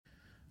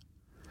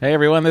Hey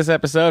everyone, this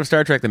episode of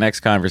Star Trek The Next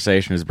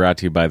Conversation is brought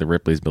to you by the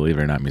Ripley's Believe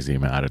It or Not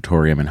Museum and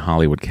Auditorium in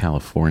Hollywood,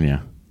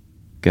 California.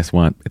 Guess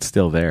what? It's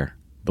still there.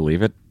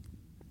 Believe it?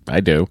 I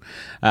do.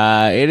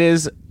 It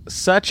is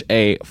such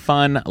a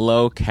fun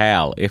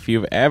locale. If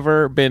you've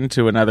ever been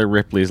to another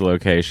Ripley's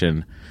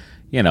location,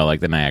 you know, like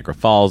the Niagara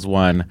Falls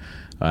one,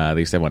 they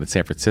used to have one in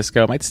San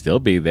Francisco. It might still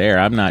be there.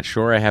 I'm not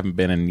sure. I haven't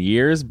been in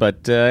years,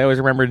 but I always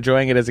remember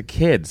enjoying it as a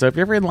kid. So if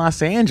you're ever in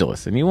Los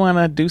Angeles and you want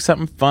to do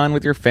something fun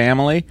with your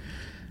family,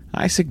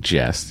 I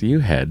suggest you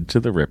head to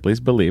the Ripley's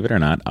Believe It or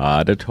Not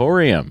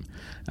Auditorium.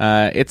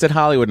 It's at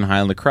Hollywood and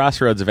Highland, the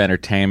crossroads of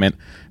entertainment.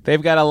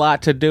 They've got a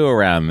lot to do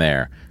around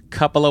there.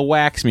 Couple of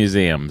wax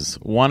museums.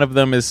 One of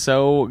them is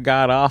so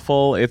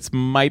god-awful, it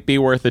might be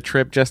worth a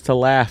trip just to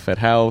laugh at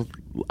how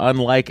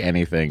unlike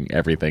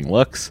everything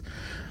looks.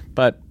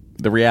 But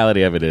the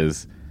reality of it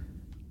is,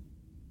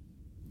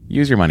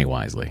 use your money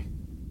wisely.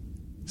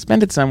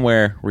 Spend it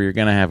somewhere where you're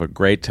going to have a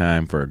great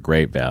time for a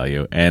great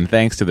value. And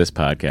thanks to this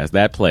podcast,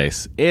 that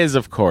place is,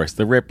 of course,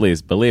 the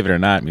Ripley's Believe It or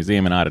Not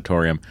Museum and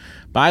Auditorium.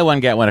 Buy one,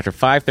 get one after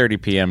 5:30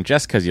 p.m.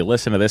 just because you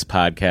listen to this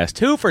podcast.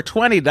 2 for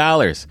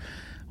 $20.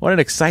 What an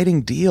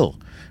exciting deal.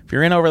 If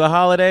you're in over the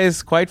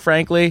holidays, quite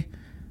frankly,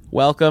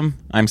 welcome.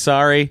 I'm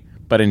sorry,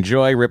 but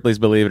enjoy Ripley's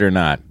Believe It or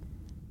Not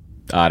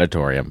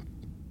Auditorium.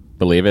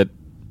 Believe it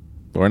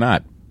or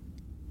not.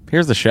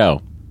 Here's the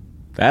show.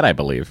 That I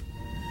believe.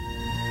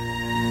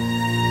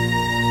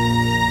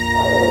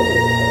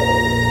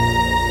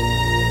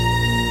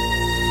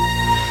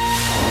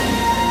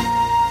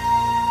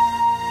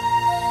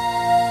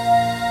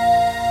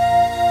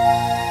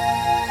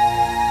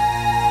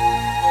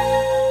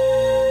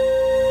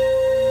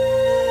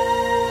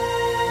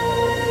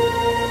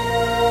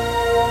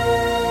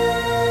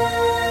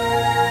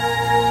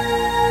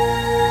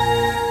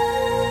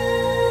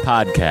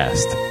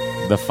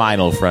 Podcast, The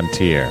Final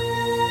Frontier.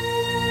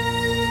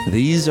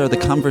 These are the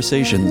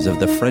conversations of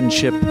the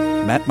friendship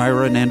Matt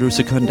Myra and Andrew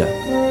Secunda.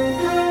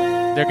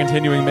 Their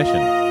continuing mission.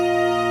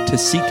 To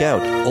seek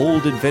out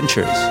old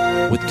adventures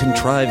with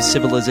contrived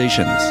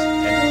civilizations.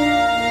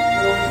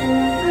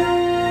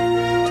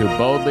 To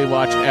boldly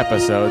watch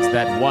episodes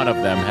that one of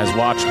them has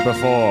watched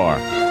before.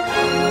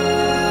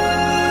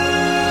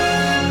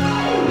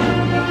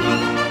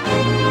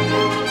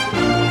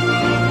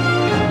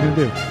 What are you going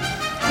to do?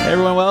 Hey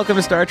everyone, welcome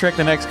to Star Trek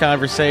The Next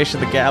Conversation,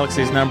 the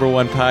galaxy's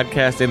 #1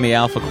 podcast in the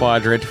Alpha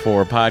Quadrant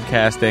for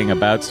podcasting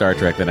about Star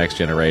Trek The Next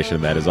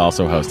Generation. That is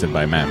also hosted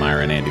by Matt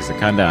Myra and Andy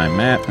Secunda. I'm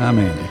Matt. I'm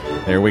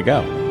Andy. There we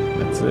go.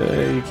 That's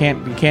you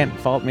can't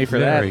fault me for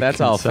Very that. That's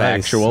concise. all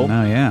factual.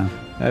 Oh yeah.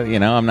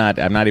 I'm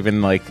not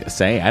even like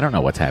saying I don't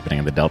know what's happening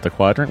in the Delta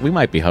Quadrant. We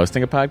might be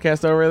hosting a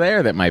podcast over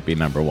there that might be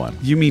 #1.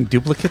 You mean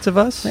duplicates of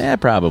us? Yeah,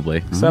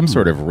 probably some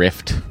sort of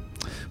rift.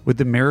 Would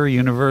the Mirror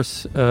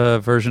Universe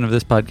version of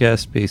this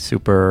podcast be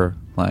super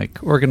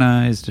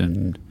organized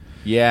and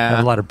have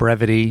a lot of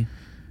brevity?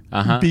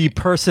 Be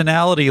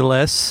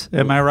personality-less.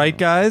 Am I right,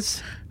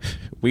 guys?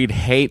 We'd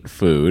hate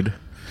food.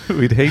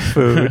 We'd hate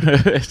food.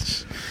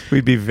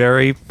 We'd be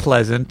very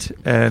pleasant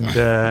and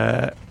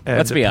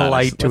Let's be polite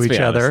honest. to Let's each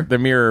be other. honest. The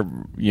Mirror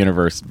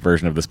Universe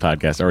version of this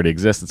podcast already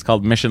exists. It's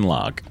called Mission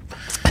Log.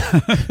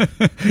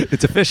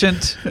 It's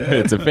efficient.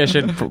 It's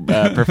efficient,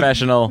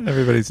 professional.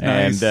 Everybody's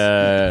nice.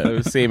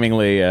 And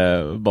seemingly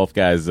both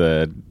guys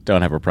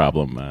don't have a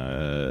problem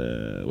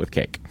with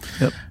cake.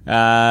 Yep.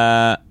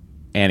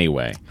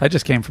 Anyway. I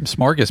just came from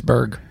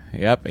Smorgasburg.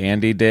 Yep,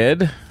 Andy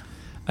did.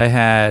 I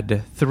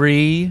had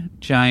 3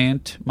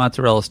 giant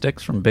mozzarella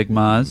sticks from Big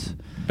Ma's.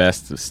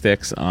 Best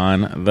sticks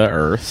on the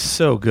earth.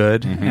 So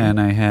good. Mm-hmm. And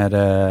I had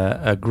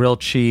a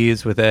grilled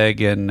cheese with egg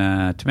and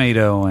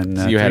tomato and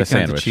So you had a 3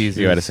 kinds of sandwich. cheeses.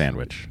 You had a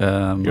sandwich. You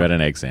had an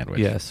egg sandwich.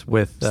 Yes,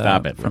 with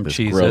Stop it from with this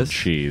cheeses. grilled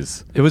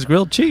cheese. It was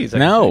grilled cheese. I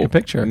can show you a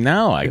picture.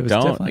 No, I It was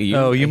don't. definitely-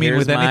 you mean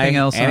with anything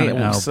else on it?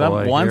 Oh,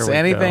 boy, once here we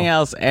anything go.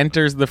 else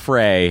enters the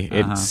fray,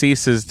 it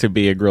ceases to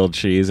be a grilled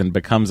cheese and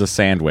becomes a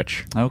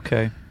sandwich.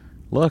 Okay.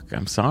 Look,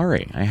 I'm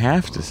sorry. I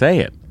have to say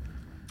it.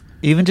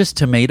 Even just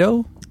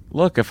tomato?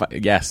 Look,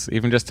 yes,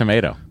 even just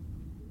tomato.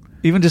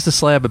 Even just a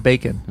slab of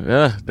bacon?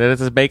 Ugh, that is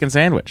a bacon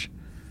sandwich.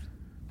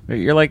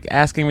 You're like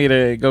asking me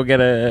to go get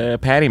a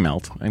patty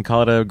melt and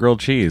call it a grilled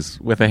cheese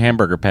with a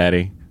hamburger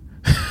patty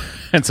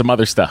and some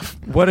other stuff.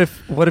 What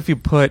if you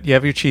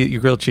have your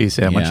grilled cheese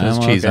sandwich, Yeah, there's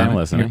I'm cheese okay, on I'm it,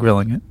 listening. you're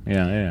grilling it,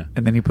 Yeah.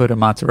 and then you put a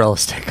mozzarella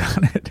stick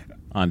on it.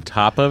 On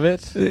top of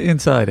it,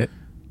 Inside it.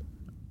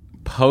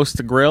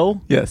 post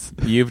grill, Yes.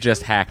 you've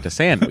just hacked a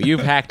sandwich.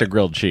 You've hacked a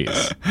grilled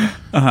cheese.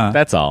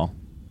 That's all.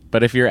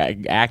 But if you're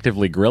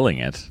actively grilling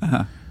it,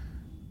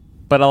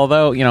 but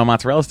although,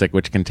 mozzarella stick,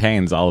 which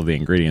contains all of the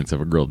ingredients of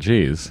a grilled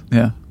cheese,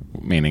 Yeah.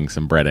 meaning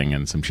some breading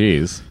and some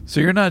cheese,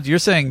 So you're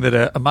saying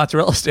that a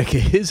mozzarella stick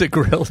is a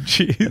grilled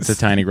cheese. it's a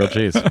tiny grilled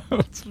cheese.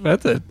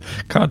 That's a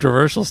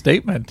controversial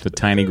statement. It's a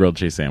tiny grilled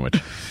cheese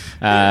sandwich.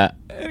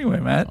 Anyway,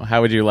 Matt,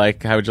 How would you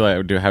rate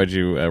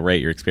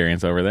your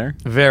experience over there?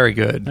 very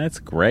good. That's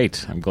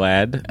great. I'm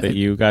glad that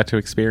you got to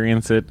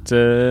experience it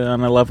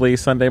on a lovely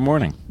Sunday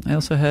morning. I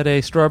also had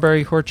a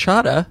strawberry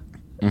horchata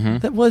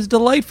that was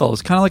delightful. It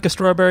was kind of like a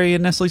strawberry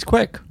in Nestle's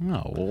Quick.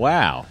 Oh,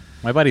 wow.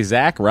 My buddy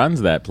Zach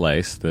runs that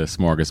place, the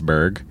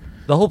Smorgasburg.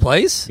 The whole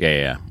place?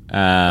 Yeah.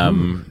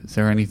 Is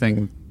there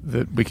anything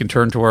that we can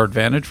turn to our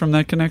advantage from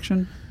that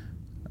connection?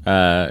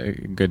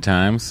 Good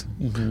times.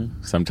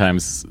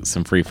 Sometimes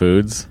some free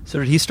foods. So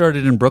did he start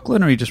it in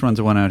Brooklyn, or he just runs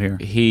the one out here?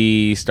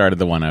 He started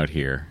the one out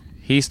here.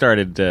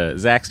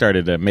 Zach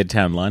started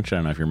Midtown Lunch. I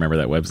don't know if you remember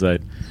that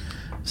website.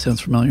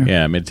 Sounds familiar.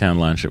 Yeah, Midtown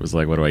Lunch. It was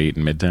like, what do I eat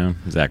in Midtown?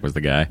 Zach was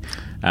the guy.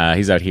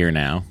 He's out here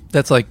now.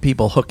 That's like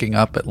people hooking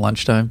up at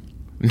lunchtime.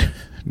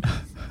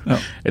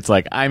 Oh. It's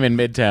like, I'm in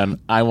Midtown.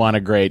 I want a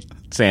great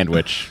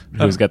sandwich.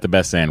 Who's got the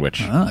best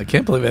sandwich? Oh, I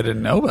can't believe I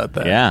didn't know about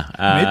that. Yeah.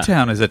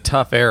 Midtown is a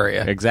tough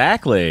area.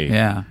 Exactly.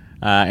 Yeah.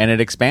 And it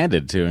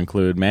expanded to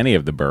include many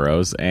of the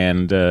boroughs.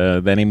 And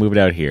then he moved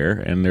out here,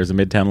 and there's a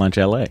Midtown Lunch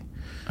LA.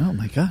 Oh,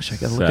 my gosh. I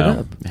got to look it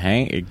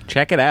up.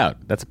 Check it out.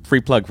 That's a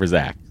free plug for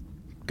Zach.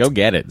 Go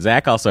get it.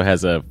 Zach also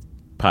has a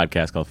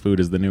podcast called Food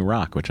is the New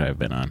Rock, which I've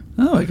been on.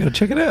 Oh, I got to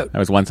check it out. I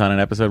was once on an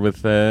episode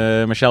with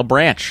Michelle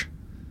Branch.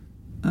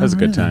 That was a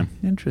good time.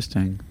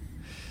 Interesting.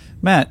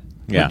 Matt,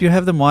 Yeah. do you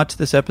have them watch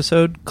this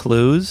episode,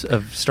 Clues,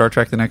 of Star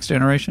Trek The Next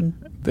Generation?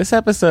 This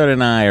episode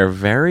and I are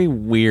very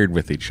weird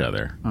with each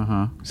other.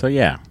 Uh-huh. So,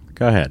 yeah,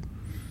 go ahead.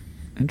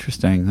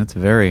 Interesting. That's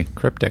very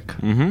cryptic.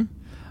 Mm-hmm.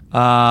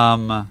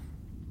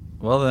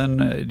 Well, then,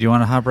 do you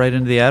want to hop right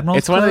into the Admiral's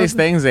It's one of Club? these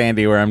things,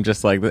 Andy, where I'm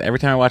just like, every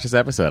time I watch this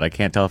episode, I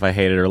can't tell if I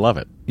hate it or love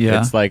it. Yeah.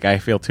 It's like I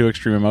feel two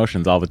extreme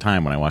emotions all the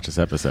time when I watch this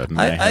episode.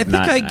 And I think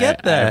I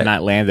get that. I have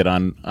not landed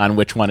on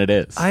which one it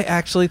is. I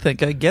actually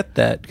think I get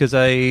that, because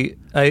I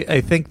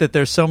think that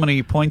there's so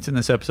many points in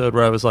this episode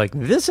where I was like,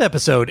 this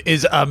episode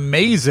is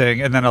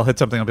amazing, and then I'll hit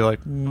something and I'll be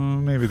like,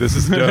 maybe this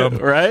is dumb.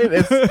 Right?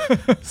 This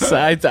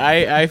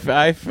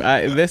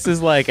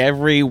is like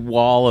every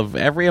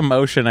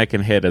emotion I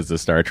can hit as a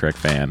Star Trek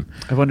fan.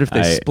 I wonder if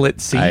they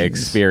split scenes. I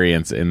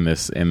experience in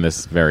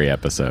this very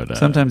episode.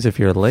 Sometimes if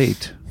you're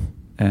late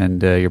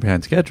and you're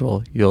behind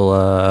schedule,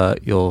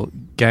 you'll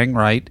gang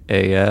write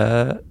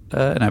an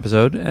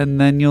episode,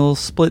 and then you'll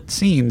split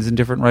scenes, and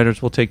different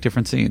writers will take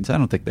different scenes. I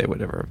don't think they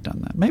would ever have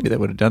done that. Maybe they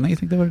would have done that. You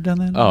think they would have done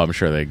that? Oh, I'm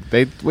sure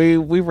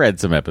we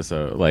read some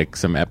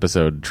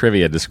episode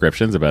trivia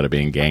descriptions about it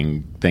being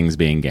things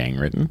being gang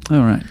written.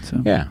 Oh, right.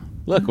 So Yeah.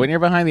 Look, when you're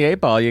behind the 8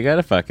 ball, you got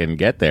to fucking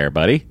get there,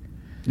 buddy.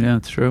 yeah,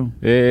 it's true.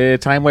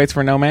 Time waits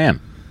for no man.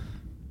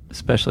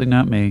 Especially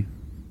not me.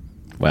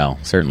 Well,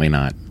 certainly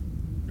not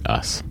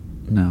us.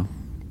 No.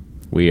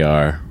 We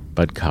are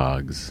but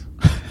cogs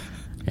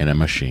in a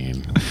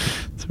machine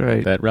That's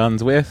right. that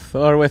runs with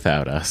or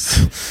without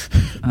us.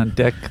 On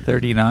deck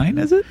 39,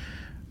 is it?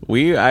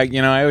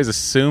 I always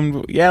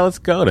assumed, let's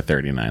go to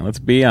 39. Let's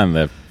be on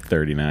the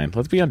 39.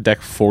 Let's be on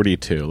deck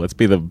 42. Let's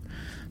be the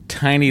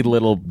tiny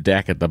little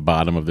deck at the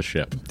bottom of the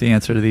ship. The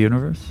answer to the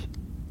universe?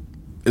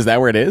 Is that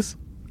where it is?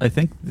 I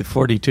think the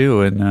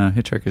 42 in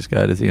Hitchhiker's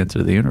Guide is the answer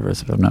to the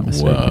universe, if I'm not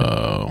mistaken.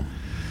 Whoa.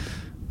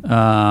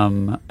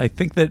 I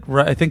think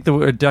the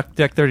word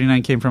deck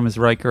 39 came from his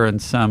Riker,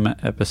 and some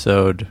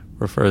episode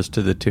refers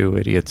to the two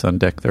idiots on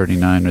deck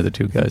 39 or the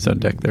two guys on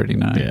deck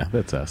 39. Yeah,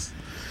 that's us.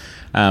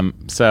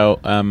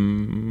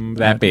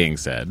 That being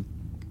said,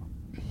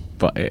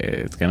 but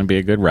it's going to be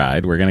a good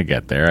ride. We're going to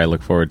get there. I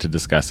look forward to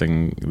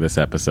discussing this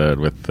episode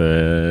with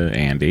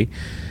Andy.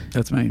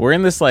 That's me. We're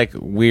in this like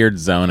weird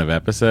zone of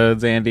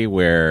episodes, Andy,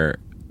 where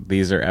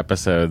these are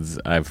episodes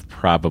I've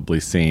probably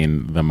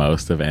seen the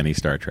most of any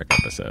Star Trek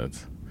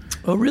episodes.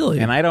 Oh, really?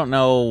 And I don't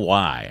know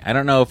why. I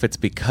don't know if it's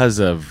because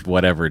of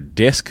whatever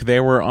disc they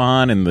were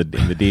on in the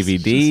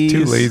DVDs. Just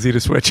too lazy to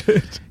switch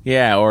it.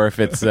 Yeah, or if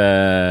it's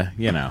because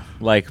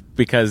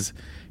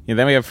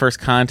then we have First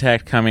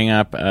Contact coming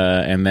up,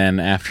 and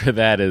then after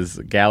that is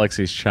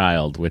Galaxy's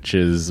Child, which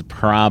is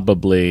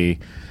probably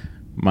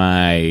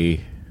my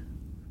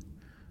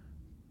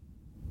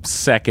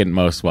second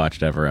most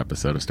watched ever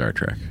episode of Star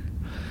Trek.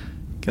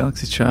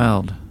 Galaxy's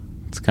Child.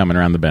 It's coming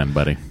around the bend,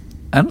 buddy.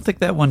 I don't think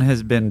that one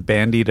has been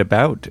bandied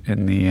about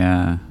in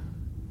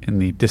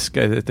the disc.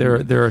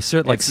 There are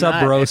certain, like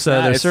Sub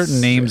Rosa. There's certain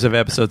names of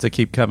episodes that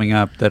keep coming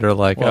up that are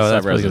like,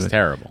 Sub Rosa is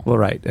terrible. Well,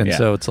 right, and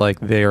so it's like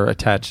they're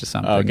attached to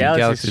something. Oh,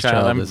 Galaxy's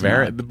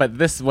Child. But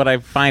what I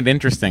find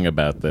interesting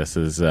about this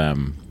is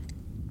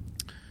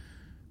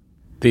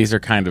these are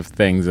kind of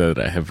things that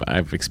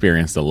I've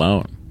experienced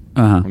alone.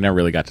 Uh-huh. I never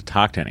really got to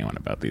talk to anyone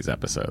about these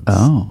episodes.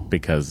 Oh,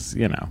 because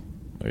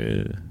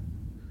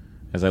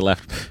as I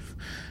left.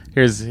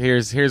 Here's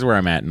where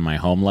I'm at in my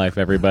home life,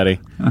 everybody.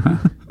 Dory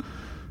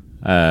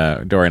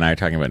and I are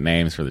talking about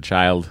names for the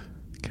child.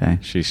 Okay.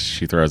 She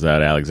throws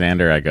out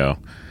Alexander. I go,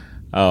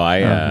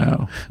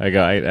 no. I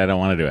don't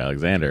want to do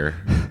Alexander.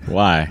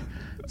 Why?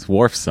 It's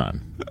Worf's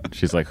son.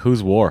 She's like,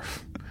 who's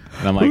Worf?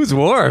 And I'm like, who's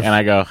Worf? And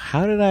I go,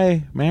 how did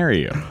I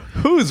marry you?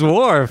 Who's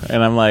Worf?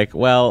 And I'm like,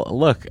 well,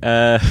 look,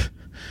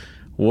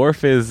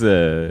 Worf is.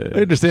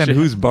 I understand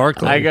who's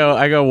Barclay.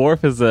 I go.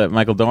 Worf is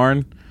Michael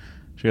Dorn.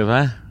 She goes,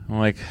 what? I'm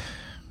like,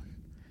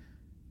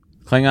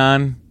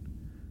 Klingon,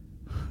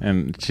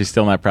 and she's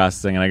still not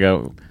processing. And I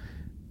go,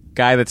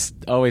 guy that's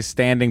always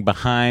standing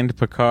behind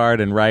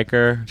Picard and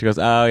Riker. She goes,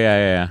 "Oh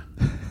yeah."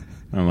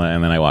 And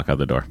then I walk out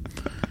the door.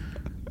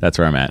 That's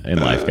where I'm at in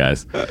life,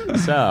 guys.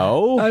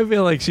 So I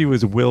feel like she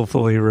was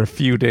willfully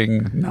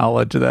refuting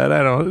knowledge of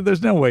that.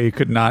 There's no way you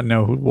could not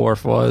know who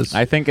Worf was.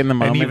 I think in the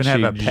moment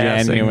she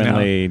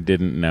genuinely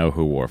didn't know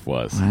who Worf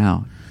was.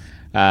 Wow.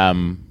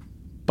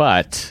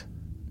 But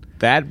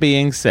that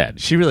being said,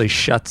 she really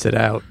shuts it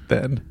out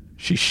then.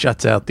 She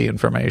shuts out the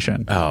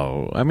information.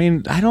 Oh, I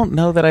mean, I don't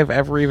know that I've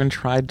ever even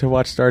tried to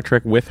watch Star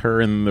Trek with her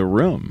in the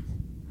room.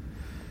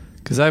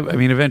 Because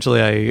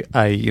eventually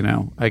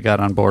I got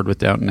on board with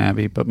Downton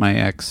Abbey, but my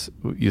ex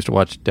used to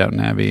watch Downton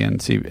Abbey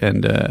and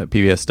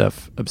PBS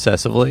stuff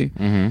obsessively,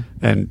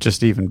 and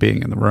just even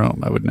being in the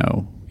room, I would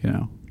know.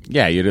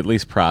 Yeah, you'd at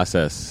least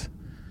process.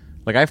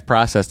 Like, I've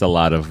processed a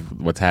lot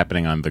of what's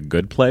happening on The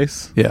Good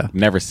Place. Yeah,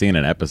 never seen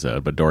an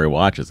episode, but Dory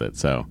watches it,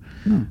 so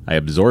I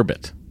absorb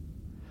it.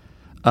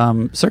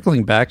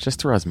 Circling back,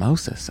 just through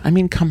osmosis. I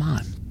mean, come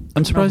on.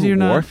 I'm surprised you're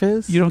not. Worf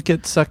is? You don't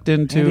get sucked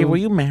into. Andy, will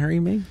you marry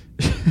me?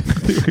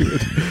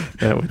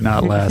 That would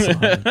not last long.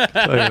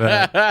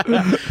 That.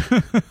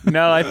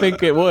 No, I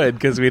think it would,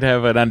 because we'd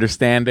have an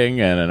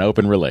understanding and an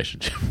open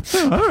relationship.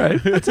 Oh, all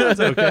right, that sounds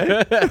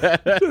okay.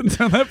 Doesn't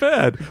sound that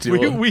bad.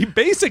 We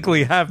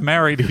basically have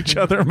married each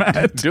other,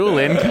 Matt. Dual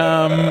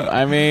income.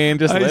 I mean,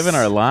 just living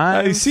our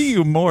lives. I see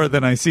you more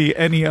than I see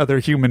any other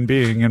human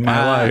being in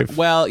my life.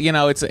 Well,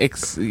 it's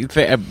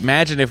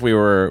imagine if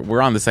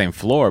we're on the same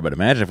floor, but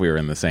imagine if we were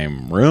in the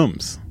same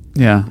rooms.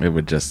 Yeah, we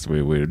would just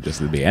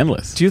be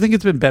endless. Do you think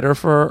it's been better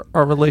for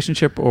our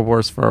relationship or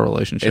worse for our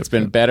relationship? It's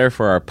been better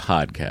for our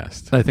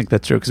podcast. I think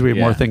that's true because we have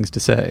more things to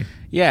say.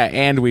 Yeah,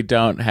 and we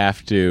don't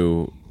have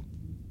to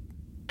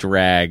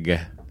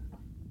drag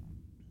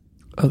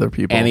other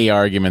people, any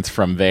arguments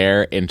from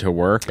there into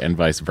work and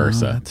vice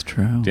versa. Oh, that's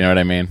true. Do you know what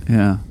I mean?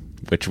 Yeah.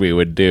 Which we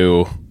would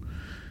do.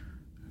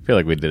 I feel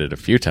like we did it a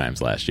few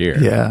times last year.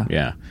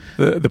 Yeah.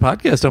 The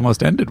podcast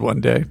almost ended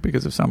one day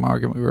because of some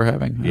argument we were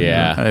having.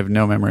 I have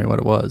no memory of what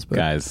it was. But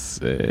guys,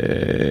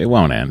 it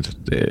won't end.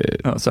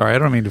 Oh, sorry. I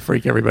don't mean to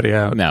freak everybody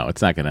out. No,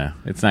 it's not gonna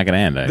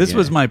end. This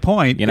was my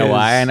point. You know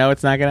why I know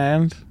it's not gonna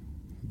end?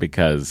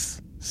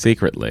 Because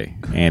secretly,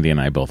 Andy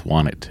and I both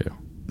want it to.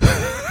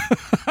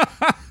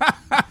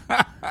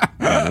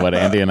 And what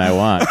Andy and I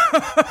want.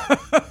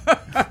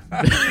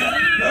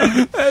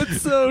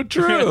 That's so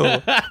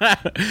true.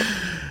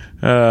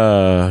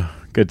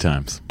 Good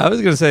times. I was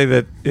going to say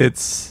that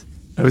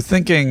I was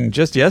thinking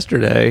just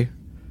yesterday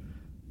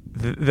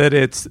that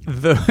it's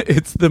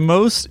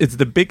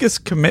the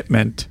biggest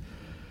commitment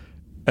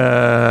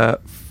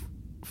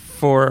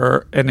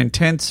for an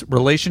intense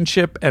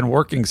relationship and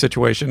working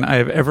situation I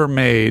have ever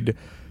made,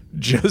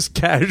 just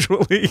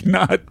casually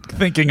not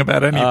thinking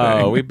about anything.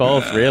 Oh, we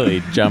both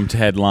really jumped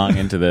headlong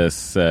into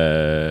this.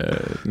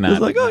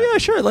 Not like, oh yeah,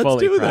 sure, let's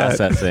do that.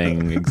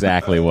 Processing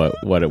exactly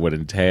what it would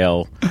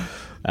entail.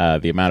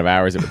 The amount of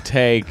hours it would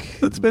take.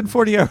 Let's spend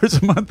 40 hours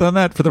a month on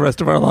that for the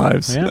rest of our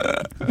lives.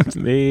 Yeah.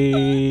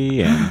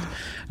 The end.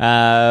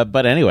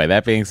 But anyway,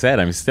 that being said,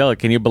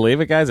 can you believe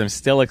it, guys? I'm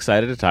still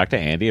excited to talk to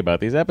Andy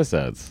about these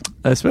episodes.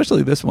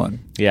 Especially this one.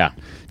 Yeah.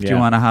 Do you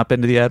want to hop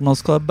into the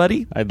Admirals Club,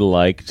 buddy? I'd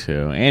like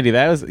to. Andy,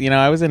 that was,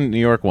 I was in New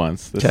York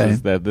once.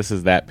 This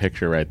is that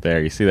picture right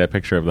there. You see that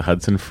picture of the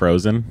Hudson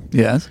frozen?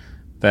 Yes.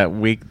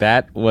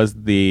 That was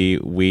the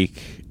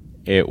week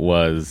it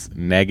was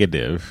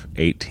negative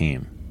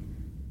 18.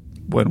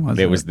 When was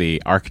it? It was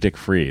the Arctic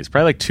freeze,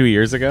 probably like 2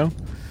 years ago.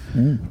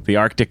 The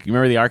Arctic, you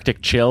remember the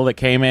Arctic chill that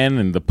came in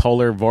and the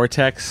polar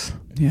vortex?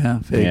 Yeah,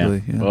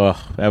 vaguely. Yeah.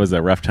 Oh, that was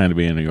a rough time to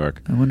be in New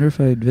York. I wonder if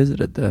I'd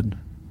visited then.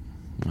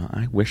 Well,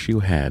 I wish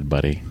you had,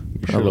 buddy.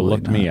 You should have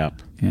looked me up.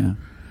 Yeah.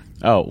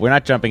 Oh, we're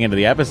not jumping into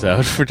the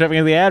episode. We're jumping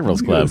into the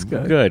Admirals Club.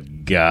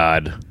 Good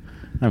God.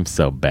 I'm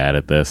so bad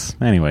at this.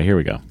 Anyway, here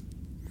we go.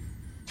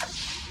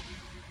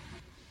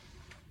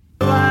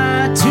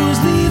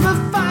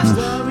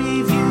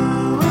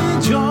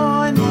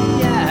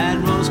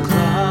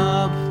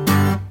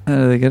 How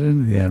do they get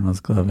into the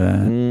Admirals Club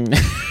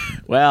at?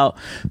 Well,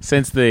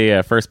 since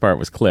the first part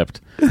was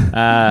clipped, so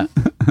I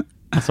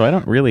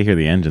don't really hear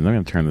the engines. I'm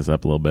going to turn this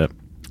up a little bit,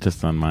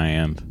 just on my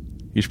end.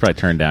 You should probably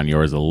turn down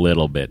yours a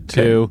little bit,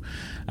 too.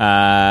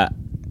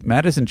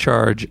 Matt is in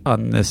charge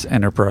on this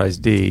Enterprise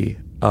D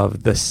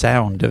of the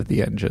sound of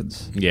the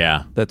engines.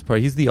 Yeah.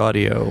 He's the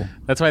audio.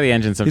 That's why the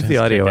engines sometimes he's the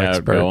audio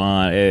expert. Go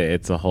on.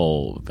 It's a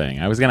whole thing.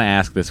 I was going to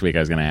ask this week,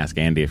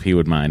 Andy if he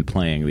would mind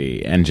playing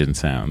the engine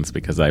sounds,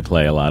 because I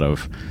play a lot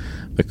of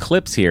the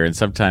clips here, and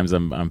sometimes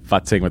I'm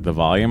futzing with the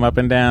volume up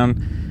and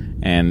down,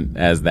 and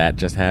as that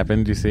just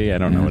happened, you see, I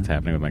don't know what's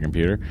happening with my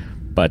computer,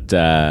 but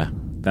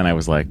then I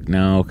was like,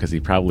 no, because he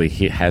probably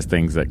has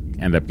things that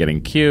end up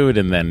getting queued,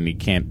 and then he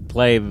can't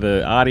play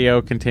the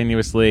audio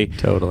continuously.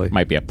 Totally.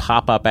 Might be a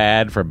pop-up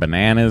ad for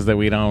bananas that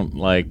we don't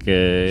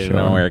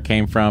know where it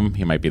came from.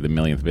 He might be the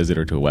millionth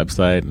visitor to a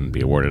website and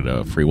be awarded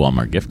a free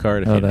Walmart gift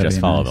card if you just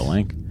follow the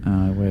link.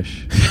 Oh, I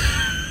wish.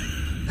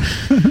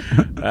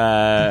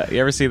 You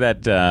ever see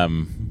that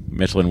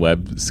Michelin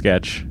Web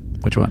sketch?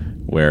 Which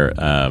one? Where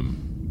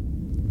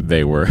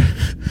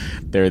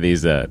There are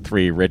these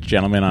three rich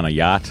gentlemen on a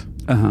yacht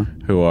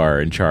who are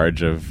in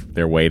charge of.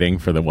 They're waiting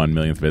for the 1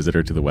 millionth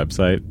visitor to the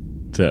website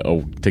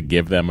to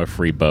give them a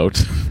free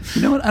boat.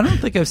 You know what? I don't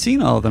think I've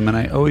seen all of them, and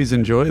I always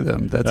enjoy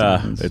them.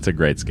 It's a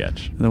great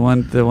sketch. The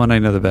one I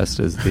know the best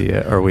is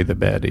the Are We the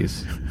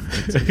Baddies?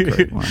 It's a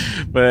great one.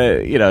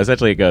 But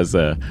essentially it goes,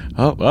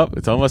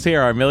 it's almost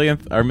here. Our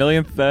millionth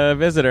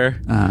visitor.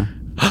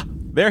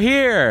 They're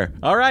here.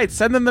 All right,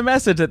 send them the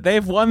message that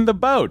they've won the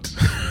boat.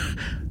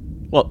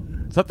 Well,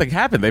 something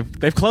happened.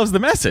 They've closed the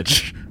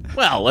message.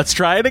 Well, let's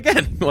try it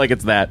again. Like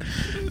it's that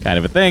kind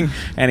of a thing.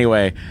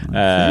 Anyway,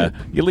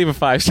 you leave a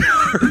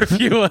 5-star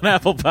review on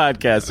Apple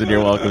Podcasts, and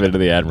you're welcome into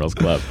the Admirals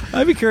Club.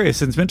 I'd be curious,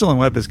 since Mitchell and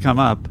Webb has come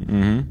up,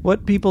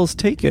 what people's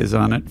take is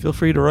on it. Feel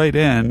free to write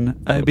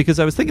in, because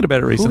I was thinking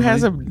about it recently.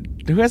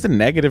 Who has a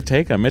negative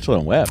take on Mitchell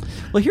and Webb?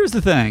 Well, here's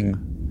the thing.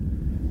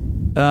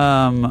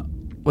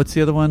 What's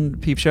the other one?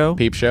 Peep Show?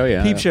 Peep Show,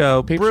 yeah. Peep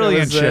Show,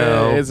 brilliant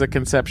show. Is a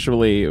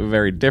conceptually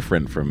very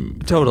different from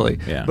totally.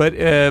 Yeah.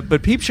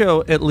 But Peep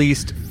Show at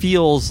least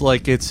feels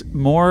like it's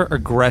more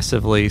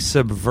aggressively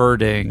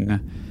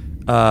subverting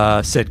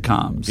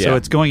sitcoms. Yeah. So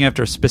it's going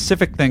after a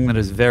specific thing that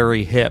is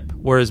very hip.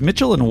 Whereas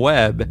Mitchell and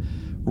Webb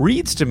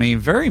reads to me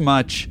very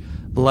much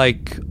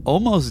like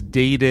almost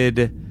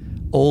dated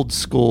old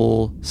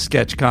school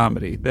sketch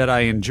comedy that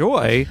I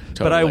enjoy,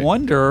 but I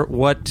wonder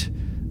what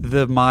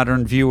the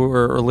modern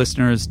viewer or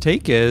listener's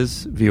take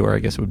is, viewer I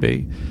guess would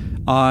be,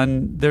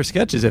 on their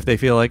sketches, if they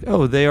feel like,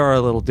 oh, they are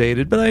a little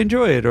dated, but I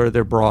enjoy it, or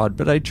they're broad,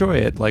 but I enjoy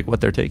it, like what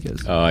their take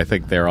is. Oh, I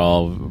think they're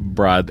all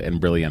broad and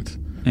brilliant.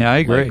 Yeah, I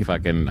agree. Like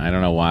fucking, I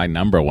don't know why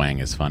Number Wang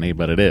is funny,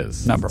 but it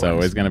is. It's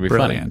always going to be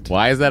brilliant. Funny.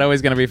 Why is that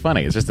always going to be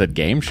funny? It's just a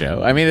game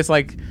show. I mean, it's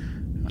like,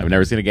 I've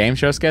never seen a game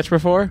show sketch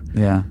before.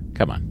 Yeah.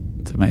 Come on.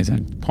 It's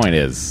amazing. Point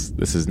is,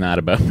 this is not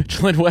about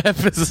Mitchell and Webb.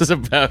 This is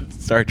about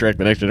Star Trek: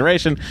 The Next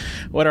Generation.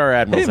 What are our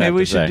Admirals? Hey, maybe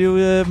we should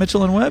do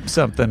Mitchell and Webb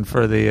something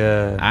for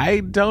the.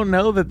 I don't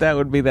know that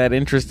would be that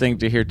interesting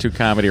to hear two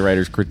comedy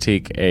writers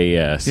critique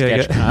a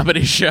sketch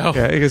comedy show.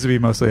 Yeah, I guess it'd be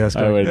mostly us.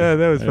 Yeah,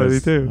 that was funny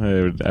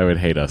too. I would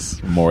hate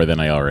us more than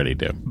I already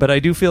do. But I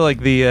do feel like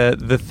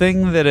the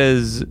thing that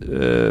is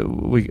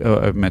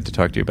I meant to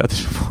talk to you about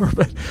this before,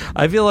 but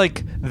I feel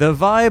like the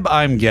vibe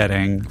I'm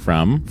getting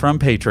from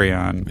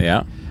Patreon.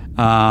 Yeah.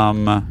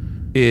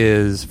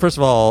 Is first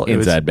of all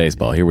Inside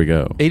Baseball. Here we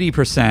go.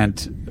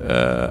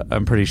 80%.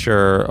 I'm pretty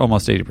sure,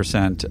 almost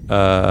 80%.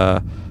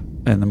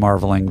 In the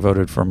Marveling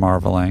voted for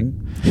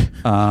Marveling.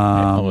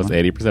 Almost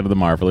 80% of the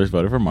Marvelers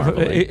voted for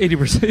Marveling.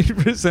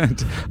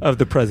 80% of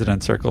the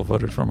President Circle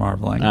voted for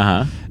Marveling.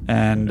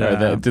 And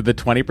did the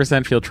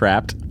 20% feel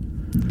trapped?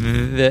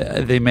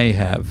 They may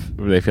have.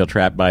 They feel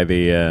trapped by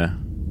the.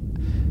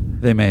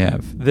 They may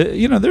have.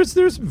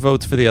 There's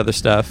votes for the other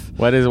stuff.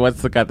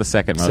 What's got the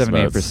second most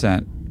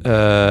 78%.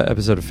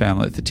 Episode of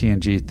Family, the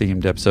TNG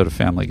themed episode of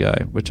Family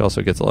Guy, which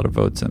also gets a lot of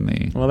votes in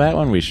the. Well, that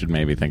one we should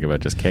maybe think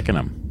about just kicking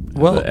them.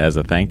 As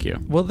a thank you.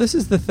 Well, this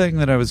is the thing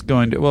that I was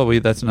going to. Well,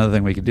 that's another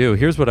thing we could do.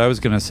 Here's what I was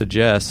going to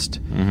suggest.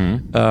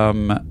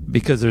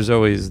 Because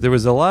there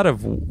was a lot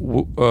of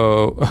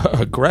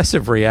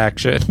aggressive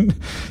reaction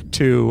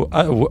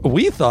to.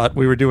 We thought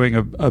we were doing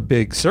a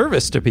big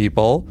service to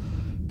people.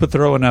 But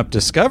throwing up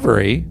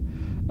Discovery,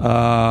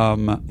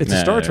 it's a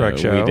Star Trek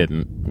show.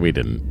 We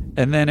didn't.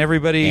 And then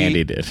everybody.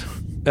 Andy did.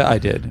 I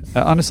did.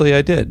 Honestly,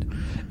 I did.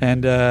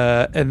 And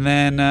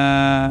then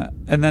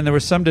there were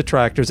some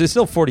detractors. It's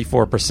still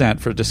 44%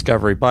 for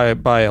Discovery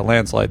by a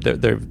landslide.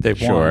 They've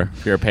sure. won.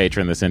 If you're a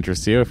patron, this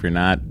interests you. If you're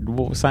not,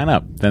 sign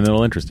up. Then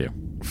it'll interest you.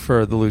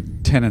 For the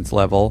lieutenant's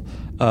level,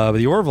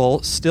 the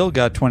Orville still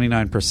got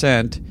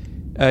 29%.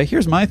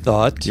 Here's my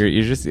thought.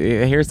 Here's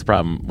the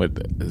problem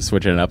with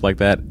switching it up like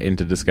that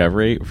into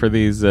Discovery for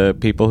these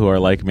people who are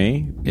like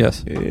me.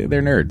 Yes,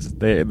 they're nerds.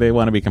 They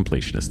want to be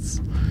completionists.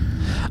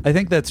 I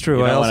think that's true.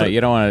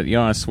 You don't want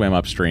to swim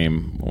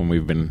upstream when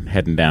we've been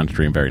heading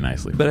downstream very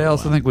nicely. But I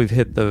also think we've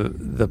hit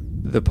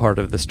the part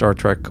of the Star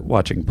Trek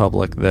watching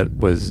public that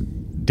was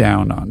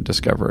down on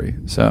Discovery.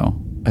 So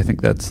I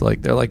think that's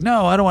like they're like,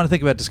 no, I don't want to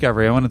think about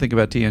Discovery. I want to think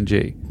about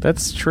TNG.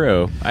 That's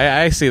true.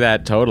 I see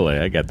that totally.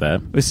 I get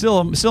that. But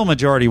still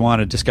majority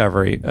wanted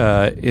Discovery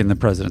in the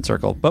President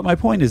Circle. But my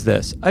point is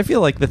this: I feel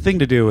like the thing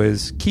to do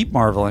is keep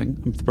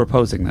marveling. I'm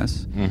proposing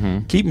this.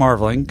 Keep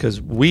marveling because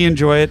we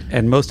enjoy it,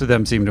 and most of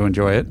them seem to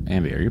enjoy it.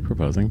 Andy, are you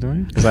proposing to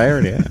me? Because I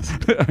already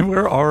asked.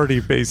 We're already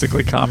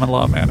basically common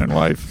law man and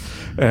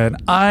wife, and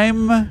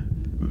I'm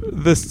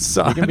the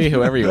son. You can be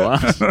whoever you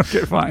want.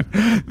 Okay, fine.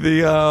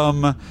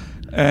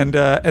 And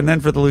then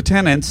for the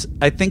lieutenants,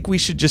 I think we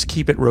should just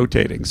keep it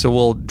rotating. So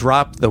we'll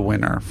drop the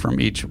winner from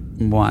each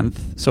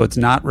month, so it's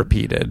not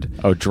repeated.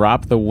 Oh,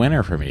 drop the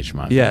winner from each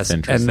month. Yes, that's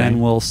interesting. And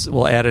then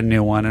we'll add a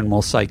new one, and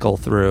we'll cycle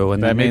through.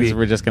 And that then means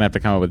we're just going to have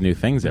to come up with new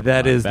things every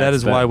month. That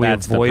is why we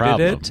avoided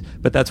it.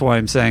 But that's why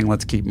I'm saying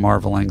let's keep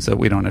marveling, so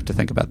we don't have to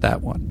think about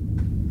that one.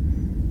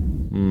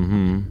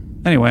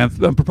 Anyway,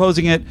 I'm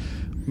proposing it.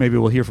 Maybe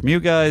we'll hear from you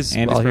guys.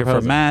 I'll hear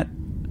from Matt,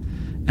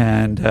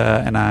 and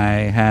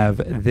I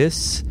have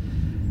this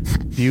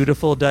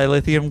beautiful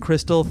dilithium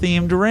crystal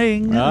themed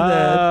ring.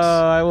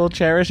 I will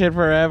cherish it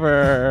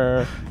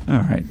forever. All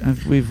right.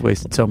 We've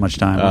wasted so much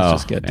time.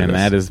 Let's just get to and this.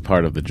 that is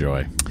part of the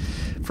joy.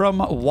 From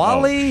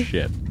Wally. Oh,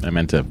 shit. I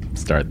meant to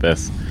start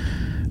this.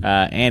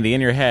 Andy,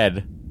 in your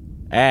head,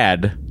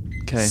 add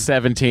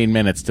 17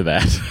 minutes to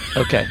that.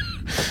 Okay.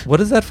 What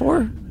is that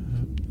for?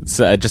 It's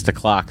just a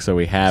clock, so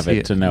we have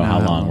it to know how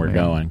long we're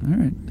going.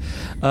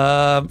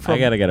 All right. I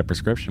got to get a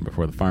prescription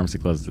before the pharmacy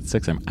closes at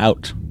 6. I'm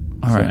out.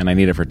 All right. And I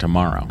need it for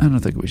tomorrow. I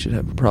don't think we should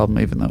have a problem,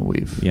 even though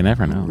we've... You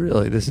never know.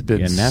 Really, this has been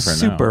you never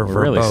super know.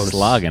 We're really verbose.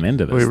 slogging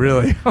into this. We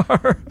really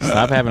are.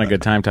 Stop having a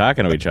good time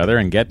talking to each other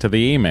and get to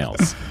the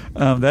emails.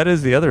 That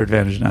is the other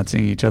advantage of not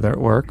seeing each other at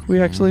work.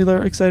 We actually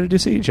are excited to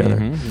see each other.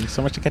 Mm-hmm.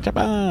 So much to catch up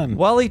on.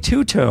 Wally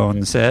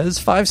Two-Tone says,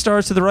 5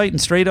 stars to the right and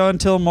straight on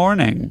till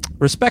morning.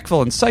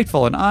 Respectful,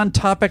 insightful, and on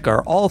topic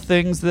are all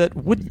things that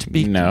wouldn't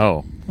be...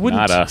 No,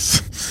 not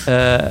us.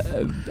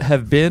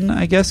 Have been,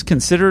 I guess,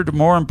 considered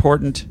more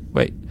important...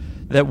 Wait.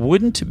 That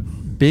wouldn't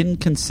have been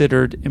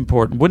considered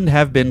important.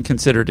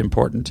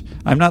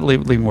 I'm not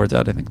leaving words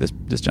out. I think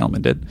this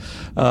gentleman did.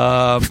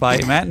 By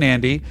Matt and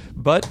Andy,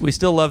 but we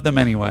still love them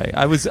anyway.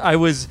 I was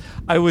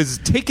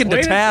taken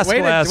to task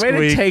last week.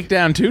 Way to take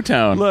down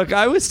Two-Tone. Look,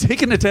 I was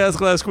taken to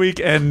task last week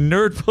and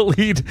nerd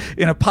bullied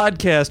in a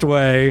podcast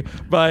way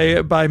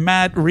by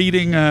Matt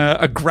reading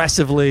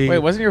aggressively. Wait,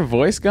 wasn't your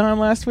voice gone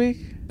last week?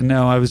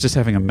 No, I was just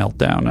having a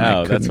meltdown.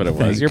 Oh, that's what it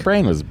was. Your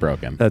brain was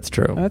broken. That's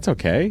true. That's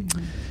okay.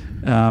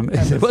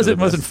 It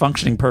wasn't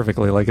functioning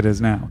perfectly like it is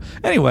now.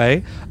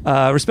 Anyway,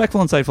 respectful,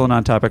 insightful, and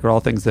on topic are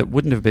all things that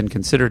wouldn't have been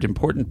considered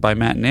important by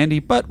Matt and Andy,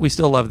 but we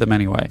still love them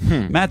anyway.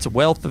 Matt's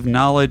wealth of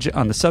knowledge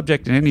on the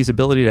subject and Andy's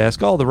ability to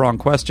ask all the wrong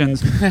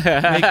questions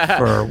make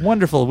for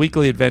wonderful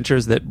weekly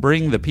adventures that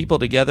bring the people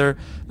together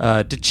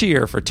to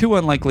cheer for 2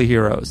 unlikely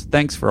heroes.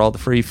 Thanks for all the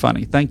free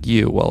funny. Thank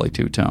you, Wally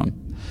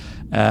Two-Tone.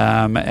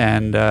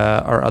 And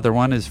our other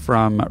one is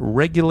from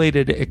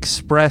Regulated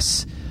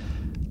Express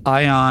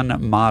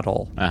Ion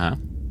Model.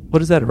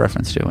 What is that a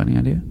reference to? Any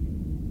idea?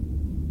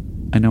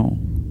 I know.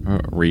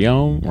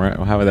 Rio?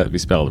 How would that be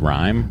spelled?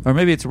 Rhyme? Or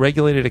maybe it's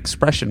Regulated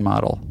Expression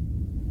Model.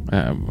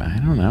 I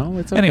don't know.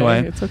 It's okay.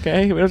 Anyway. It's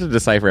okay. We don't have to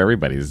decipher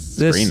everybody's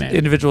screen name. This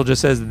individual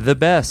just says, the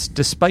best.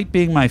 Despite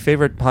being my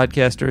favorite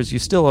podcasters, you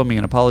still owe me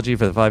an apology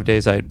for the 5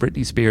 days I had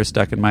Britney Spears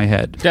stuck in my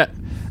head. Yeah.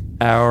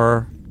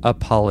 Our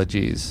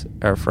apologies,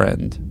 our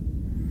friend.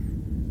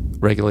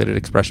 Regulated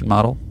Expression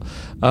Model.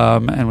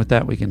 And with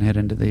that, we can head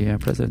into the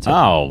presidency.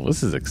 Oh,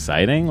 this is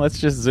exciting. Let's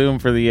just zoom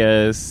for the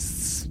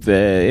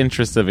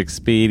interest of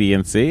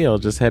expediency. I'll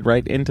just head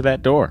right into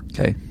that door.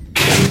 Okay.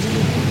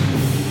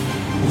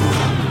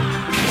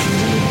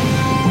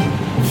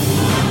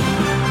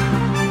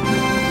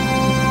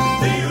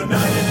 The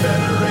United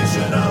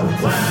Federation of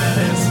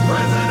Planets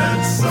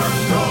President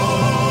Circle.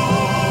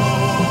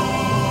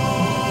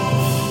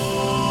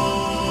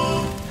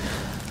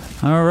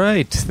 All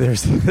right,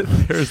 there's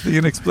the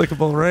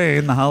inexplicable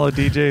rain. The Hollow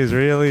DJ is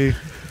really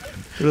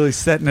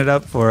setting it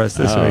up for us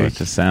this week. It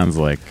just sounds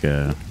like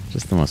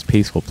just the most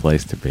peaceful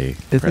place to be.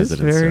 It is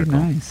very Circle.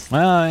 nice.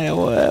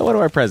 Well, what do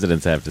our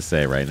presidents have to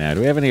say right now? Do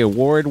we have any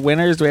award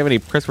winners? Do we have any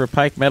Christopher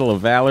Pike Medal of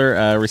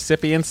Valor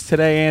recipients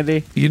today,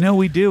 Andy? You know,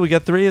 we do. We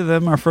got 3 of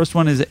them. Our first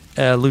one is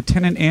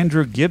Lieutenant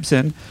Andrew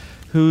Gibson,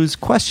 whose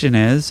question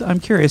is, I'm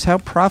curious, how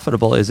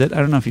profitable is it? I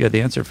don't know if you had the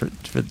answer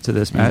to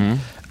this, Matt.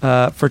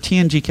 For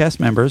TNG cast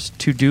members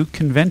to do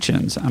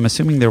conventions. I'm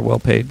assuming they're well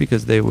paid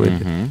because they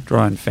would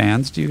draw in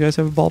fans. Do you guys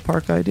have a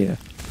ballpark idea?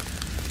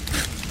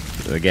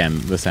 Again,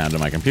 the sound of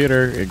my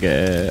computer.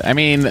 I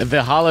mean,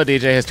 the Hollow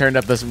DJ has turned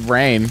up this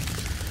rain.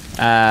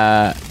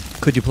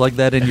 Could you plug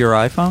that into your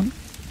iPhone?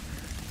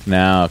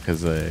 No,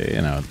 because the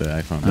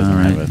iPhone doesn't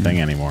have a thing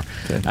anymore.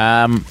 Okay.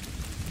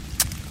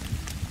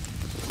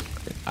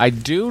 I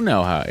do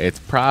know how it's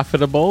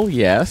profitable.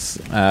 Yes.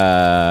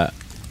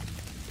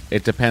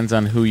 It depends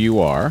on who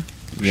you are.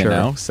 You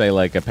know, say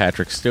like a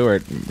Patrick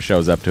Stewart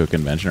shows up to a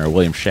convention or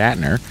William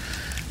Shatner,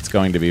 it's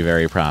going to be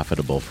very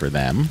profitable for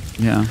them.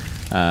 Yeah.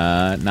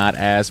 Not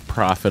as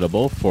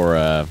profitable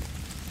for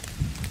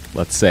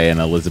let's say an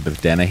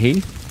Elizabeth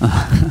Dennehy.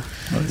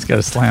 Well, he's got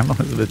to slam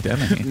Elizabeth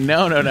Dennehy.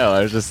 No.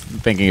 I was just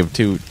thinking of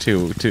two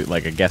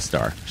like a guest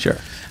star. Sure.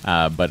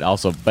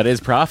 But is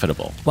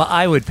profitable. Well,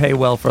 I would pay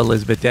well for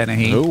Elizabeth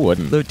Dennehy. Who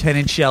wouldn't?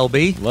 Lieutenant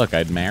Shelby. Look,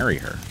 I'd marry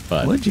her.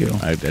 But would you?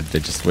 I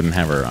just wouldn't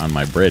have her on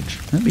my bridge.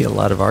 That'd be a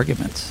lot of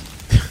arguments.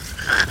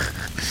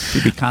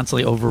 She'd be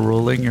constantly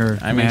overruling your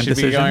she'd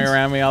decisions. be going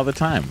around me all the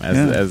time.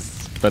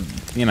 But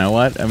you know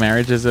what? A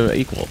marriage is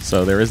equal,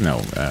 so there is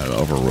no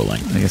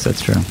overruling. I guess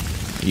that's true.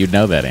 You'd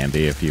know that,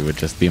 Andy, if you would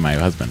just be my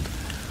husband.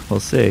 We'll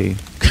see.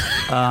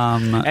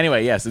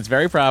 Anyway, yes, it's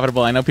very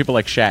profitable. I know people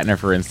like Shatner,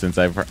 for instance.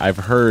 I've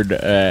heard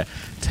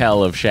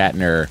tell of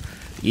Shatner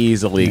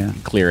easily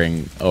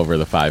clearing over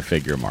the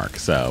 5-figure mark.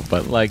 So,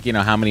 but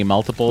how many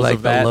multiples like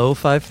of that? Like below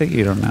 5-figure?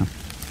 You don't know.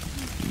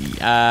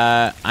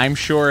 I'm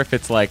sure if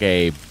it's like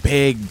a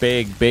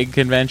big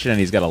convention and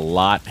he's got a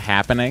lot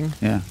happening.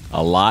 Yeah.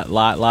 A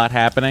lot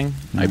happening.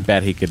 Yeah. I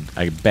bet he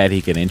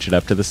could inch it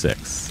up to the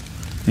 6.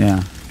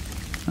 Yeah.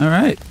 All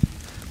right.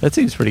 That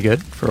seems pretty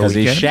good for a weekend.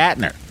 Because he's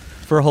Shatner.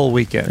 For a whole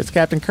weekend. It's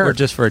Captain Kirk. Or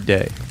just for a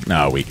day.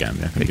 No,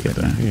 weekend. I think it's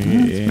That's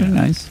pretty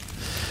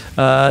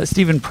nice.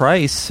 Stephen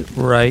Price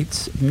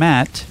writes,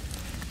 Matt,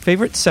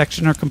 favorite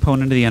section or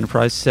component of the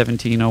Enterprise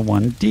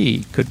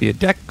 1701D? Could be a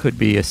deck, could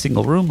be a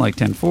single room like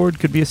 10 Forward,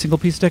 could be a single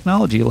piece of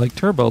technology like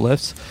turbo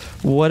lifts,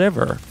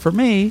 whatever. For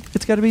me,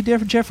 it's got to be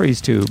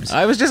Jefferies tubes.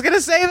 I was just going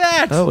to say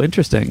that. Oh,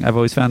 interesting. I've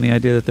always found the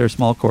idea that they're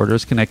small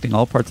quarters connecting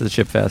all parts of the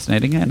ship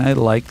fascinating, and I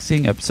like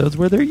seeing episodes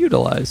where they're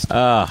utilized.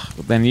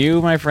 Then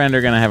you, my friend,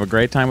 are going to have a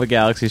great time with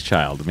Galaxy's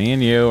Child. Me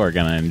and you are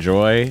going to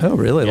enjoy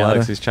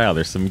Galaxy's Child.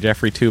 There's some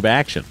Jeffrey tube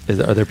action.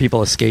 Are there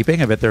people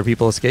escaping? I bet there are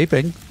people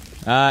escaping.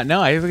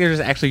 No, I think they're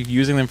just actually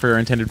using them for their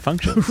intended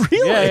functions.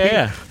 Really?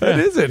 Yeah. That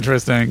is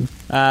interesting.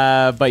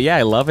 But yeah,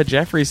 I love a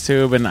Jefferies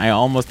tube, and that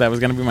was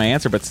going to be my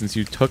answer, but since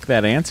you took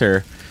that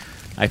answer,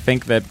 I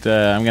think that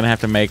I'm going to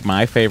have to make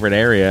my favorite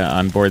area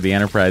on board the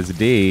Enterprise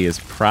D is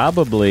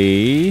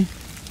probably...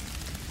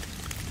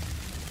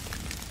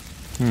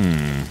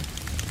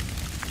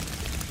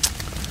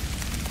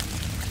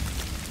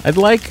 I'd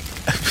like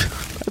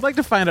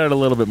to find out a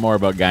little bit more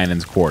about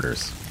Guinan's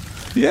quarters.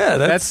 Yeah,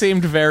 that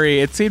seemed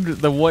very. It seemed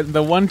the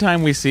one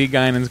time we see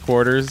Guinan's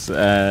quarters,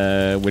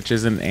 which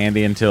isn't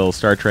Andy until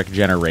Star Trek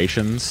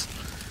Generations.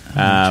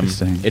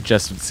 Interesting. It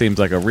just seems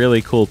like a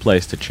really cool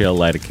place to chill,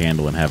 light a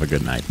candle, and have a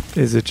good night.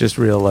 Is it just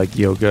real like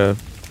yoga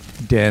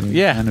den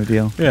kind of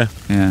deal? Yeah.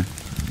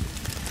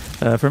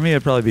 For me,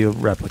 it'd probably be a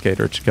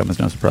replicator. It should come as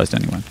no surprise to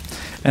anyone.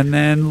 And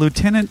then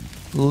Lieutenant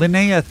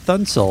Linnea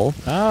Thunsell.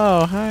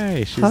 Oh,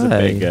 hi. She's a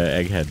big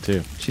egghead,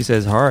 too. She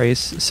says, hi.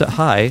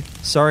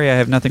 Sorry I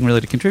have nothing really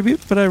to contribute,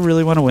 but I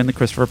really want to win the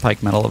Christopher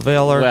Pike Medal of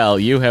Valor. Well,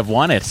 you have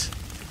won it.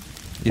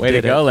 Way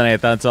to go, Linnea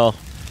Thunsell.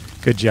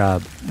 Good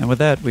job. And with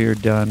that, we are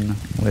done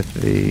with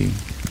the...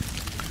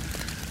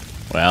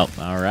 Well,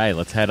 all right.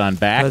 Let's head on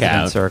back President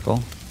out.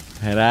 Circle.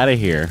 Head out of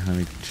here. Let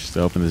me just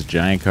open this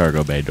giant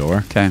cargo bay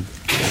door. Okay.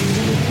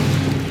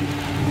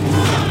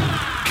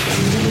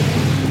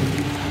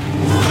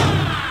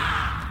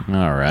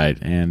 All right,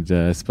 and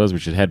I suppose we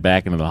should head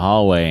back into the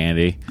hallway,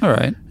 Andy. All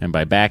right. And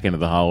by back into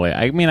the hallway,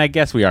 I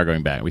guess we are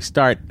going back. We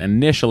start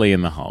initially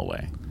in the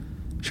hallway.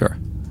 Sure.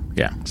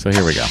 Yeah, so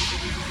here we go.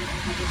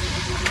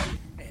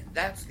 And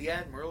that's the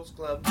Admirals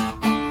Club.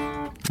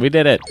 We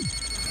did it.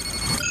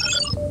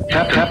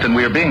 Captain,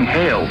 we are being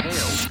hailed.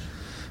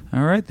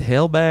 All right, the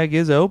hail bag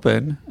is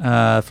open.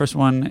 First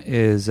one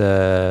is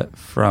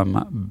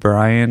from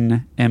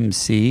Brian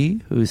MC,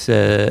 who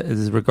says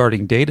is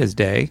regarding Data's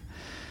Day.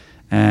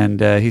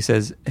 And he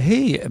says,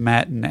 hey,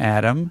 Matt and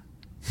Adam.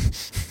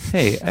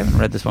 Hey, I haven't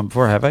read this one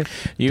before, have I?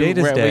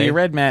 Data's Day. Well, you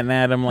read Matt and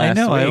Adam last week.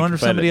 I know. I wonder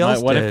if somebody else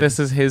did. What if this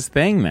is his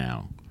thing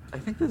now? I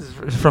think this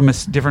is from a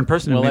different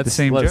person who made the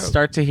same joke. Let's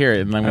start to hear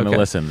it, and I'm going to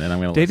listen.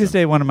 Data's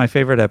Day, one of my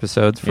favorite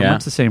episodes, for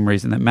much the same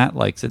reason that Matt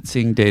likes it,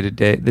 seeing the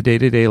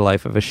day-to-day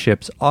life of a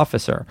ship's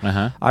officer.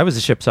 I was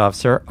a ship's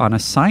officer on a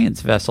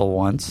science vessel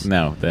once.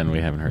 No, then we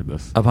haven't heard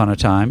this. Upon a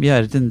time. Yeah,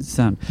 it didn't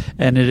sound...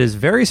 And it is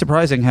very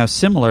surprising how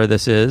similar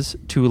this is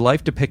to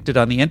life depicted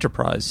on the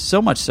Enterprise.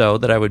 So much so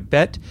that I would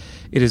bet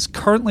it is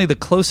currently the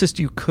closest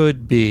you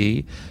could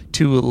be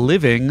to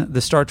living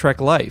the Star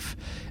Trek life,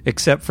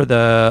 except for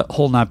the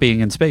whole not being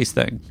in space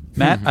thing.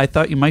 Matt, I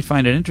thought you might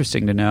find it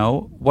interesting to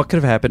know what could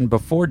have happened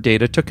before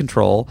Data took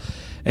control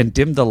and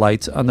dimmed the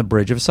lights on the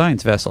bridge of a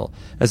science vessel.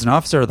 As an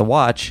officer of the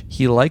watch,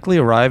 he likely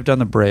arrived on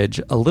the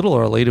bridge a little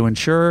early to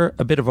ensure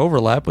a bit of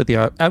overlap with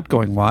the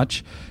outgoing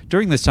watch.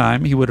 During this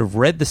time, he would have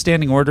read the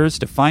standing orders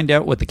to find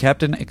out what the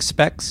captain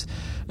expects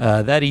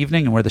that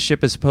evening and where the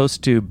ship is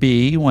supposed to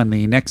be when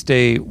the next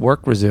day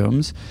work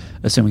resumes,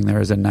 assuming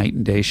there is a night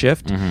and day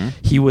shift.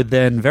 He would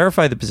then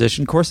verify the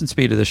position, course and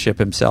speed of the ship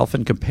himself,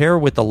 and compare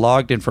with the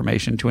logged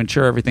information to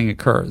ensure everything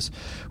occurs.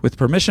 With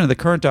permission of the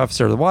current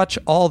officer of the watch,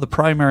 all the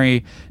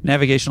primary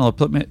navigational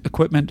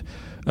equipment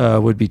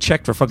would be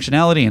checked for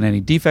functionality, and any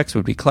defects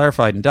would be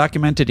clarified and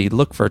documented. He'd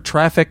look for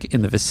traffic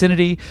in the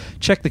vicinity,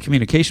 check the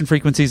communication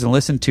frequencies, and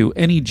listen to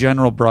any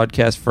general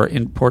broadcast for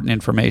important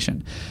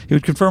information. He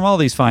would confirm all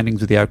these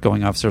findings with the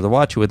outgoing officer of the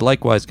watch, who would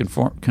likewise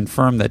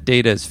confirm that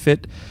Data is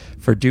fit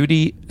for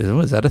duty.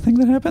 Is that a thing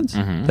that happens?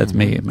 That's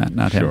me, Matt,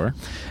 not him. Sure.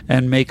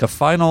 And make a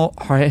final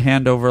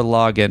handover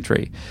log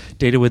entry.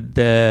 Data would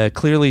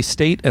clearly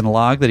state and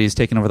log that he's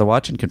taken over the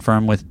watch and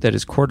confirm that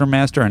his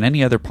quartermaster and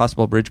any other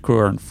possible bridge crew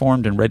are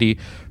informed and ready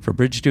for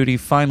bridge duty.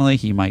 Finally,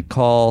 he might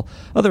call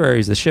other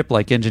areas of the ship,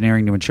 like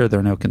engineering, to ensure there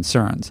are no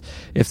concerns.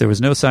 If there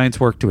was no science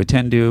work to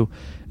attend to,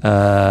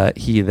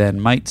 he then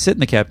might sit in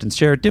the captain's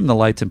chair, dim the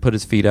lights, and put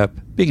his feet up.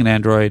 Being an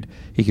android,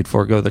 he could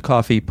forego the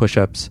coffee,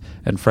 push-ups,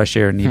 and fresh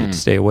air needed to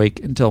stay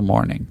awake until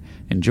morning.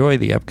 Enjoy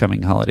the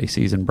upcoming holiday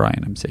season,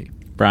 Brian MC.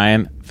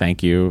 Brian,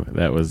 thank you.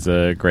 That was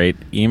a great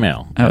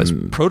email. That was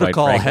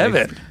protocol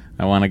heaven.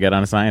 I want to get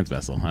on a science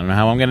vessel. I don't know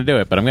how I'm going to do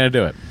it, but I'm going to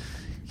do it.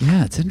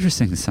 Yeah, it's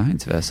interesting, the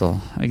science vessel.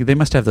 They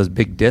must have those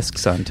big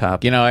discs on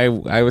top. You know,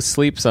 I was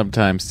asleep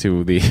sometimes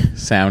to the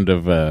sound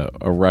of a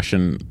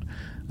Russian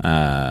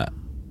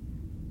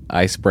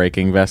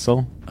ice-breaking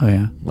vessel. Oh,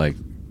 yeah? Like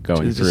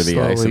going Just through the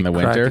ice in the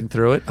winter. cracking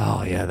through it.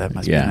 Oh yeah, that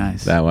must be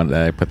nice. That one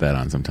I put that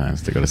on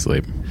sometimes to go to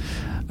sleep.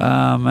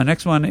 My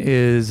next one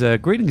is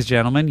greetings,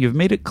 gentlemen. You've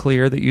made it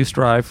clear that you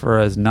strive for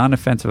as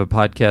non-offensive a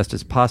podcast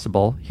as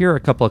possible. Here are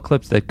a couple of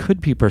clips that could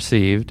be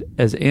perceived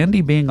as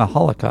Andy being a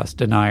Holocaust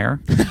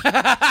denier.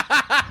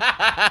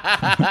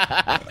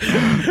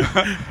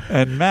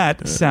 And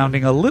Matt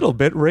sounding a little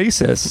bit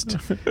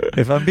racist.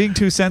 If I'm being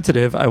too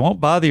sensitive, I won't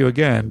bother you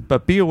again,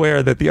 but be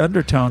aware that the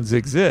undertones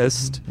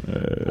exist.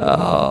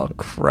 Oh,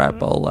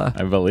 crapola.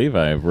 I believe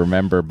I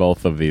remember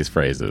both of these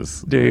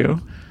phrases. Do you?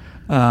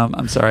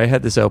 I'm sorry, I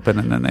had this open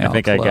and then they all I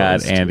think closed. I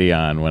got Andy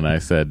on when I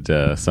said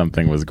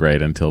something was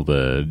great until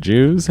the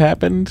Jews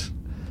happened.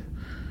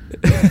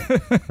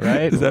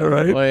 Right? Is that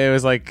right? Well, it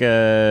was like,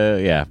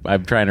 yeah,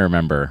 I'm trying to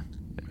remember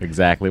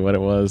exactly what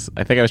it was.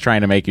 I think I was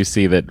trying to make you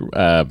see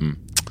that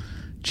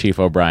Chief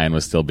O'Brien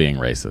was still being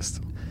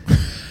racist.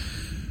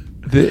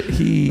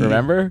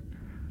 Remember?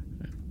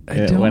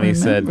 I don't when he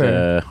remember.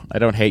 said, I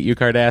don't hate you,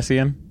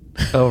 Cardassian.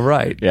 Oh,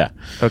 right. Yeah.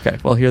 Okay,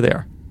 well, here they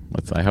are.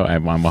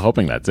 I'm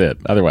hoping that's it.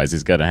 Otherwise,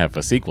 he's going to have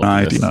a sequel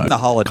to this. The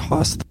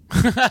Holocaust.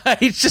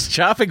 He's just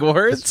chopping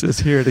words. Let's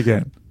just hear it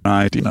again.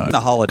 The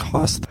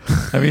Holocaust.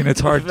 I mean,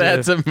 it's hard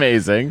That's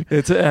amazing.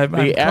 It's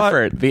the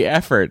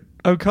effort.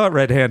 I'm caught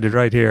red-handed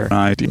right here.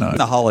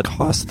 The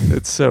Holocaust.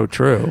 It's so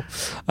true.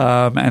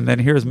 And then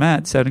here's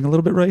Matt sounding a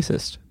little bit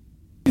racist.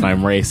 If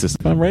I'm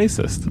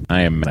racist.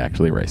 I am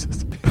actually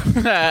racist.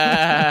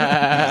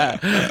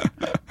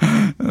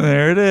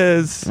 There it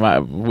is.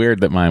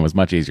 Weird that mine was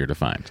much easier to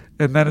find.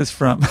 And that is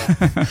from Zach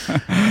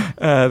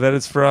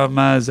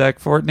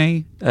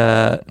Fortney.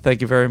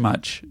 Thank you very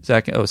much,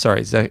 Zach. Oh,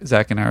 sorry,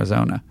 Zach in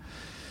Arizona.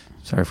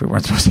 Sorry if we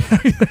weren't supposed to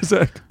have you there,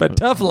 Zach. But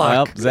tough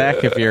luck. Well,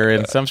 Zach, if you're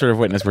in some sort of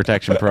witness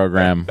protection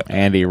program,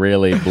 Andy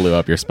really blew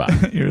up your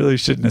spot. You really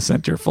shouldn't have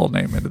sent your full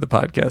name into the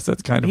podcast.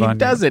 That's kind of He on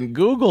doesn't. you.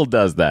 Google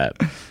does that.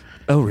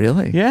 Oh,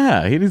 really?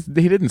 Yeah, he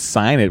didn't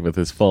sign it with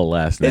his full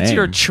last name. It's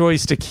your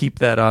choice to keep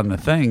that on the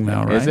thing,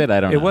 though, right? Is it?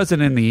 I don't know. It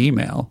wasn't in the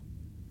email.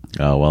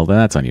 Oh, well, then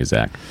that's on you,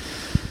 Zach.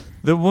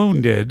 The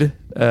Wounded,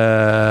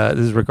 this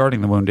is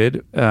regarding The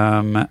Wounded,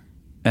 from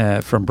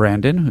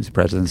Brandon, who's a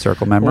President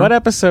Circle member. What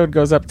episode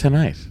goes up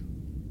tonight?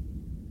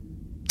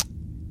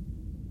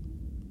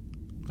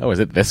 Oh, is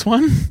it this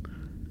one?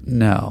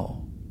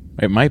 No.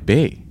 It might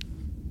be.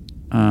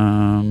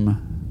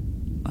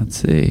 Let's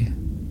see.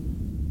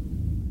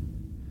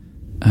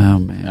 Oh,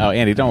 man. Oh,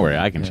 Andy, don't worry.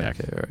 I can check.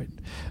 Okay,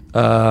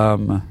 all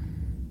right.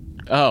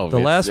 The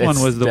last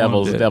one was the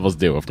Devil's Wounded.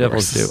 Due, of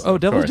Devil's course. Due. Oh,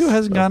 Devil's Due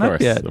hasn't gone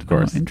up yet. Of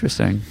course. Oh,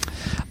 interesting.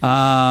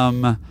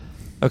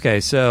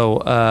 Okay,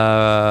 so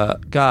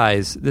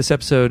guys, this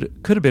episode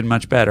could have been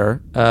much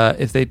better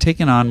if they'd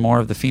taken on more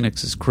of the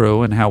Phoenix's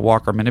crew and how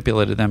Walker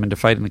manipulated them into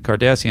fighting the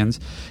Cardassians.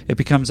 It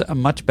becomes a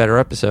much better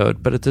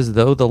episode, but it's as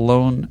though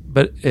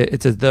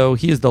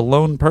he is the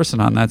lone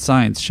person on that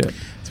science ship.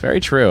 It's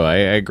very true. I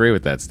agree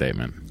with that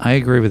statement. I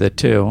agree with it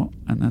too,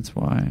 and that's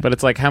why. But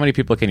it's like, how many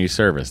people can you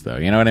service, though?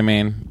 You know what I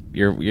mean?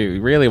 You're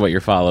really what you're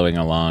following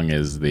along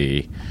is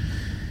the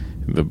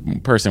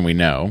person we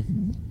know,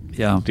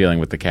 dealing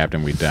with the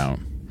captain we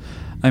don't.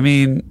 I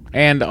mean,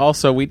 and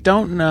also we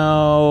don't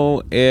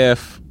know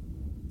if,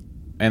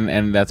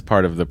 and that's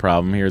part of the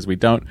problem here is we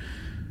don't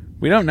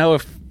know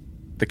if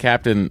the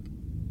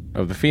captain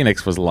of the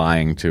Phoenix was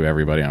lying to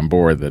everybody on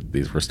board that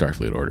these were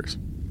Starfleet orders.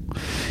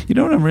 You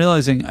know what I'm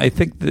realizing? I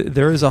think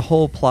there is a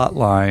whole plot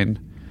line.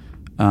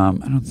 I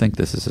don't think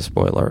this is a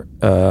spoiler,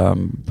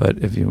 but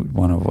if you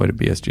want to avoid a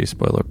BSG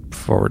spoiler,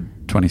 forward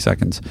 20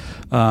 seconds,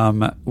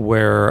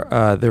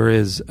 where there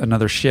is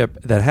another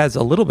ship that has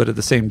a little bit of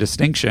the same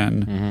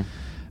distinction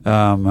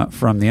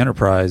from the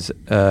Enterprise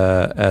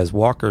as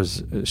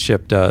Walker's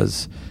ship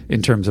does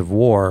in terms of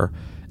war,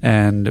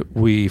 and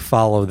we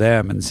follow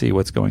them and see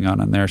what's going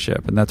on their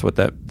ship, and that's what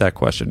that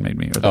question made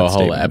me. Or that a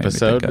whole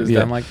episode is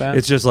done like that?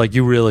 It's just like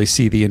you really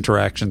see the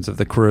interactions of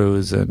the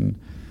crews and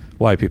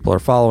why people are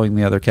following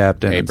the other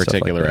captain. A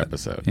particular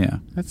episode. Yeah.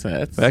 That's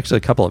actually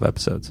a couple of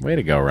episodes. Way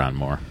to go, Ron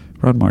Moore.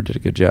 Ron Moore did a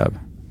good job.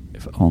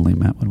 If only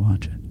Matt would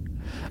watch it.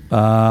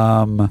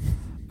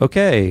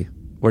 Okay,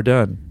 we're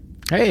done.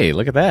 Hey,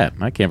 look at that.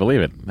 I can't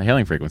believe it. The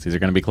hailing frequencies are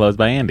going to be closed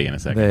by Andy in a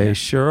second. They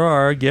sure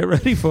are. Get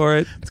ready for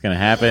it. It's going to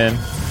happen.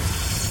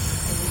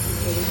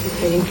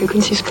 Hailing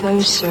frequencies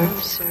closed, sir.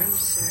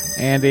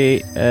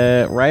 Andy,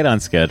 right on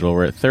schedule.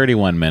 We're at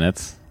 31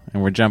 minutes,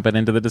 and we're jumping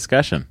into the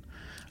discussion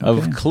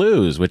of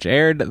Clues, which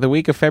aired the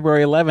week of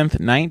February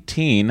 11th,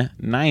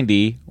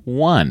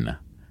 1991.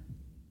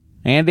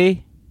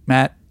 Andy?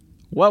 Matt?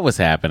 What was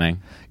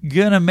happening?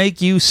 Gonna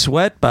Make You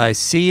Sweat by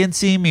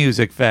CNC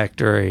Music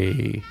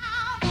Factory.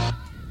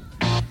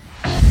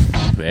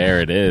 There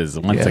it is.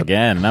 Once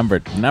again,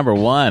 number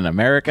one.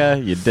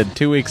 America, you did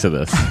 2 weeks of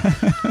this.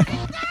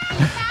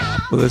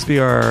 Will this be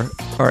our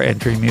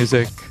entry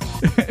music?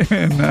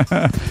 And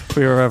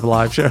we ever have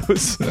live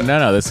shows?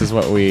 No. This is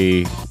what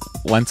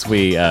once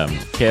we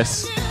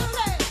kiss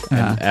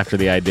and after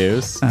the I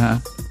do's,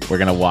 we're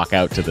going to walk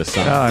out to this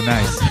song. Oh,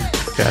 nice.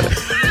 Got it.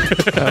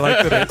 I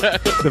like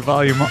that the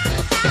volume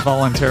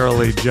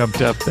voluntarily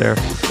jumped up there.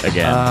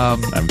 Again,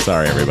 I'm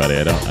sorry, everybody.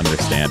 I don't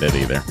understand it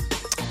either.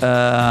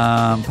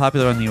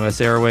 Popular on the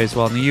U.S. Airways,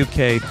 while in the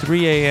U.K.,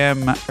 3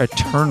 a.m.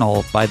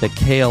 Eternal by the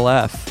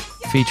KLF,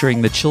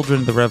 featuring the Children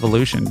of the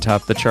Revolution,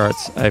 topped the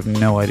charts. I have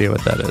no idea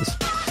what that is.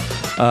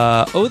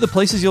 The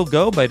Places You'll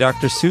Go by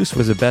Dr. Seuss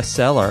was a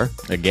bestseller.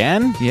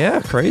 Again?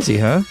 Yeah, crazy,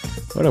 huh?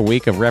 What a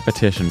week of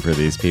repetition for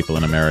these people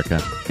in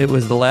America. It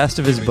was the last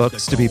of his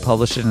books to be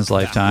published in his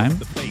lifetime.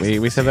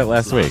 We said that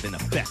last week.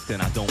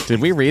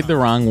 Did we read the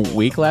wrong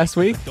week last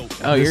week?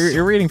 Oh,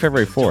 you're reading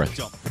February 4th.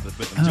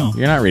 Oh.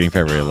 You're not reading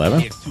February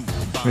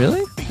 11th.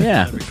 Really?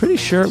 Yeah. I'm pretty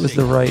sure it was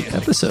the right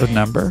episode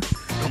number.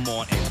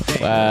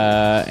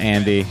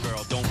 Andy,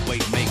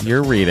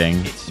 you're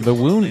reading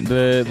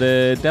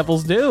the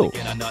Devil's Due.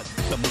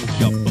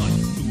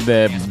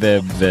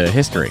 The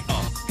history.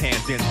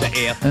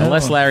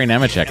 Unless Larry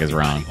Nemechek is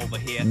wrong.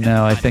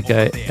 No, I think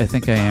I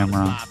am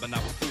wrong.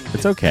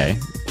 It's okay.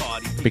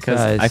 Because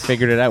Guys. I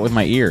figured it out with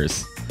my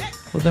ears.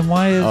 Well, then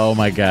why is... Oh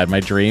my god, my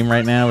dream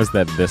right now is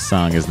that this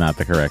song is not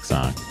the correct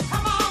song.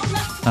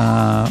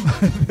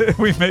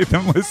 We made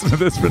them listen to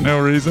this for no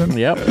reason.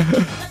 Yep. All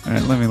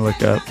right, let me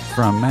look up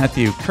from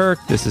Matthew Kirk.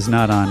 This is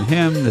not on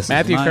him. This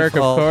Matthew is my Kirk,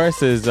 fault. of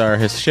course, is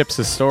his ship's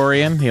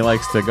historian. He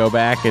likes to go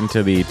back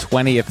into the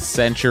 20th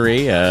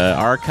century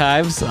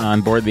archives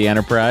on board the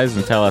Enterprise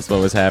and tell us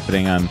what was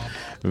happening on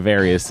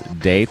various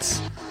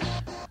dates.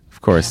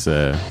 Of course,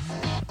 I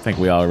think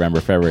we all remember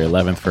February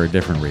 11th for a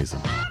different reason.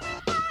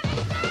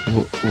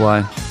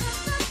 Why?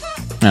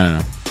 I don't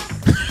know.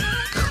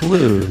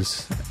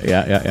 Clues.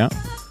 Yeah.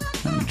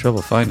 I'm having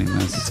trouble finding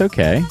this. It's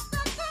okay.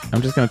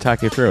 I'm just going to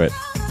talk you through it.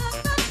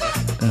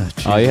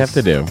 All you have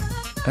to do.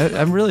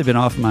 I've really been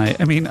off my...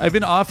 I mean, I've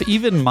been off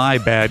even my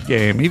bad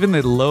game. Even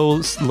the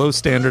low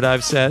standard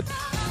I've set,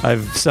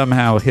 I've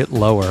somehow hit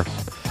lower.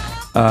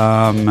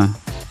 So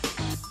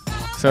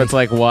it's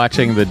like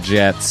watching the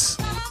Jets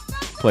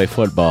play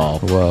football.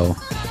 Whoa.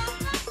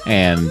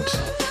 And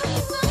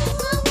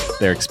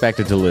they're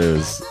expected to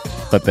lose,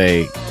 but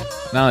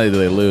not only do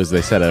they lose,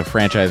 they set a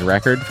franchise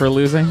record for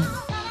losing.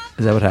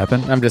 Is that what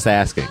happened? I'm just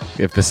asking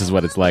if this is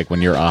what it's like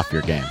when you're off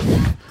your game.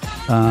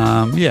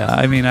 Yeah,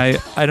 I mean,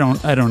 I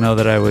don't know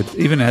that I would,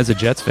 even as a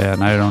Jets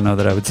fan, I don't know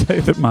that I would say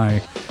that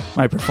my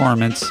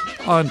performance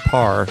on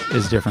par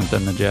is different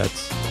than the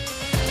Jets.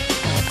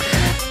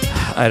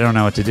 I don't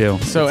know what to do.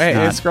 So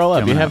hey, scroll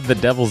up. You have the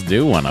Devil's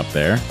Due one up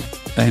there.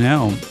 I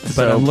know,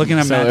 but I'm looking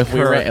at Matt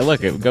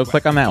Kirk. Go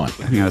click on that one.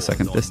 Hang on a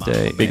second. This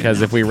day,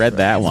 because if we read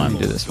that one,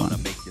 do this one.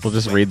 We'll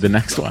just read the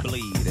next one.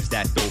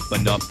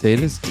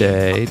 Date is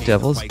day,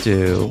 Devil's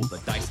Due.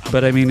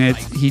 But I mean,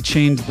 he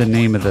changed the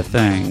name of the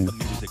thing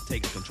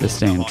to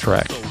Stay in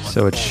Trek,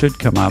 so it should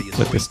come up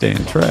with the Stay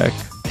in Trek.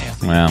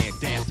 Well,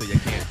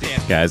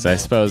 guys, I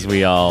suppose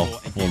we all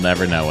will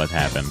never know what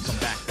happened.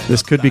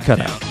 This could be cut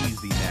out.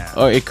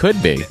 Oh, it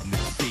could be,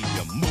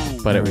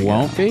 but it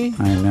won't be.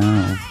 I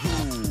know.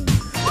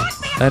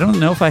 I don't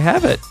know if I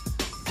have it.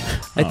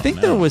 I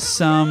think there was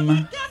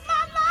some...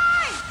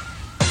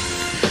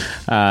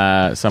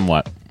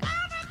 Somewhat.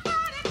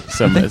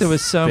 I think there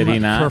was some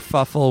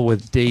kerfuffle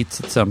with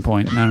dates at some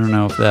point, and I don't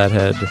know if that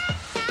had...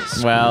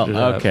 Well,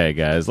 okay,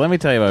 guys. Let me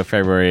tell you about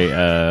February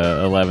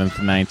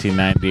 11th,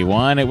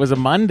 1991. It was a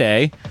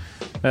Monday.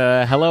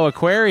 Hello,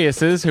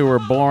 Aquariuses, who were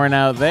born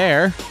out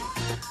there.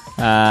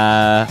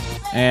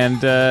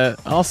 And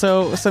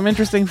also some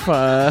interesting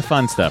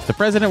fun stuff. The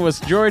president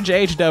was George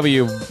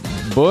H.W.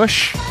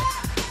 Bush.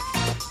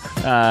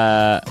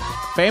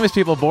 Famous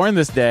people born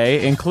this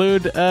day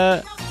include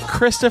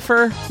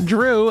Christopher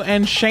Drew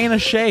and Shayna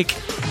Shake.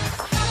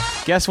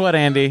 Guess what,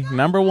 Andy?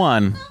 Number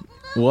one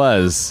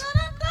was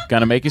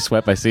Gonna Make You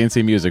Sweat by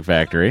CNC Music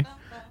Factory.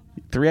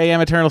 3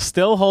 a.m. Eternal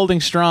still holding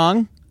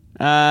strong.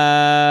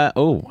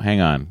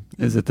 Hang on.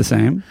 Is it the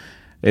same?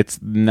 It's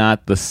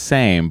not the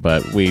same,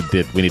 but we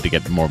need to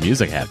get more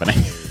music happening.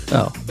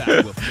 Oh.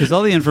 Because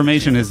all the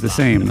information is the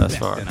same thus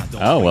far.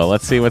 Oh, well,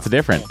 let's see what's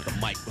different.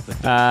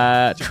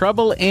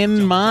 Trouble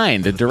in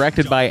Mind,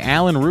 directed by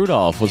Alan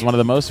Rudolph, was one of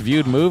the most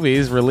viewed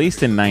movies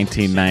released in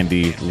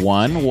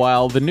 1991,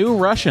 while The New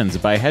Russians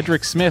by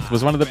Hedrick Smith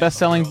was one of the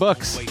best-selling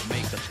books.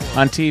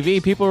 On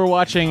TV, people were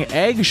watching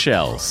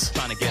Eggshells.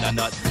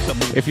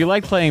 If you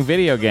like playing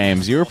video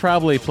games, you were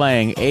probably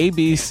playing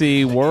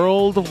ABC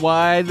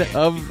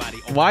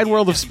Wide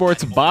World of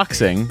Sports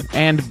Boxing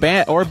and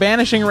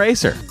Banishing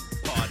Racer.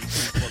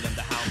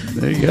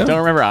 There you go. Don't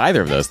remember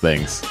either of those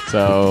things.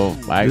 So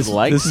I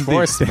like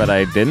sports, but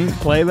I didn't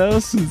play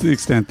those. This is the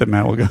extent that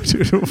Matt will go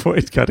to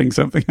avoid cutting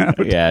something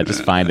out. Yeah,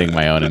 just finding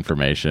my own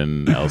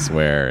information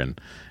elsewhere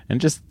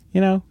and just,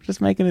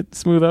 just making it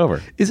smooth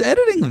over. Is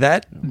editing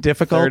that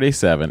difficult?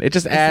 37. It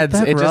just adds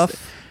it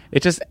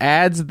just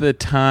adds the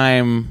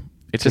time.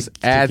 It just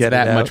adds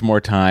that much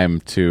more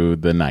time to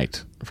the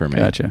night for me.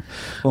 Gotcha.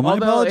 Well, my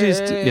apologies.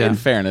 In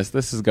fairness,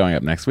 this is going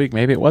up next week.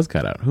 Maybe it was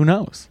cut out. Who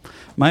knows?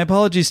 My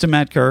apologies to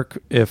Matt Kirk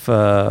if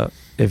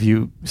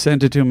you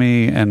sent it to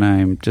me and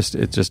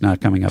it's just not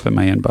coming up in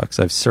my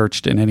inbox. I've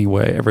searched in every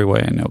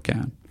way I know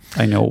can.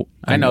 I know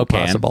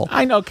possible.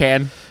 I know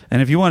can.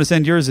 And if you want to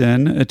send yours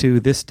in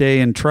to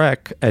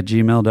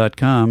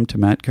thisdayintrek@gmail.com to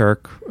Matt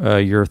Kirk,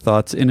 your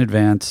thoughts in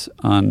advance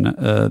on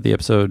the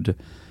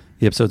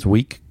episode's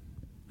week,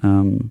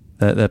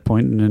 that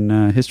point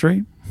in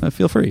history,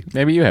 feel free.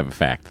 Maybe you have a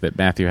fact that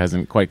Matthew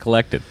hasn't quite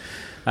collected.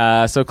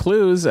 So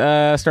clues,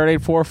 Stardate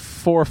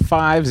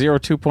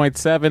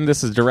 44502.7.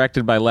 This is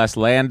directed by Les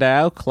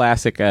Landau,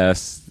 classic,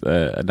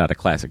 not a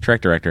classic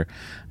Trek director,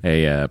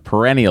 a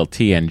perennial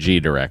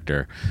TNG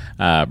director.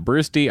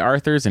 Bruce D.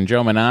 Arthurs and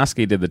Joe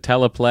Menosky did the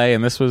teleplay,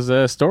 and this was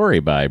a story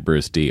by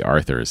Bruce D.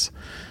 Arthurs.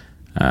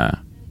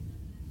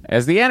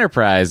 As the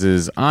Enterprise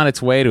is on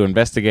its way to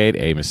investigate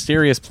a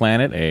mysterious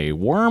planet, a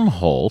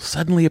wormhole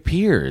suddenly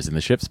appears in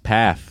the ship's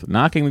path,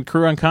 knocking the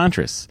crew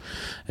unconscious.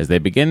 As they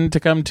begin to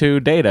come to,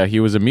 Data,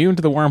 who was immune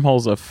to the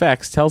wormhole's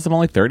effects, tells them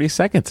only 30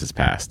 seconds has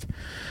passed.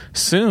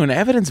 Soon,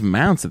 evidence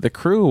mounts that the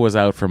crew was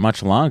out for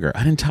much longer,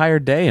 an entire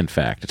day, in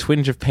fact. A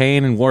twinge of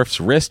pain in Worf's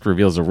wrist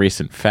reveals a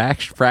recent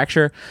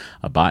fracture.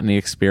 A botany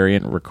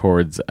experiment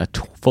records a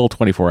full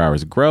 24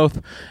 hours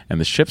growth, and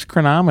the ship's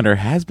chronometer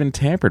has been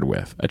tampered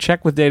with. A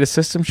check with Data's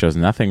system shows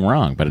nothing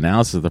wrong, but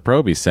analysis of the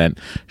probe he sent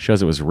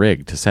shows it was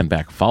rigged to send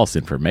back false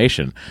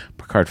information.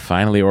 Picard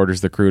finally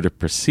orders the crew to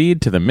proceed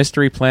to the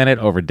mystery planet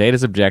over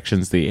Data's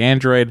objections. The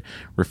android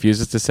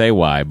refuses to say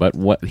why, but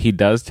what he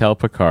does tell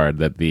Picard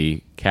that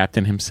the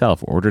captain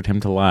himself ordered him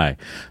to lie.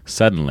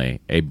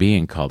 Suddenly, a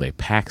being called a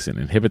Paxton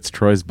inhabits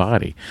Troy's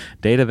body.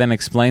 Data then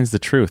explains the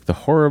truth. The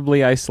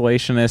horribly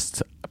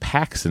isolationist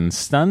Paxton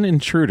stun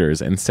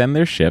intruders and send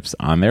their ships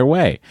on their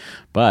way.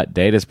 But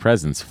Data's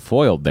presence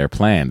foiled their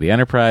plan. The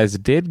Enterprise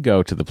did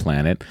go to the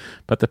planet,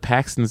 but the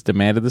Paxtons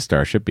demanded the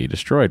starship be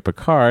destroyed.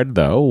 Picard,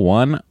 though,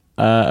 won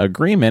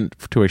agreement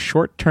to a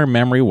short-term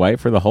memory wipe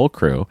for the whole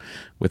crew,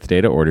 with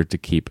Data ordered to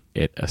keep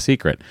it a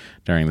secret.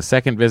 During the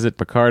second visit,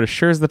 Picard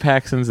assures the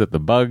Paxtons that the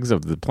bugs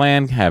of the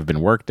plan have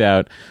been worked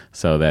out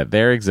so that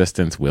their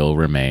existence will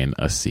remain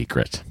a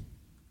secret.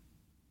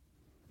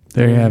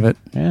 There you have it.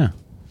 Yeah.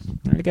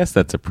 I guess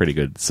that's a pretty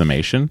good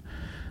summation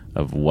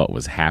of what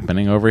was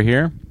happening over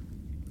here.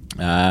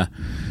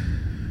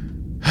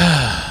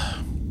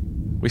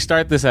 We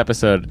start this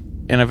episode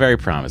in a very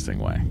promising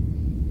way.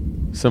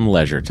 Some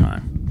leisure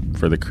time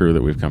for the crew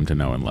that we've come to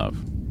know and love.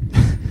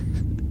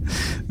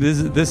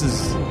 These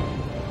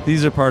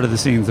are part of the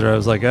scenes that I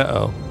was like,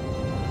 uh-oh.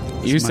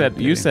 You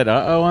said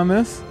uh-oh on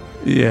this?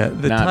 Yeah,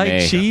 the Not Tai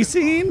me. Chi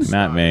scenes?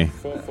 Not me.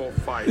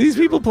 These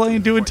people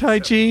doing Tai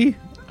Chi?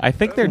 I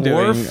think they're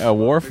doing a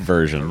Worf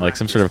version, like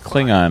some sort of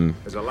Klingon.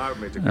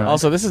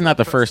 Also, this is not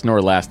the first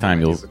nor last time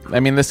you'll... I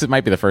mean,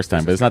 might be the first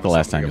time, but it's not the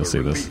last time you'll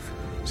see this.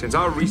 I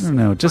don't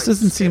know. It just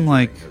doesn't seem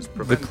like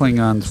the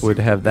Klingons would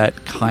have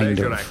that kind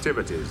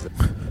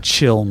of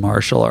chill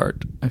martial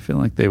art. I feel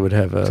like they would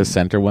have to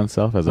center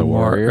oneself as a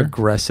warrior? More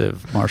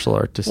aggressive martial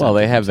art to center Well,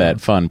 they have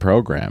themselves. that fun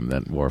program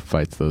that Worf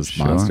fights those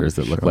monsters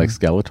that look like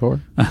Skeletor.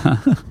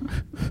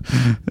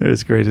 They're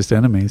his greatest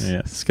enemies.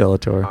 Yes.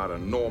 Skeletor. Are a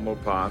normal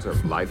part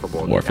of life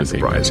aboard Worf the is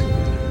Enterprise.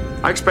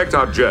 I expect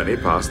our journey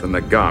past the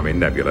Nagami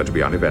Nebula to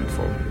be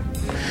uneventful.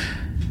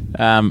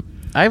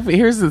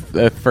 Here's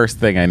the first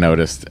thing I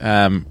noticed.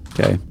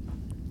 Okay.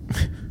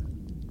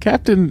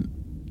 Captain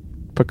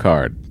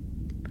Picard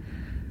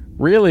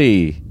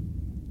really,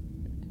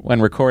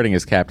 when recording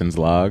his captain's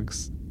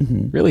logs,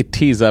 really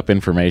tees up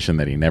information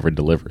that he never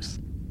delivers.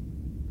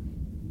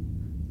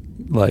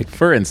 Like,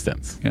 for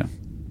instance,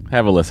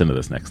 have a listen to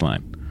this next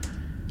line.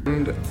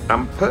 And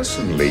I'm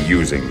personally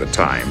using the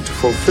time to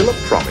fulfill a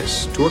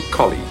promise to a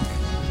colleague.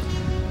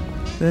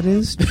 that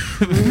is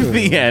true.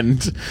 The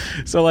end.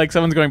 So, like,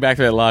 someone's going back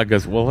to that log,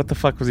 goes, well, what the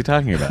fuck was he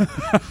talking about?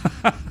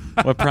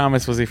 What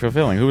promise was he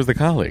fulfilling? Who was the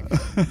colleague?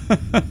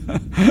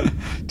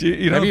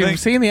 Have you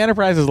seen the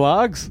Enterprise's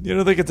logs? You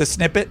don't think it's a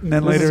snippet, and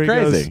then This later is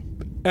crazy. he goes,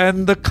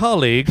 and the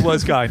colleague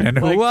was Guinan,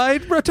 who I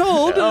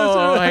told.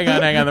 Oh,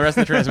 hang on. The rest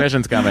of the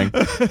transmission's coming.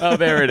 Oh,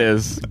 there it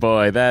is.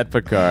 Boy, that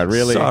Picard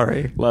really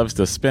loves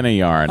to spin a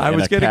yarn I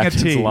was getting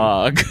captain's a T.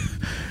 log.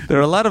 There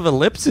are a lot of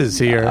ellipses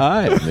here.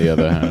 I, on the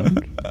other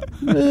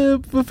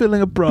hand,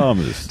 fulfilling a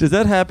promise. Does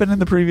that happen in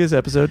the previous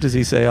episode? Does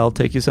he say, I'll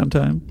take you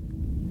sometime?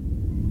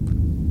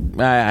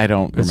 I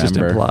don't It's remember. just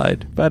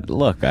implied. But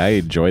look, I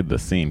enjoyed the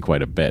scene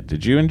quite a bit.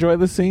 Did you enjoy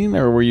the scene,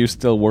 or were you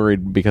still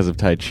worried because of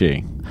Tai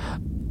Chi?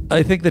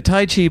 I think the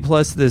Tai Chi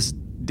plus this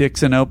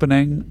Dixon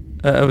opening,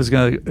 I was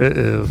going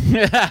to...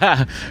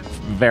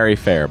 Very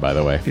fair, by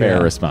the way. Fair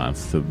Yeah.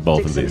 response to both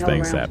Dixon of these Hill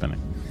things round.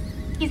 happening.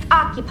 He's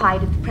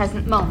occupied at the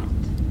present moment.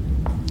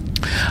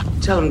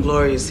 Tell him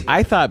Gloria's here.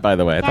 I thought, by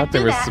the way, Can't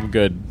there do was that. some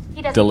good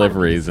He doesn't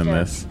deliveries in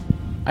want to be this.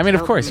 I mean,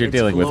 of Tell course, him you're it's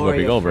dealing with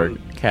Gloria Whoopi Goldberg,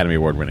 from- Academy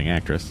Award-winning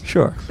actress.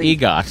 Sure.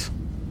 EGOT.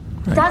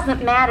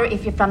 Doesn't matter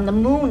if you're from the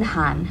moon,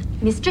 hon.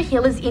 Mr.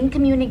 Hill is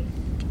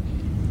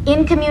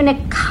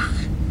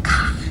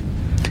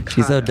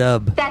She's so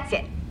dub. That's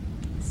it.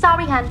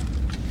 Sorry, hon.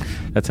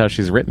 That's how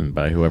she's written,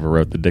 by whoever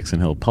wrote the Dixon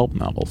Hill pulp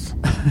novels.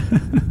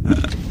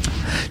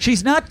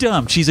 She's not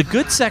dumb. She's a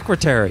good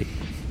secretary.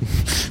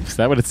 Is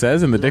that what it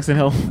says in the Dixon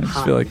Hill? I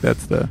just feel like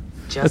that's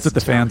what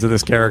the fans of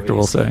this character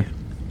will say.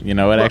 You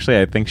know what?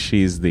 Actually, I think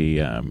she's the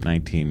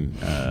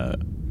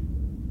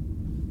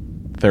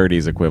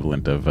 1930s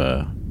equivalent of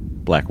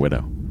Black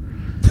Widow.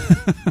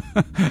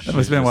 That must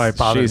have been why it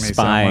bothered me so much. She's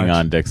spying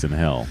on Dixon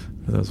Hill.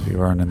 For those of you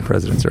who aren't in the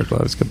president's circle,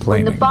 I was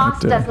complaining. When the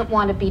boss doesn't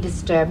want to be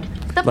disturbed.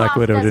 Black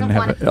Widow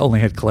only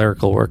had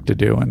clerical work to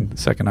do in the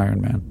second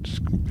Iron Man.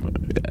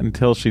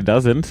 Until she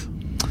doesn't.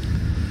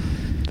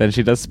 Then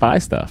she does spy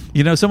stuff.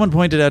 You know, someone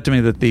pointed out to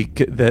me that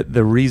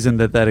the reason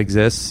that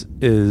exists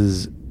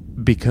is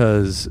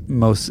because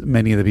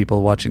many of the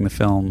people watching the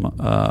film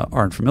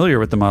aren't familiar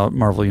with the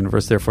Marvel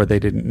Universe. Therefore, they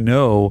didn't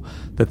know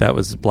that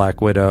was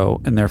Black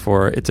Widow, and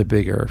therefore it's a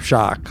bigger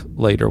shock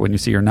later when you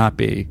see her not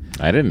be.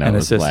 I didn't know it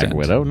was assistant.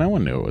 Black Widow. No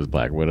one knew it was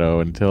Black Widow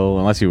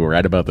unless you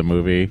read about the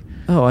movie.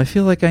 Oh, I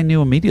feel like I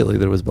knew immediately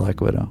that it was Black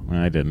Widow.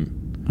 I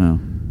didn't. Oh,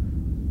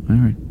 all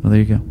right. Well,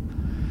 there you go.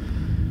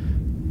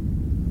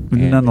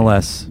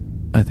 Nonetheless,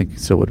 I think it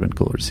still would have been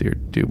cooler to see her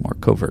do more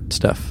covert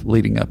stuff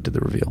leading up to the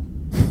reveal.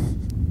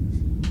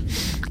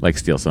 Like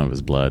steal some of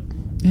his blood.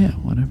 Yeah,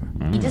 whatever.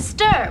 Be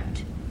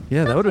disturbed.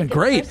 Yeah, that would have been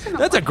great.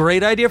 That's a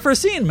great idea for a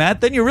scene,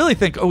 Matt. Then you really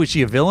think, is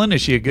she a villain?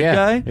 Is she a good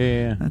guy?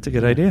 Yeah. That's a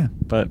good idea.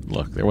 But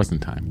look, there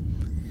wasn't time.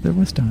 There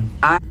was time.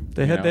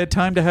 They had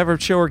time to have her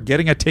show her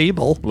getting a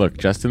table. Look,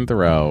 Justin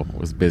Theroux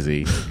was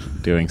busy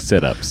doing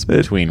sit-ups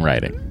between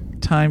writing.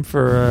 Time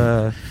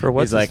for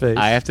what's his face?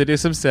 I have to do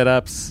some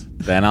sit-ups,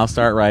 then I'll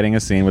start writing a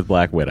scene with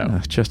Black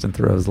Widow. Justin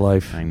Theroux's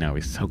life. I know,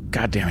 he's so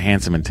goddamn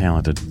handsome and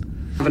talented.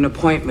 I have an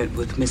appointment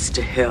with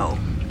Mr. Hill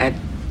at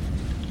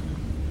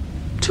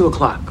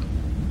 2:00.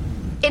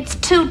 It's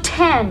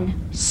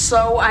 2:10.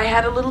 So I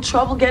had a little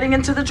trouble getting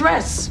into the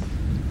dress.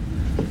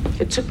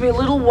 It took me a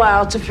little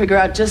while to figure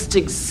out just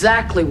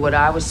exactly what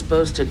I was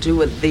supposed to do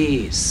with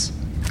these.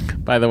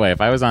 By the way,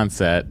 if I was on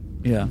set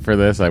for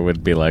this, I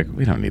would be like,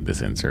 we don't need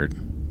this insert,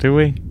 do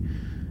we?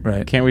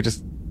 Right. Can't we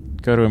just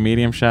go to a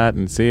medium shot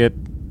and see it?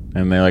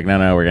 And they're like,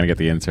 no, we're going to get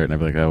the insert. And I'd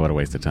be like, oh, what a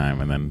waste of time.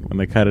 And then when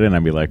they cut it in,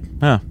 I'd be like,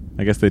 I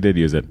guess they did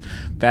use it.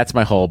 That's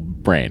my whole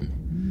brain.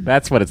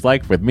 That's what it's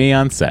like with me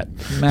on set.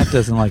 Matt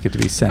doesn't like it to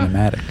be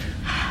cinematic.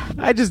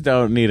 I just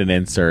don't need an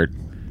insert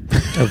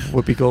of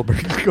Whoopi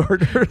Goldberg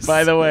orders.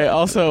 By the way,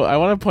 also, I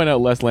want to point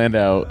out Les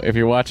Landau, if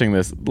you're watching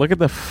this, look at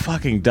the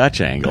fucking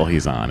Dutch angle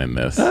he's on in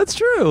this. That's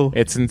true.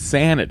 It's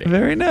insanity.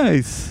 Very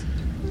nice.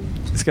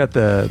 It's got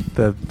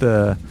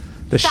the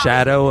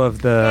shadow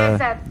of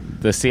the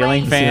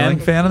ceiling fan. Ceiling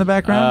fan in the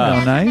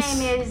background. Oh, nice. Her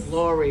name is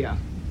Gloria.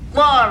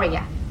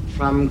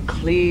 From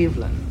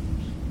Cleveland.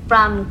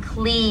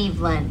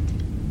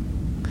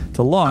 It's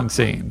a long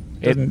scene.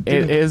 It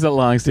is a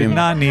long scene. Did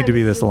not need to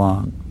be this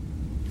long.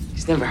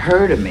 He's never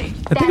heard of me.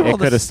 It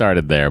could have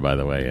started there, by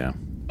the way, yeah.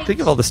 Think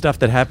of all the stuff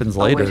that happens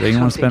later. Do you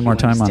want to spend more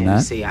time on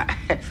that? See, I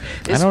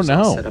don't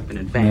know. Set up in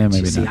advance.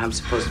 Maybe you see, not. I'm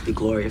supposed to be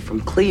Gloria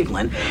from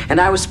Cleveland,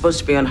 and I was supposed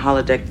to be on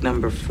holodeck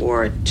number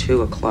 4 at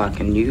 2:00,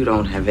 and you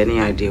don't have any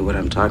idea what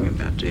I'm talking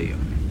about, do you?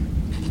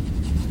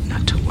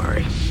 Not to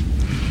worry.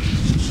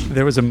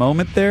 There was a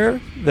moment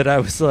there that I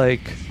was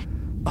like,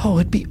 oh,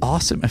 it'd be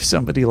awesome if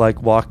somebody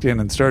walked in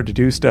and started to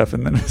do stuff,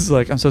 and then it was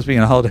like, I'm supposed to be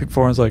in holodeck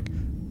 4, and I was like,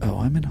 oh,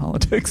 I'm in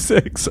holodeck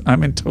 6.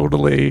 I'm in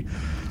totally...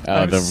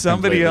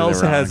 somebody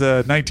else has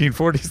a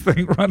 1940s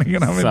thing running,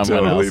 and I'm in totally...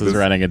 Someone else is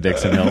running a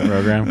Dixon Hill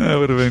program. That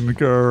would have been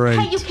great.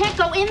 Hey, you can't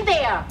go in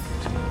there.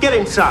 Get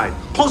inside.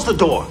 Close the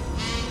door.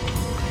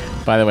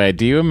 By the way,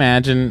 do you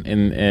imagine,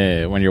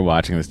 when you're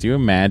watching this, do you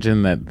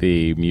imagine that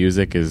the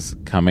music is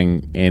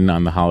coming in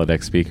on the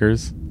holodeck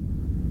speakers?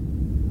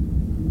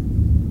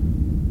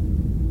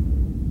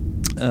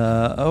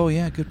 Oh,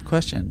 yeah, good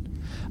question.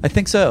 I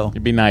think so.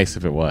 It'd be nice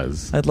if it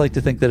was. I'd like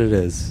to think that it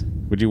is.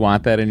 Would you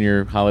want that in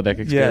your holodeck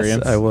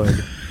experience? Yes, I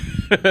would.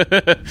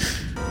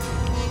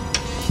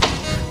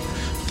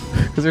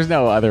 Because there's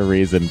no other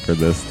reason for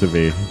this to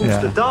be. Who's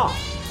the doll?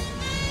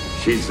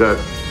 She's, the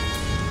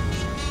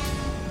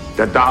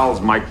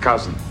doll's my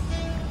cousin.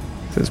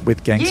 It says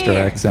with gangster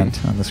accent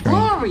on the screen.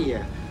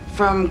 Gloria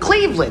from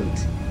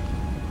Cleveland.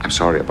 I'm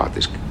sorry about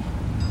this,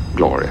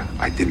 Gloria.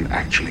 I didn't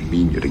actually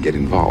mean you to get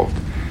involved.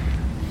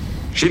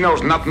 She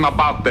knows nothing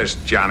about this,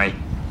 Johnny.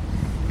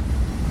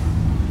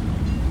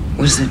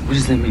 What does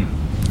that mean?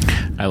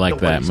 I like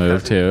that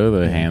move, too.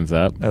 The hands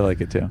up. I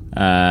like it, too.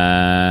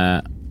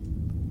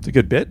 It's a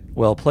good bit.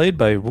 Well played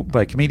by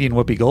comedian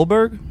Whoopi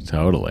Goldberg.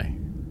 Totally.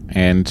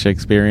 And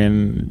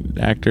Shakespearean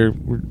actor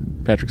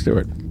Patrick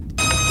Stewart.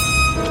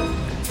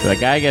 So the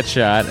guy gets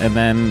shot, and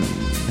then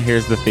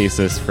here's the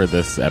thesis for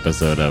this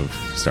episode of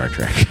Star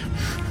Trek.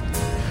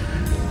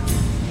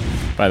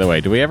 By the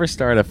way, do we ever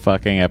start a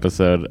fucking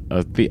episode,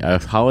 a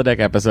holodeck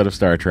episode of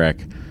Star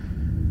Trek?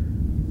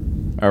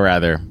 Or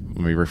rather,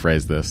 let me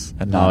rephrase this.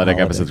 Holodeck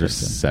episodes are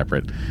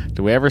separate.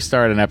 Do we ever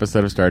start an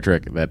episode of Star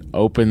Trek that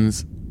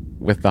opens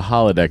with the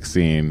holodeck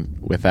scene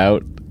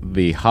without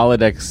the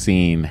holodeck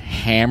scene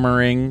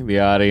hammering the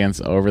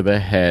audience over the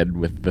head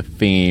with the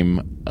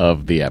theme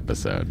of the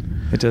episode?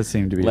 It does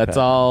seem to be. Let's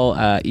all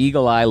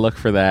eagle eye look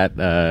for that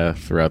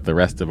throughout the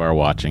rest of our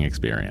watching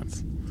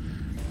experience.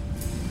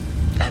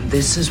 And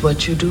this is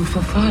what you do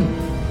for fun?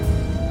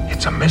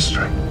 It's a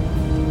mystery.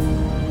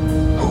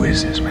 Who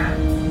is this man?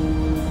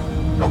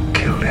 Who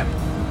killed him?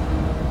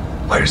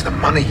 Where's the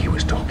money he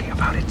was talking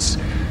about? It's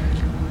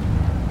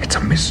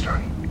a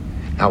mystery.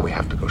 Now we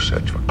have to go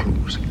search for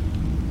clues.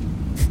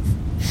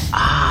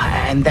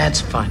 And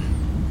that's fun.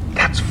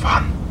 That's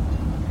fun.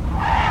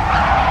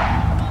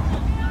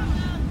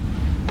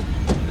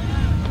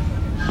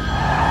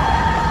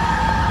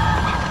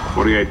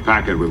 48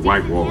 packet with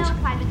white walls.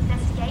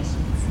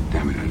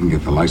 Damn it, I didn't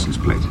get the license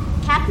plate.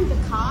 Captain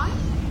Picard?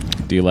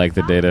 Do you like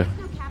the Data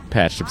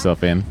patched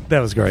himself in?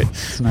 That was great.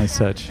 It's a nice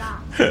touch.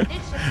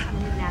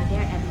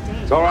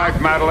 It's all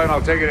right, Madeline.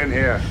 I'll take it in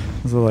here.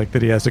 It's like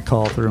that he has to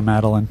call through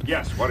Madeline.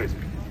 Yes, what is it?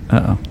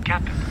 Uh-oh.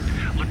 Captain,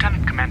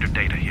 Lieutenant Commander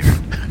Data here.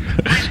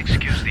 Please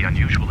excuse the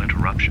unusual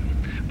interruption,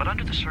 but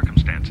under the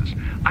circumstances,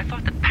 I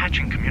thought that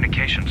patching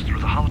communications through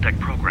the holodeck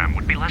program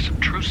would be less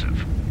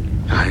obtrusive.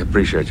 I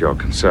appreciate your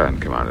concern,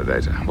 Commander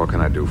Data. What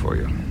can I do for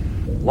you?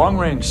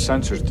 Long-range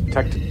sensors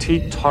detect a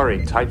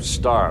T-Tauri-type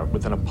star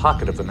within a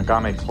pocket of the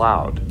Nagame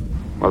cloud.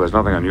 Well, there's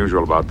nothing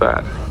unusual about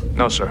that.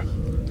 No, sir.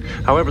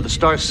 However, the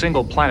star's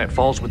single planet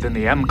falls within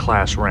the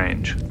M-class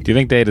range. Do you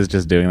think Data's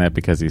just doing that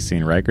because he's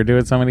seen Riker do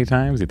it so many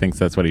times? He thinks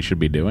that's what he should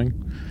be doing?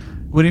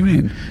 What do you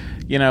mean?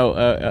 You know,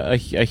 a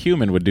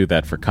human would do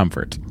that for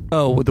comfort.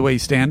 Oh, with the way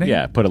he's standing?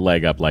 Yeah, put a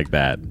leg up like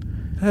that.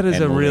 That is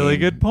a really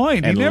good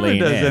point. He never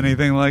does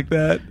anything like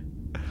that.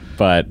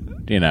 But,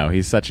 you know,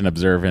 he's such an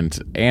observant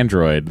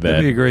android that...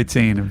 That'd be a great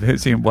scene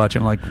of watch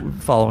him, like,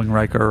 following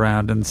Riker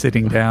around and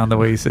sitting down the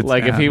way he sits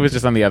like, down. If he was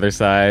just on the other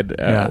side,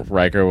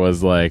 Riker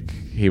was like...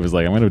 He was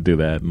like, I'm going to do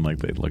that. And, like,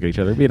 they'd look at each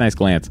other. It'd be a nice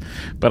glance.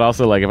 But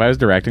also, like, if I was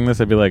directing this,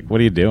 I'd be like,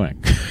 what are you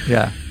doing?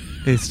 Yeah.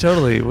 It's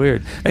totally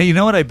weird. And you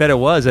know what I bet it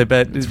was? I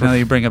bet, now that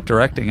you bring up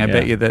directing, I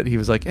bet you that he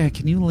was like, hey,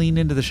 can you lean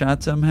into the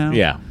shot somehow?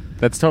 Yeah.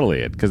 That's totally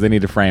it. Because they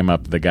need to frame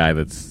up the guy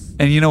that's...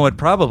 And you know what?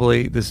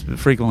 Probably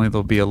frequently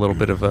there'll be a little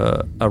bit of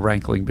a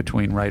rankling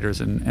between writers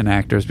and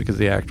actors, because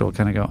the actor will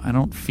kind of go, I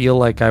don't feel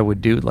like I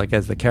would do, like,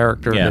 as the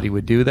character that he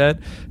would do that.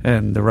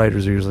 And the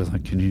writers are usually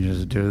like, can you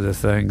just do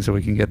this thing so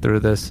we can get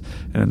through this?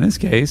 And in this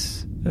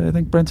case, I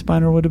think Brent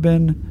Spiner would have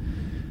been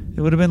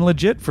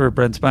legit for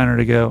Brent Spiner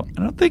to go,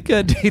 I don't think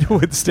Data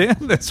would stand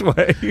this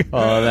way.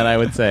 Well, then I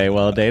would say,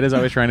 well, Data's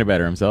always trying to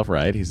better himself,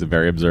 right? He's a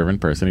very observant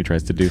person. He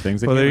tries to do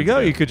things that well, there you go.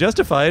 You could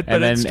justify it,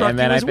 but it struck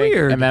me as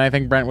weird. And then I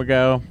think Brent would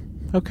go,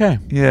 okay.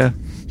 Yeah.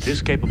 It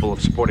is capable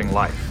of supporting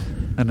life.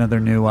 Another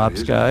new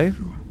ops guy.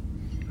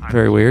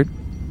 Very weird.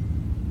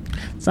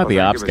 It's not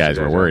the ops guys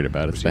we're worried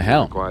about. It's the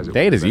helm.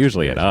 Data's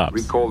usually at ops.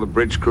 Recall the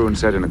bridge crew and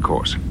set in a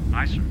course.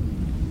 Aye, sir.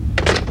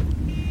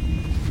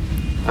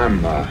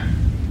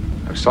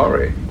 I'm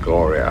sorry,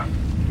 Gloria,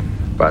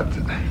 but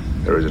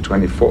there is a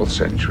 24th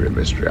century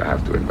mystery I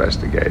have to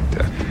investigate.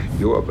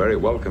 You are very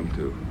welcome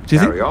to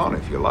carry on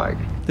if you like.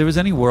 There was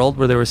any world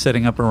where they were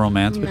setting up a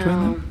romance between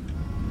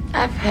them?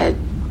 I've had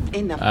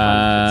enough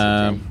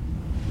conflicts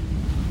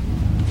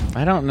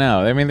I don't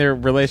know. I mean, their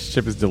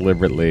relationship is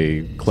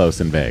deliberately close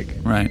and vague.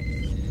 Right.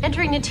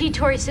 Entering the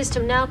T-Tauri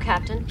system now,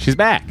 Captain. She's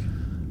back.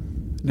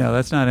 No,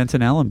 that's not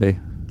Ensign Allenby.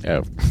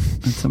 Oh.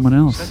 That's someone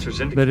else.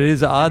 But it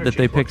is odd that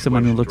they picked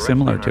someone who looks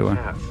similar to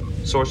her.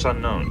 Source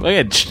unknown. Look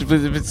at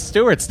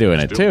Stewart's doing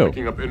it too.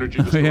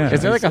 Yeah.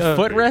 Is there like a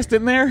footrest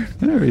in there?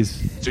 There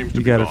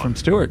you got it from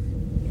Stewart.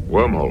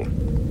 Wormhole.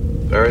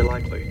 Very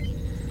likely.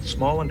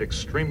 Small and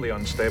extremely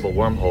unstable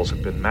wormholes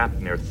have been mapped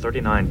near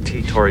 39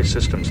 T-Tauri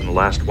systems in the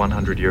last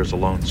 100 years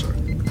alone, sir.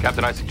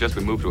 Captain, I suggest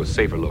we move to a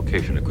safer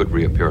location. It could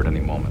reappear at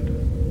any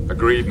moment.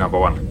 Agreed, number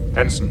one.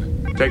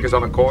 Ensign, take us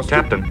on a course.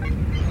 Captain.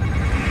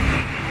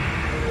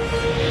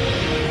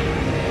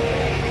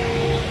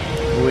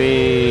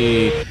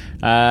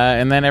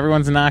 And then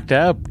everyone's knocked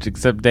out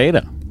except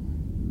Data.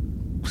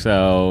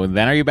 So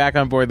then are you back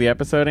on board the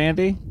episode,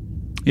 Andy?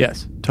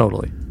 Yes,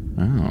 totally.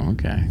 Oh,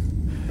 okay.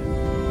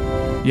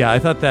 Yeah, I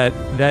thought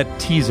that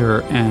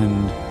teaser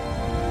end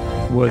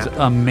was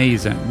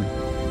amazing.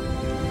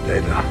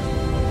 Data.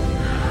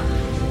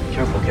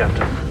 Careful,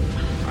 Captain.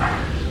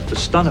 The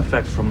stun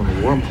effect from the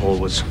wormhole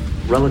was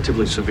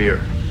relatively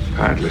severe.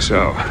 Apparently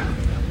so.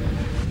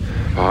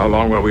 For how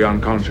long were we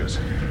unconscious?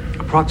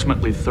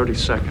 Approximately 30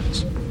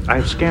 seconds. I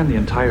have scanned the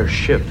entire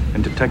ship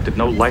and detected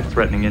no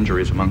life-threatening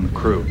injuries among the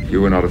crew.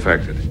 You were not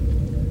affected?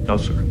 No,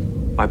 sir.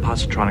 My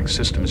positronic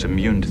system is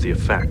immune to the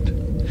effect.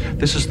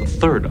 This is the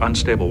third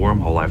unstable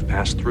wormhole I've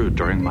passed through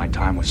during my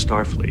time with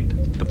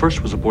Starfleet. The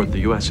first was aboard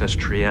the USS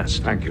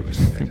Trieste. Thank you,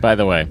 Mr. Data. By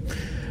the way,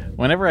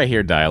 whenever I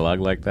hear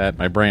dialogue like that,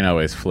 my brain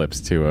always flips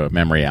to a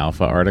Memory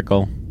Alpha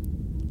article.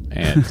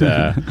 And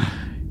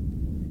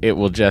it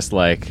will just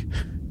like...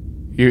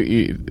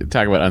 You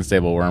talk about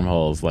unstable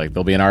wormholes. Like,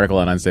 there'll be an article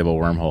on unstable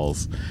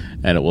wormholes,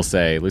 and it will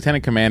say,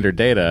 Lieutenant Commander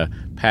Data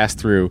passed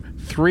through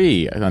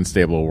 3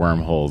 unstable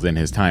wormholes in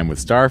his time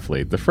with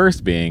Starfleet. The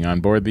first being on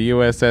board the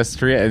USS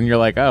Trieste. And you're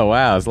like, oh,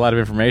 wow, it's a lot of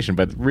information.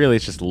 But really,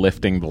 it's just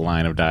lifting the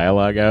line of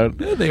dialogue out.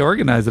 Yeah, they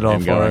organize it all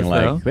and for going us,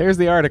 like, though. There's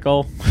the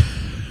article.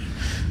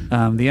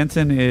 The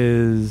ensign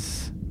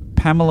is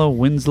Pamela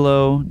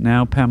Winslow,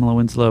 now Pamela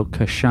Winslow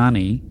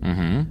Kashani.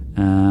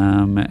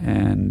 Mm-hmm.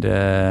 And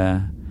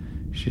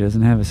she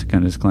doesn't have a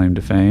secondus claim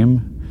to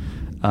fame.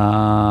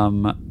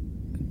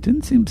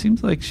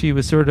 Seems like she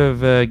was sort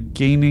of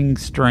gaining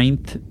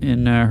strength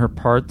in her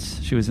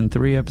parts. She was in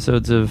 3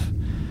 episodes of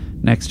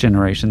Next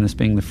Generation, this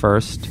being the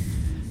first,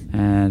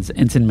 as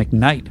Ensign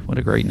McKnight. What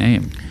a great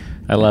name.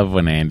 I love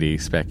when Andy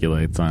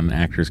speculates on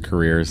actors'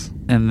 careers.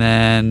 And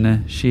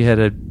then she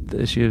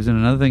was in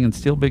another thing in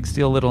Steel Big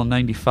Steel Little in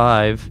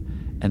 95,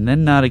 and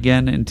then not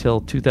again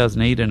until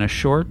 2008 in a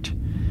short.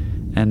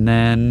 And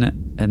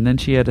then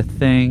she had a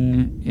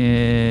thing.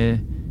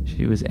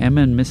 She was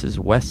Emma and Mrs.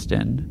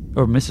 Weston,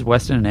 or Mrs.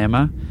 Weston and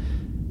Emma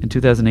in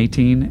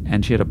 2018,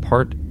 and she had a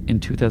part in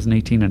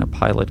 2018 in a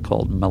pilot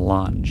called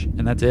Melange,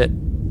 and that's it.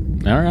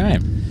 All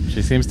right.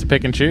 She seems to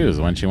pick and choose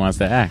when she wants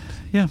to act.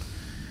 Yeah.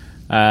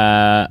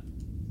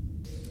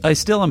 I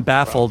still am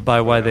baffled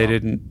by why they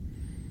didn't,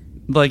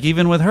 like,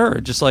 even with her,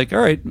 just like,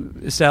 all right,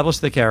 establish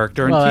the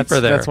character and keep her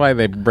there. That's why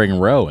they bring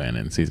Ro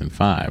in season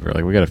 5. They're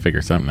like, we got to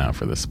figure something out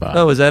for this spot.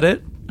 Oh, is that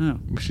it? Oh.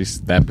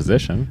 She's that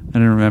position. I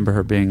didn't remember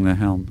her being the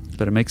helm,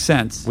 but it makes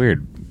sense.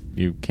 Weird.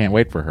 You can't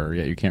wait for her,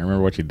 yet you can't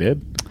remember what you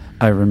did?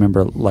 I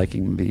remember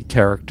liking the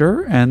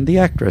character and the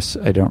actress.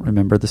 I don't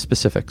remember the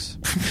specifics.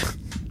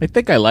 I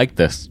think I like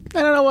this.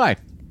 I don't know why.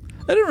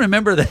 I didn't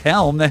remember the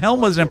helm. The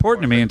helm wasn't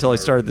important to me until I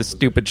started this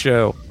stupid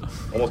show.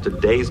 Almost a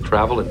day's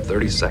travel in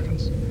 30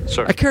 seconds.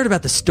 Sir, I cared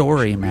about the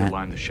story, Matt.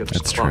 The ship's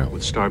That's true.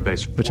 With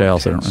Starbase, which I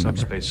also don't remember.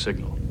 Subspace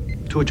signal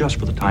to adjust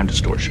for the time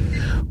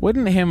distortion.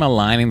 Wouldn't him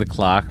aligning the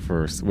clock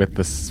with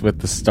the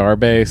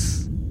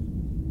Starbase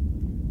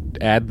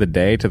add the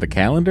day to the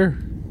calendar?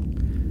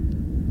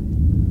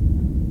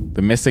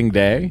 The missing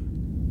day?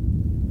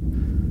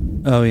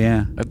 Oh,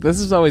 yeah. This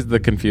is always the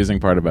confusing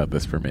part about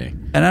this for me.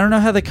 And I don't know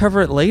how they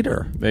cover it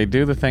later. They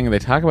do the thing, they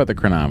talk about the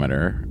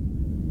chronometer.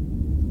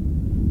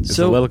 It's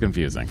a little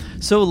confusing.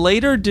 So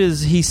later,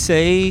 does he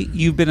say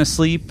you've been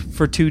asleep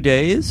for 2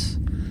 days?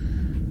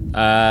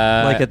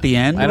 Like at the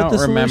end? I don't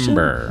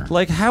remember.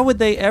 Like, how would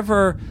they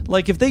ever,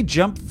 like, if they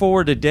jump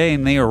forward a day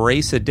and they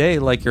erase a day,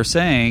 like you're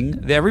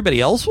saying, everybody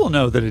else will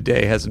know that a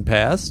day hasn't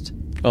passed.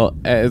 Well,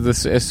 as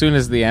soon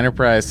as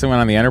someone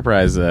on the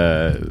Enterprise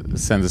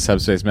sends a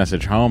subspace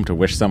message home to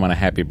wish someone a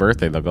happy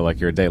birthday, they'll go like,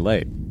 "You're a day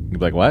late." You'd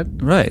be like, "What?"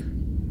 Right.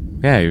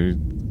 Yeah.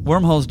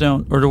 Wormholes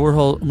don't, or do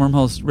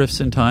wormholes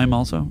rifts in time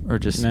also, or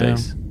just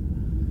space? I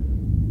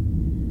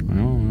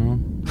don't know.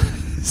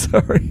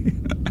 Sorry,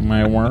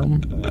 my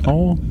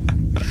wormhole.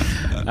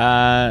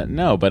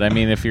 No, but I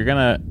mean, if you're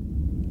gonna,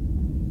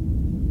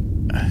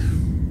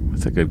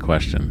 that's a good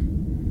question.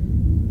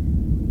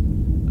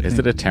 Is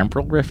it a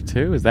temporal rift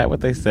too? Is that what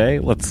they say?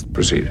 Let's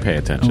proceed. Pay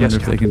attention. I wonder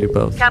if they can do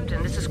both.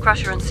 Captain, this is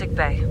Crusher in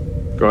sickbay.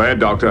 Go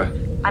ahead, Doctor.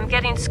 I'm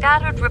getting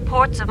scattered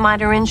reports of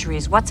minor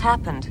injuries. What's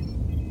happened?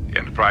 The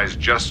Enterprise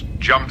just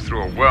jumped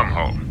through a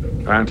wormhole.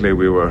 Apparently,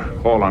 we were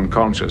all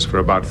unconscious for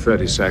about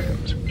 30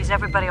 seconds. Is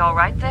everybody all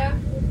right there?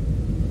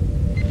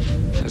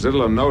 There's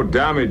little or no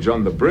damage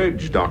on the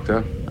bridge,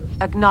 Doctor.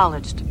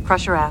 Acknowledged.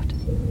 Crusher out.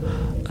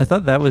 I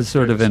thought that was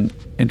sort of an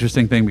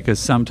interesting thing because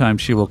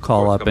sometimes she will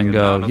call up and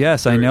go,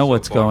 "Yes, I know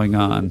what's going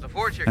on,"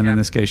 and in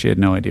this case, she had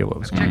no idea what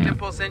was going on. Checked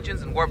impulse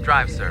engines and warp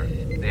drive, sir.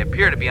 They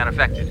appear to be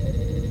unaffected.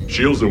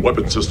 Shields and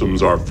weapon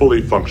systems are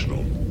fully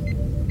functional.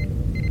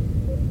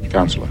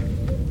 Counselor,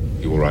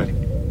 you all right?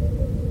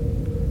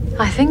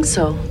 I think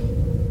so.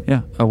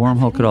 Yeah, a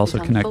wormhole could also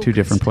connect 2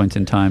 different points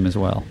in time as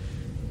well.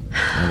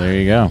 Well, there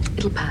you go.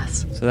 It'll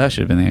pass. So that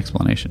should have been the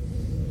explanation.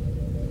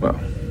 Well,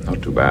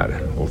 not too bad,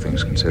 all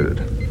things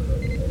considered.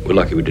 We're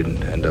lucky we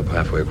didn't end up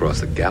halfway across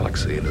the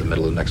galaxy into the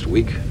middle of next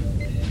week.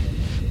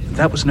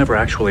 That was never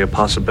actually a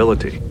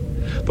possibility.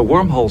 The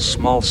wormhole's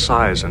small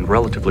size and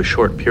relatively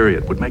short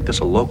period would make this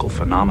a local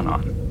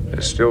phenomenon.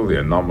 There's still the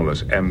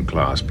anomalous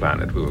M-class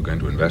planet we were going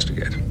to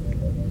investigate.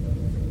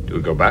 Do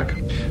we go back?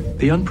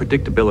 The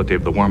unpredictability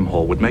of the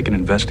wormhole would make an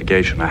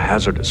investigation a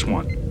hazardous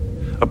one.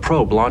 A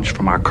probe launched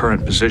from our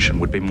current position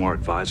would be more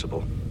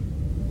advisable.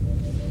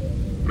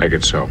 Make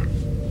it so.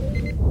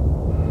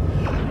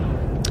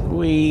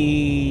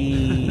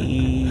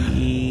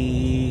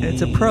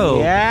 It's a probe.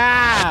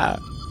 Yeah.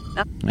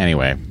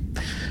 Anyway,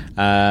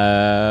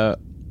 I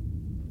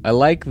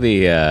like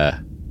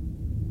the.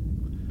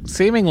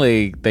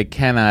 Seemingly, they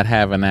cannot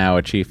have a now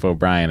a Chief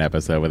O'Brien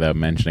episode without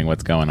mentioning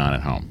what's going on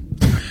at home.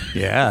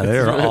 Yeah,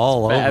 they're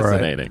all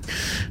fascinating.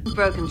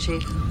 Broken,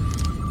 Chief.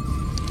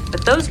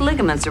 But those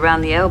ligaments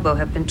around the elbow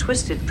have been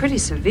twisted pretty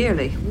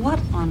severely. What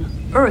on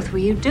earth were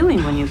you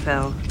doing when you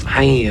fell?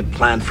 Hanging a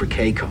plant for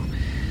Keiko.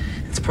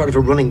 It's part of a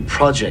running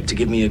project to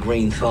give me a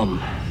green thumb.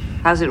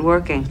 How's it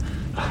working?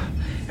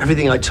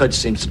 Everything I touch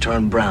seems to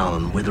turn brown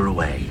and wither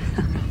away.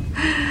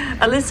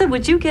 Alyssa,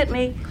 would you get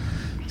me?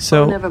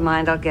 So, never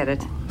mind, I'll get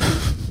it.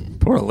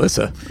 Poor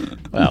Alyssa.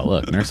 Well,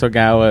 look, Nurse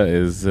Ogawa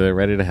is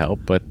ready to help,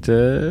 but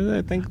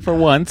I think for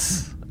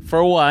once,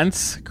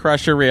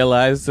 Crusher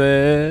realized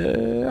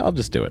I'll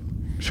just do it.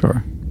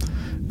 Sure.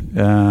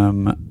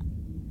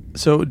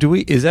 So do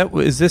we? Is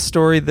this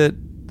story that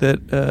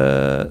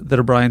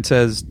O'Brien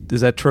says,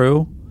 is that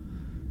true,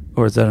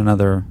 or is that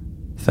another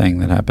thing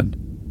that happened?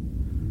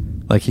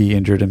 Like he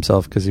injured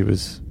himself because he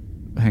was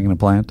hanging a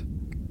plant?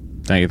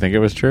 Don't you think it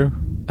was true?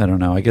 I don't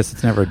know. I guess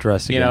it's never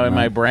addressed again. In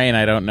my brain,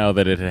 I don't know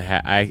that it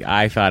had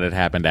I thought it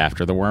happened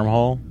after the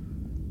wormhole.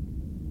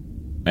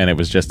 And it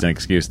was just an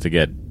excuse to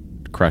get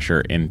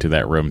Crusher into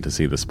that room to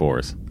see the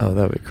spores. Oh,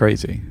 that would be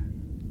crazy.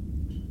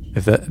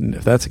 If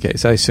that's the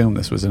case, I assume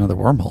this was another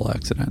wormhole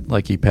accident,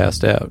 like he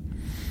passed out.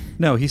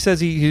 No, he says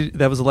he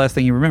that was the last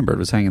thing he remembered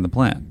was hanging the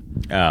plant.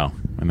 Oh,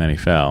 and then he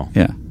fell.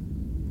 Yeah.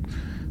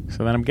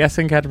 So then I'm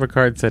guessing Captain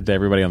Picard said to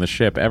everybody on the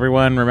ship,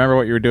 everyone, remember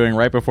what you were doing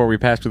right before we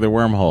passed through the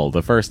wormhole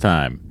the first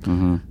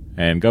time.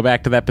 And go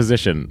back to that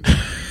position.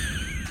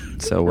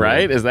 So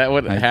right? Is that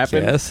what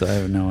happened? Yes, I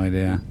have no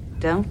idea.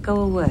 Don't go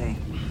away.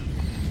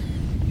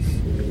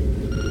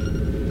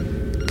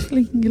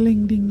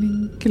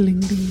 Ding-ding-ding-ding.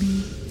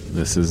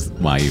 This is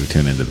why you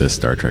tune into this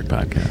Star Trek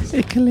podcast.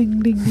 Okay,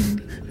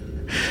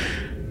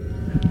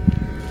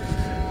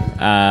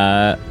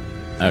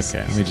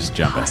 let me just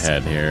jump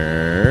ahead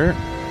here.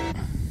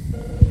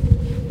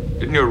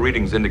 Didn't your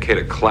readings indicate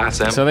a Class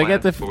M? So they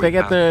get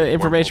the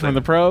information from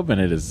the probe, and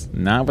it is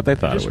not what they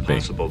thought it would be. It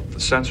is possible that the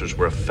sensors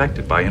were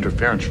affected by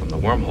interference from the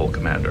wormhole,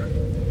 Commander.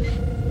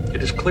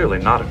 It is clearly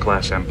not a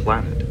Class M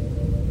planet.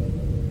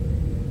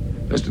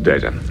 Mr.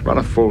 Data, run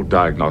a full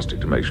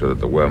diagnostic to make sure that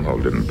the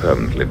wormhole didn't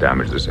permanently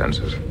damage the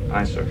sensors.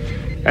 Aye, sir.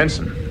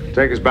 Ensign,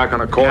 take us back on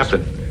a course.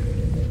 Captain.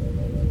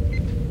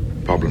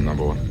 Problem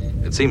number 1.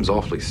 It seems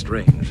awfully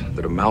strange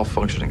that a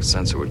malfunctioning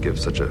sensor would give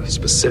such a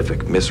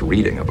specific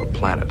misreading of a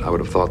planet. I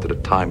would have thought that a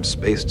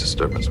time-space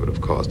disturbance would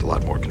have caused a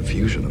lot more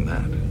confusion than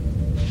that.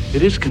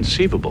 It is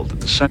conceivable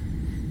that the sensor...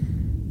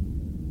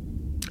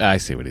 I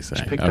see what he's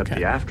saying. Picked up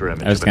the after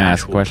image I was of going an to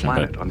ask a actual question,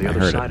 planet but on the I other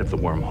heard side it. of the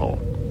wormhole.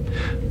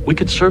 We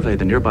could survey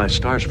the nearby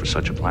stars for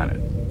such a planet.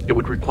 It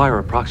would require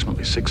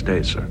approximately 6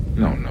 days, sir.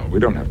 No, we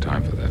don't have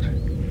time for that.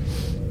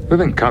 We've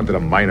encountered a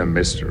minor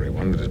mystery,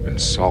 one that has been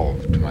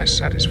solved to my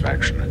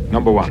satisfaction.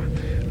 Number 1,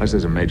 unless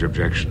there's a major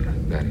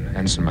objection, then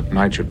Ensign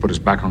McKnight should put us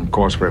back on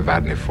course for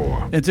Evadne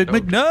 4. Ensign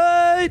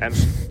McKnight!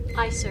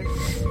 Aye, sir.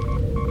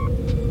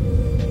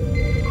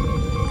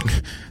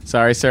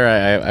 Sorry, sir,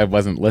 I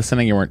wasn't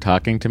listening. You weren't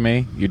talking to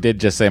me. You did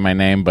just say my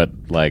name, but,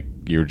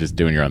 you were just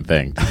doing your own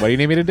thing. What do you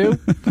need me to do?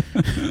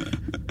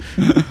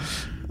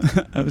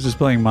 I was just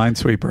playing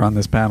Minesweeper on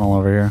this panel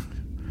over here.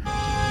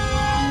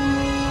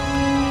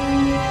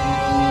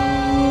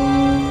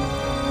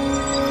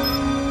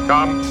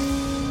 Come.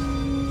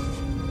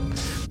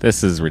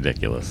 This is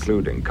ridiculous.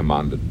 Including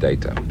Commander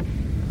Data.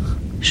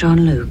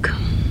 Jean-Luc,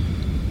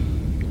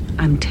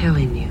 I'm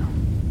telling you,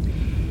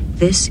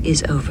 this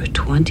is over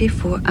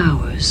 24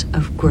 hours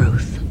of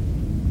growth.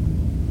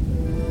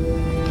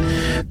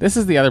 This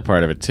is the other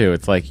part of it, too.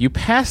 It's like you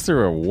pass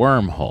through a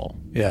wormhole.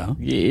 Yeah.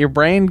 Your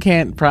brain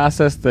can't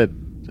process that,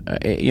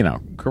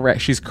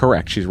 correct. She's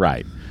correct. She's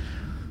right.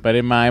 But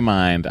in my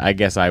mind, I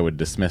guess I would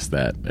dismiss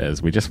that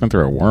as we just went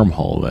through a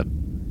wormhole that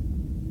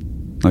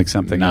like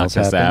something else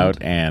knocked us happened.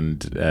 out.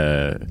 And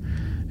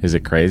is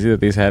it crazy that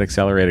these had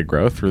accelerated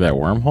growth through that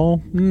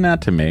wormhole?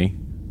 Not to me.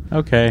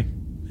 Okay.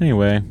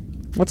 Anyway,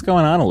 what's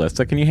going on,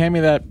 Alyssa? Can you hand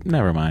me that?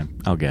 Never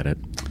mind. I'll get it.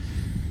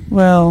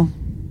 Well,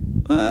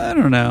 I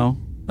don't know.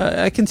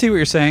 I can see what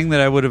you're saying.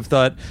 That I would have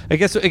thought. I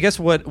guess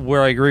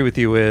where I agree with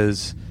you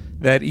is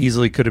that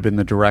easily could have been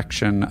the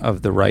direction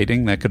of the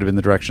writing. That could have been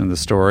the direction of the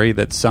story.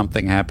 That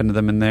something happened to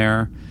them in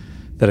there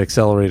that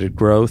accelerated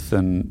growth,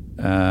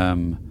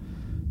 and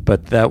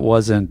but that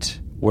wasn't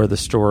where the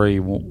story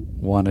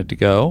wanted to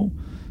go.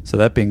 So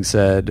that being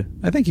said,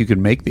 I think you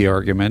can make the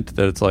argument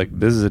that it's like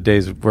this is a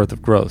day's worth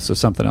of growth, so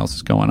something else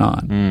is going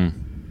on.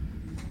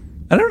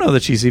 I don't know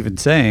that she's even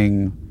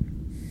saying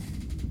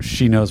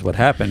she knows what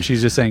happened.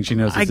 She's just saying she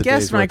knows. I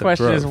guess my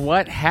question is,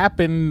 what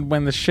happened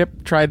when the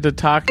ship tried to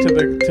talk to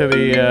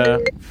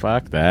the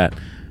fuck that.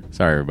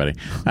 Sorry, everybody.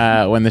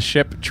 When the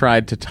ship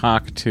tried to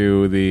talk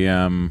to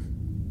the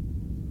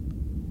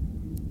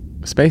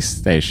space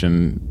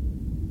station,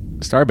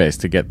 Starbase,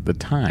 to get the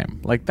time.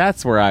 Like,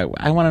 that's where I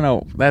want to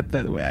know. That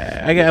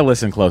I gotta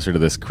listen closer to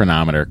this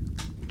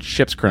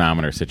ship's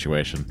chronometer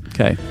situation.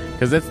 Okay,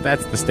 because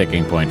that's the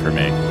sticking point for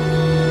me.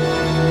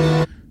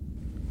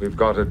 We've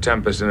got a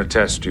tempest in a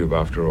test tube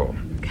after all.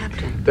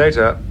 Captain.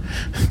 Data.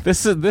 This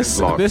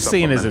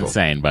scene is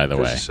insane, by the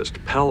way.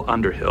 Physicist Pell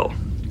Underhill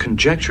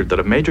conjectured that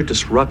a major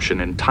disruption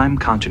in time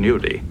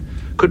continuity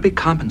could be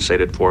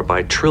compensated for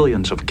by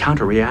trillions of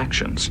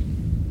counter-reactions.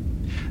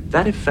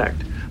 That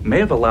effect may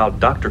have allowed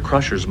Dr.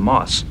 Crusher's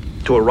Moss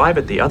to arrive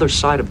at the other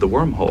side of the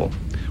wormhole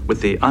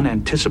with the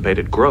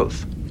unanticipated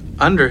growth.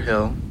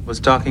 Underhill was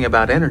talking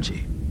about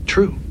energy.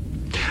 True.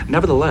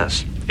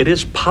 Nevertheless, it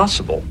is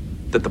possible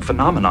that the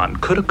phenomenon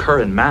could occur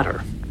in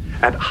matter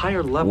at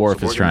higher levels.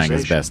 Worf is trying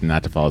his best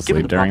not to fall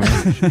asleep during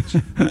this.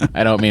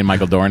 I don't mean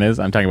Michael Dorn is.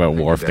 I'm talking about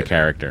Worf, the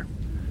character.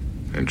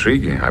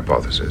 Intriguing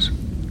hypothesis.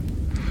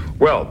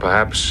 Well,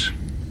 perhaps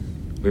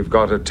we've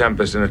got a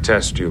tempest in a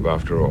test tube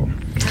after all.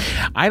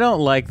 I don't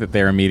like that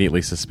they're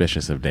immediately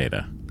suspicious of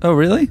Data. Oh,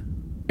 really?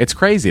 It's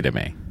crazy to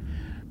me.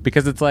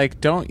 Because it's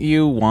like, don't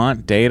you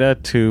want Data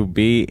to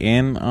be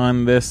in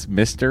on this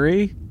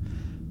mystery?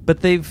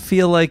 but they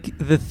feel like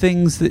the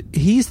things that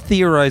he's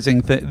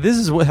theorizing. This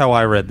is how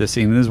I read this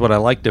scene. This is what I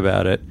liked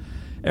about it.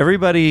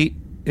 Everybody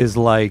is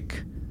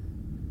like,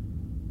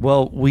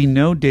 well, we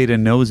know Data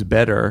knows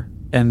better,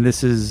 and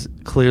this is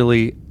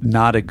clearly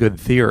not a good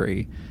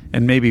theory.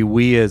 And maybe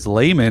we as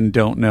laymen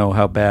don't know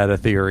how bad a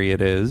theory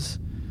it is,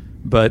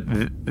 but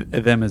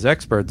them as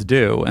experts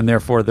do. And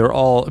therefore, they're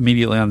all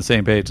immediately on the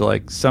same page,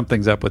 like,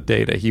 something's up with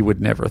Data. He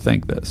would never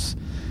think this.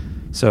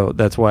 So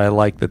that's why I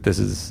like that this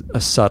is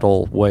a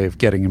subtle way of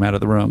getting him out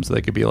of the room, so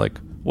they could be like,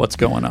 what's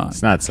going on?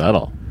 It's not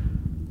subtle.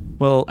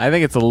 Well, I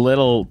think it's a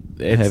little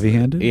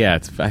heavy-handed. Yeah,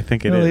 I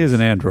think it is. He is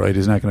an android.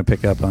 He's not going to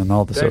pick up on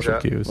all the social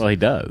cues. Well, he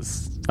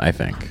does, I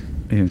think.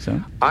 You think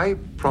so? I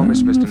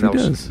promised Mr.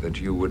 Nelson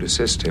that you would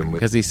assist him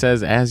with... Because he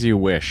says, as you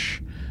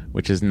wish,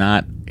 which is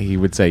not... He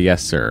would say,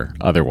 yes, sir,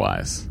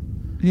 otherwise.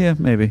 Yeah,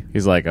 maybe.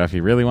 He's like, oh, if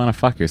you really want to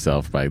fuck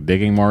yourself by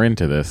digging more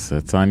into this,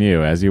 it's on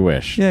you, as you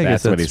wish. Yeah, I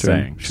guess what he's true.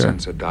 saying. Sure.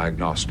 Sensor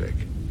diagnostic.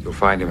 You'll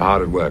find him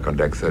hard at work on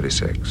deck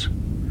 36.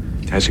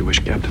 As you wish,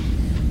 Captain.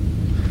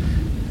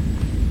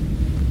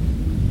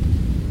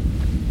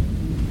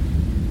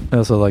 I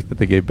also like that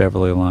they gave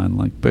Beverly a line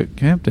like, but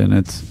Captain,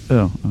 it's...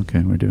 Oh, okay,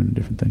 we're doing a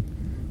different thing.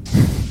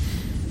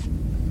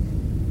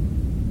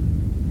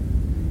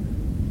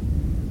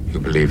 You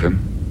believe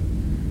him?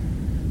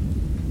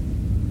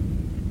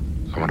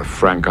 I want a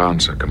frank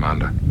answer,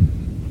 Commander.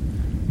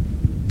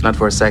 Not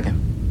for a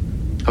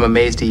second. I'm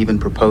amazed he even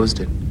proposed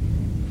it.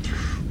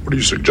 What are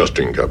you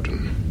suggesting,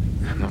 Captain?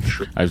 I'm not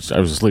sure. I was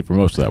asleep for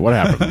most of that. What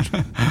happened?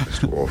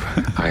 Mr.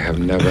 Worf, I have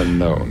never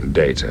known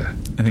Data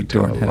I think to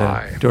Dord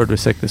lie. Dord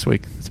was sick this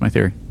week. That's my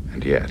theory.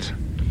 And yet...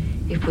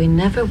 If we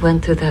never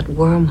went through that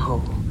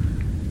wormhole,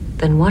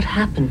 then what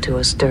happened to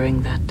us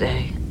during that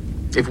day?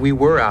 If we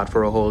were out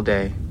for a whole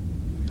day,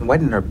 then why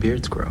didn't our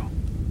beards grow?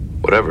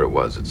 Whatever it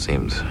was, it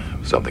seems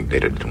something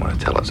Data didn't want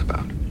to tell us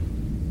about.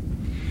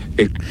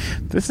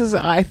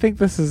 I think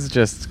this is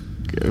just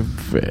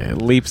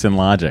leaps in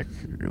logic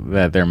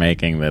that they're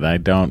making that I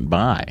don't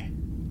buy.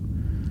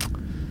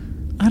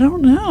 I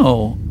don't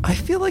know. I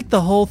feel like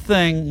the whole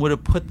thing would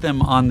have put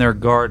them on their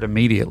guard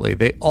immediately.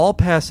 They all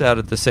pass out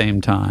at the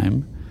same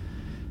time.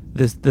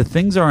 The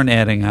things aren't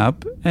adding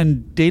up,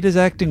 and Data's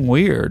acting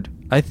weird.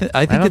 I think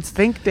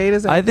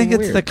Data's acting it's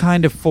weird. the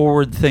kind of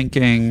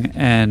forward-thinking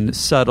and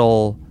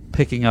subtle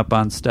picking up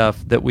on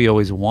stuff that we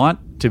always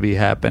want to be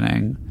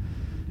happening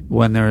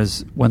when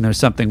there's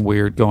something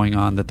weird going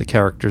on that the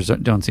characters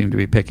don't seem to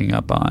be picking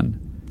up on.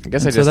 I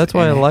guess so that's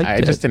why I liked it.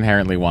 I just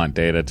inherently want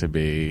Data to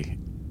be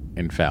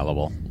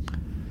infallible.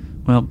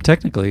 Well,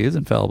 technically he is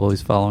infallible.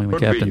 He's following the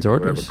captain's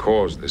orders. Whoever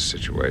caused this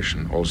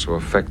situation also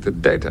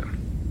affected Data.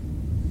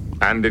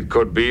 And it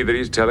could be that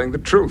he's telling the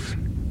truth.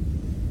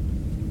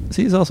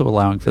 See, he's also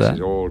allowing for that. This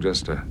is all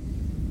just a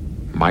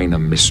minor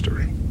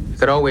mystery. You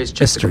could always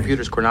check the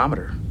computer's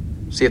chronometer,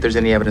 see if there's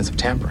any evidence of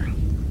tampering.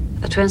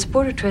 A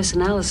transporter trace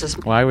analysis...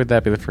 Why would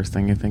that be the first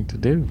thing you think to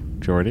do,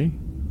 Geordi?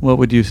 What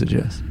would you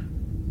suggest?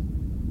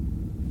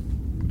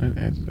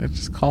 I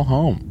just call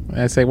home.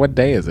 I say, what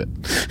day is it?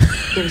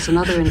 Give us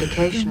another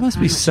indication. There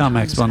must be some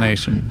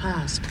explanation.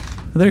 Past.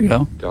 Well, there you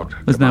go. Doctor,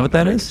 Isn't that what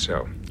that is?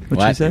 So.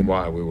 What she said?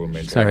 Meanwhile, we will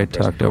maintain Sorry, I the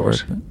present talked over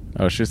course. it.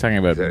 Oh, she was talking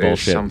about There is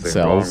bullshit something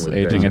cells wrong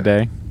with aging Data.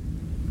 a day.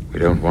 We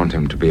don't want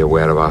him to be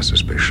aware of our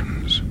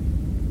suspicions.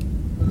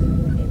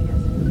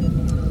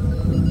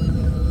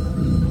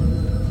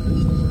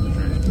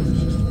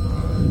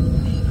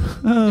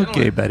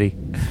 Okay, buddy.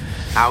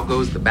 How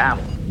goes the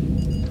battle?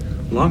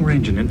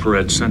 Long-range and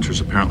infrared sensors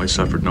apparently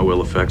suffered no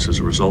ill effects as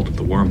a result of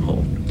the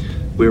wormhole.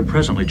 We are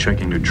presently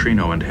checking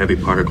neutrino and heavy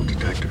particle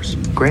detectors.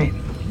 Great.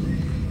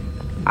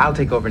 I'll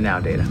take over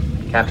now, Data.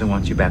 Captain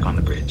wants you back on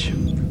the bridge.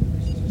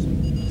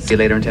 See you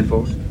later in 10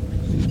 forward.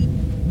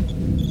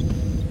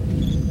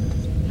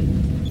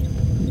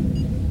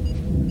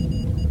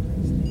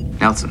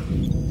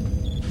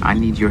 Nelson, I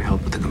need your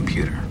help with the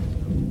computer.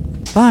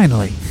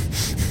 Finally.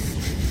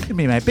 Give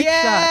me my big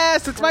shot.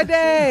 Yes, it's my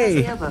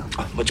day.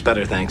 Oh, much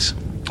better, thanks.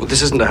 Well,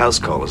 this isn't a house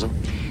call, is it?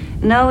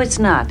 No, it's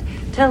not.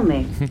 Tell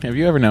me. Have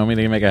you ever known me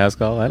to make a house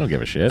call? I don't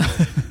give a shit.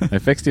 I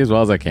fixed you as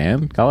well as I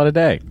can. Call it a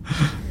day.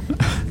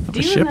 Do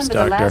you remember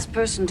the last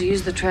person to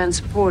use the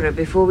transporter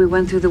before we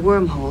went through the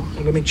wormhole?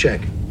 Let me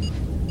check.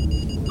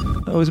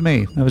 That was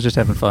me. I was just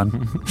having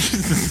fun.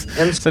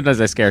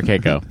 Sometimes I scare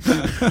Keiko.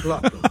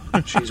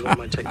 She's one of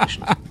my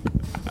technicians.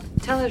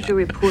 Tell her to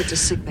report to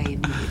sickbay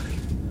immediately.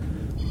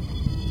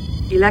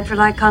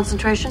 Electrolyte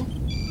concentration?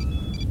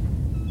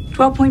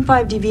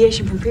 12.5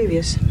 deviation from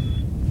previous.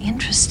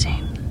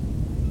 Interesting.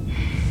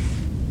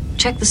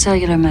 Check the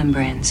cellular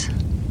membranes.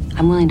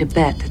 I'm willing to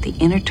bet that the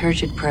inner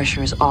turgid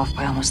pressure is off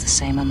by almost the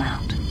same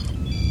amount.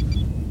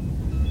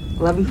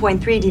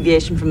 11.3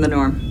 deviation from the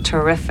norm.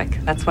 Terrific.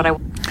 That's what I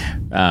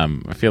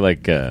feel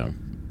like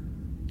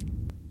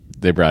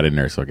they brought in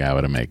Nurse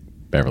Ogawa to make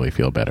Beverly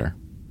feel better.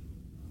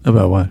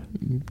 About what?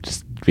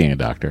 Just being a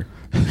doctor.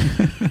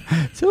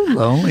 So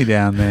lonely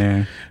down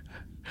there.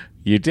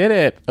 You did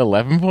it.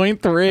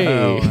 11.3.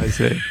 Oh, I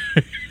see.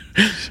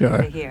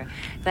 Sure. Here.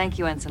 Thank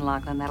you, Ensign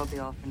Lachlan. That'll be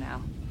all for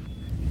now.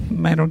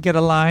 I don't get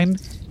a line.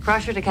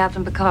 Crusher to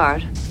Captain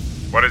Picard.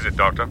 What is it,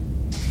 Doctor?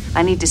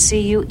 I need to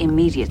see you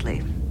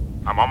immediately.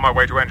 I'm on my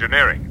way to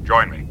engineering.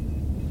 Join me.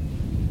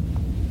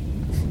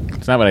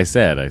 It's not what I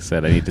said. I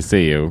said I need to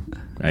see you.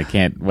 I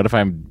can't. What if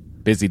I'm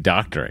busy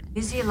doctoring?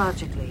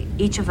 Physiologically,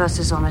 each of us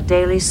is on a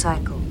daily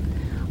cycle.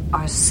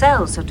 Our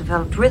cells have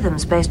developed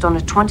rhythms based on a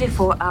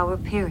 24-hour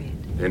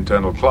period. The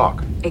internal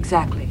clock.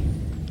 Exactly.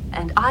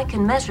 And I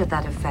can measure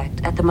that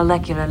effect at the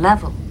molecular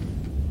level.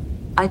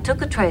 I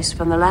took a trace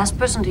from the last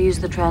person to use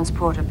the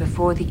transporter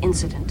before the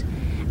incident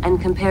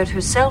and compared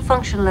her cell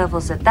function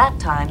levels at that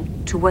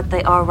time to what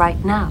they are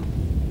right now.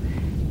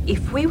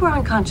 If we were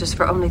unconscious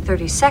for only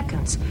 30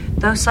 seconds,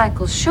 those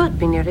cycles should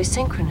be nearly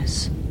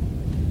synchronous.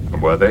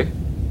 And were they?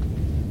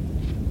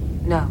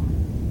 No.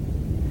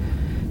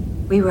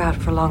 We were out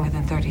for longer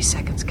than 30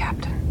 seconds,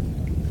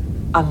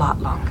 Captain. A lot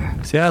longer.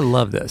 See, I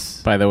love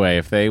this. By the way,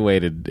 if they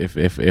waited, if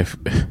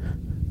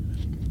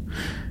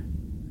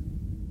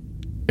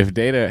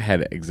Data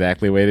had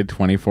exactly waited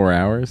 24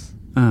 hours,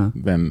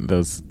 then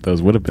those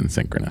would have been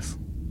synchronous.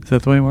 Is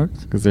that the way it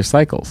works? Because they're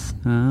cycles.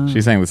 Oh.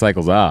 She's saying the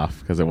cycle's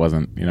off because it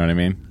wasn't, you know what I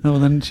mean? Oh, well,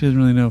 then she doesn't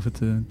really know if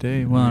it's a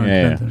day. Well,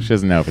 yeah. She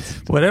doesn't know if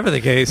it's... Whatever the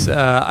case,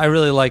 I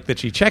really like that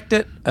she checked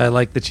it. I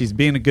like that she's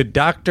being a good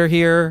doctor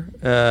here.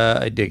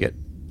 I dig it.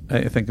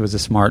 I think it was a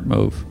smart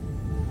move.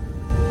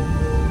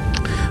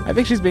 I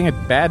think she's being a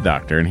bad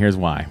doctor, and here's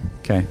why.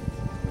 Okay.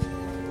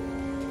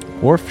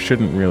 Worf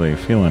shouldn't really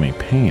feel any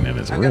pain in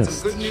his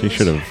wrist. She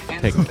should have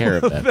taken care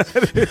of that.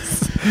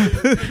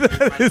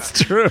 That is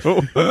true.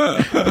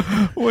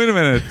 Wait a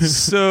minute.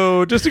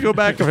 So, just to go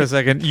back for a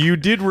second, you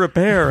did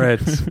repair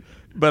it,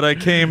 but I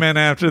came in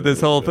after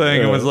this whole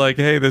thing and was like,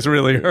 hey, this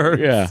really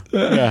hurts. Yeah.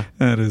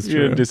 That is true.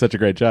 You didn't do such a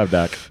great job,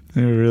 Doc.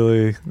 They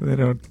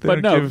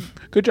don't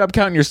good job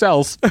counting your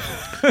cells.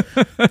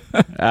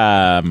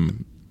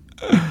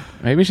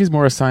 Maybe she's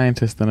more a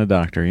scientist than a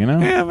doctor, you know?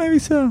 Yeah, maybe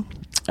so.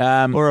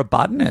 Or a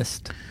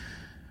botanist.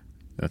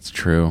 That's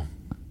true.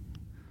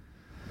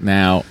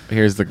 Now,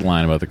 here's the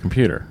line about the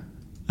computer.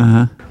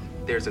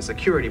 There's a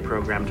security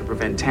program to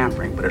prevent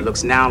tampering, but it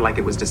looks now like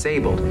it was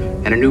disabled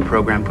and a new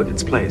program put in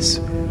its place.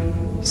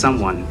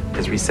 Someone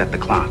has reset the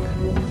clock.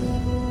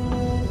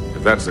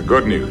 If that's the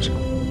good news,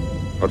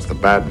 what's the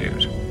bad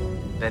news?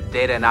 That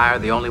Data and I are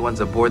the only ones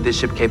aboard this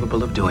ship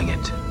capable of doing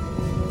it.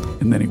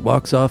 And then he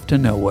walks off to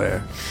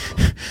nowhere.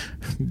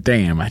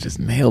 Damn, I just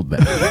nailed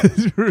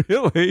that.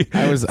 Really?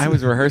 I was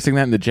rehearsing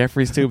that in the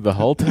Jeffries tube the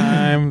whole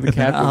time. The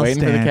captain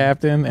waiting for the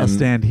captain. I'll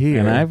stand here.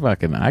 And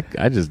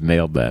I just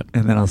nailed that.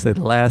 And then I'll say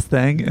the last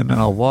thing, and then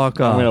I'll walk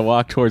off. I'm going to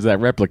walk towards that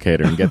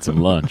replicator and get some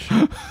lunch.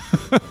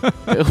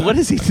 What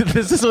is he?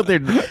 This is what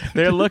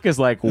their look is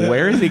like.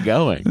 Where is he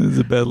going? This is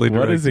a badly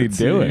directed What is he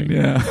doing? Scene.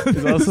 Yeah.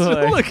 He's also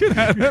like, looking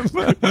at him.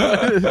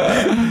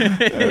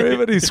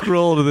 Everybody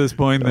scroll to this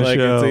point in the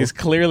show. He's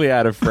clearly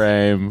out of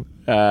frame.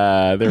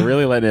 They're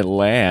really letting it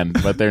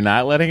land, but they're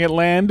not letting it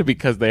land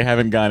because they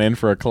haven't gone in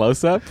for a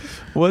close-up.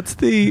 What's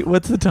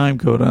the time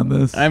code on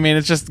this? I mean,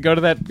 it's just go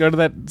to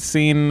that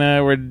scene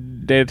where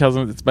Data tells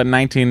them it's about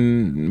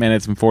 19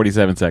 minutes and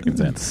 47 seconds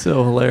in. It's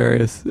so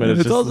hilarious. But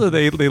it's also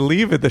they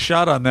leave the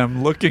shot on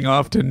them looking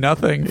off to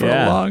nothing for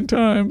a long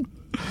time.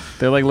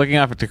 They're like looking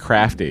off to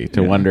Crafty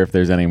to wonder if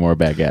there's any more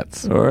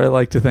baguettes. Or I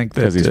like to think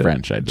that he's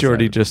French.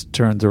 Geordi just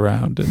turns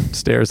around and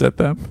stares at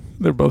them.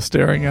 They're both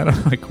staring at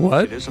him like,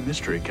 what? It is a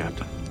mystery,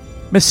 Captain.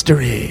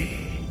 Mystery.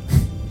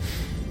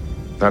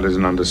 That is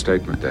an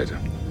understatement, Data.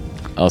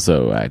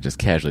 Also, I just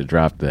casually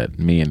dropped that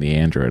me and the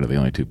android are the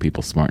only two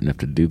people smart enough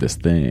to do this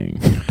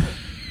thing.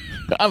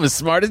 I'm as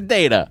smart as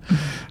Data.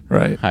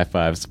 Right. High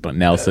fives, but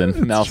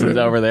Nelson's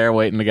over there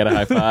waiting to get a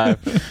high five.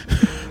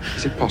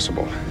 Is it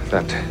possible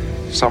that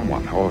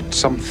someone or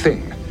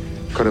something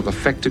could have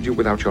affected you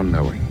without your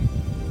knowing?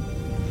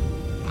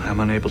 I'm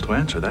unable to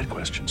answer that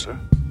question, sir.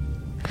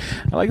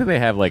 I like that they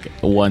have like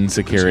one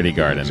security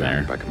guard in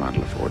there. By Commander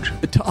LaForge.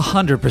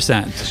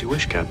 100%. As you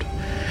wish, Captain.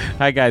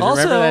 Hi guys,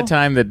 Also, remember that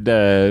time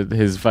that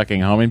his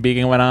fucking homing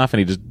beacon went off and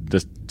he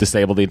just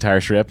disabled the entire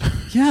ship?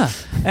 Yeah,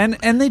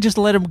 and they just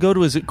let him go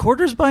to his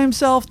quarters by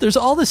himself. There's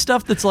all this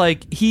stuff that's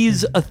like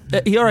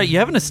all right, you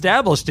haven't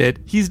established it.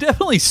 He's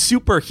definitely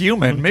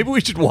superhuman. Maybe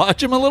we should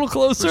watch him a little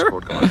closer.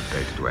 Data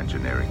to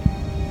engineering.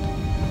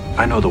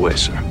 I know the way,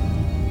 sir.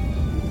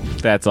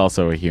 That's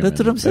also a human. That's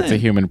what I'm saying. That's a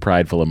human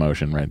prideful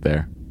emotion right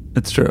there.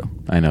 It's true.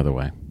 I know the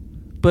way.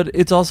 But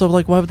it's also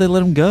like, why would they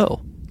let him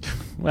go?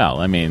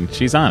 Well, I mean,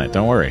 she's on it.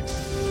 Don't worry.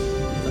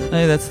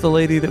 Hey, that's the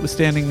lady that was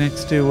standing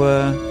next to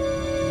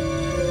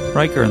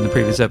Riker in the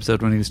previous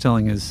episode when he was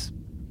telling his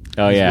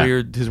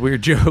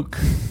weird joke.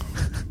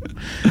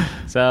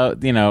 So,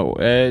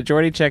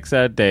 Geordi checks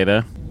out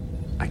Data.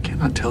 I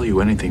cannot tell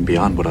you anything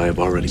beyond what I have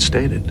already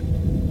stated.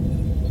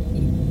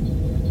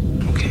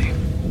 Okay.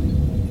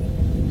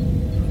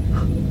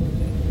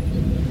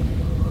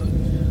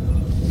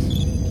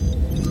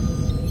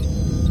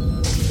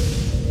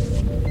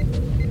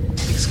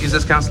 Excuse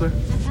us, Counselor?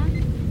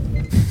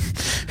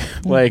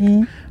 Like,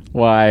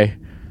 why?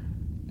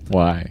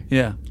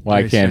 Yeah.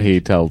 Why can't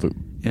he tell?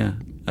 Yeah.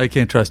 I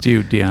can't trust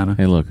you, Deanna.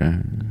 Hey, look,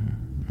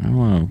 I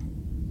want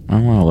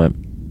to let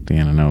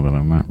Deanna know that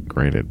I'm not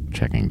great at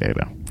checking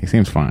data. He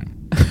seems fine.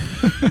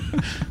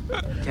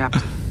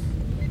 Captain,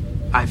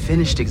 I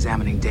finished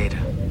examining data.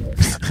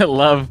 I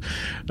love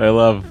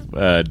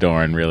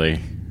Dorn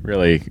really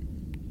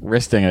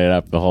wristing it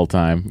up the whole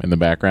time in the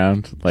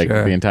background, like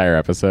the entire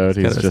episode.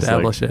 He's just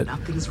establish it.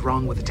 Nothing's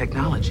wrong with the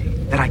technology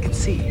that I can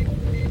see.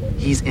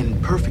 He's in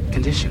perfect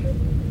condition.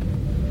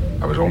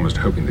 I was almost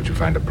hoping that you'd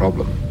find a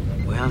problem.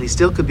 Well, he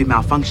still could be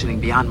malfunctioning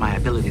beyond my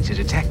ability to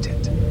detect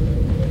it.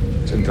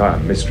 This entire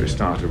mystery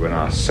started when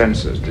our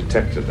sensors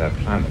detected that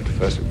planet.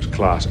 First it was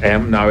Class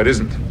M, now it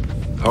isn't.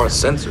 Our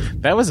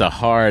sensors? That was a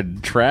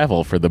hard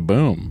travel for the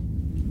boom.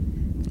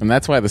 And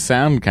that's why the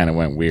sound kind of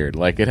went weird.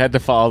 Like, it had to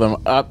follow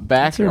them up,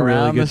 back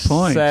around the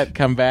set,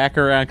 come back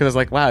around. Because I was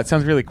like, wow, it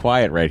sounds really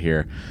quiet right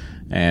here.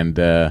 And,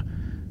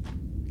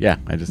 yeah,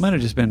 I just... Might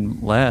have just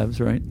been labs,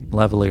 right?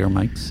 Lavalier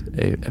mics,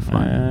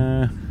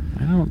 F1.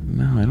 I don't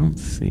know. I don't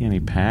see any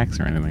packs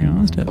or anything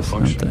else.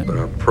 Malfunction, but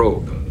our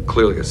probe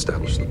clearly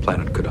established the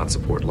planet could not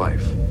support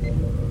life.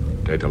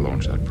 Data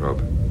launched that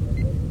probe.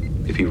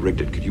 If he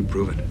rigged it, could you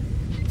prove it?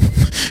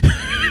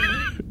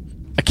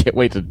 I can't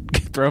wait to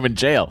throw him in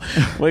jail.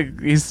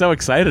 Like, he's so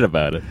excited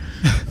about it.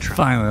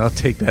 Finally, I'll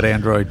take that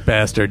android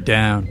bastard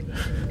down.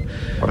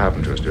 What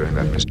happened to us during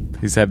that mission?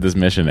 He's had this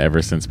mission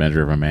ever since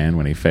Measure of a Man,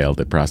 when he failed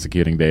at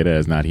prosecuting Data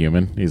as not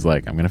human. He's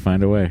like, I'm going to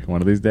find a way.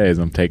 One of these days,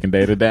 I'm taking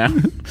Data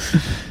down.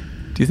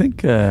 Do you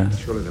think?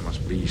 Surely there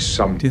must be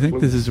some. Do you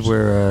think this is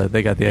where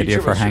they got the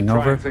idea for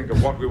Hangover? Think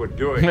of what we were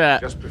doing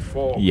just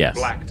before we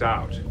blacked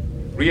out.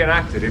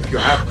 Reenact it if you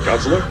have,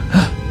 Guzzler.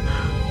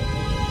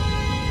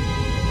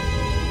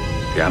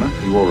 Deanna,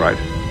 are you all right?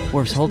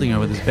 Worf's holding her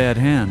with his bad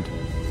hand.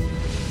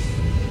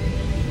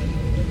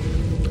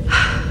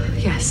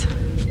 Yes.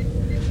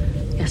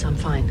 Yes, I'm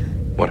fine.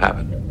 What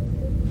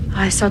happened?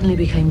 I suddenly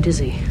became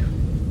dizzy.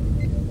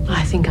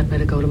 I think I'd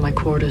better go to my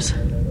quarters.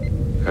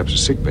 Perhaps a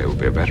sickbay would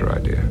be a better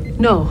idea.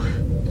 No,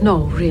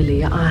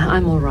 really.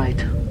 I'm all right.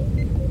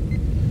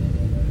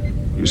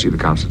 You see the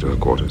counselor to her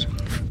quarters.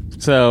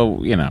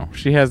 So,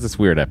 she has this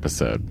weird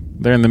episode.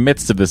 They're in the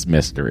midst of this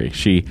mystery.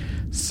 She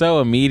so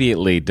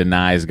immediately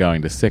denies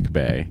going to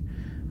sickbay.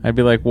 I'd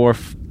be like,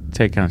 Worf,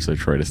 take Counselor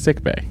Troi to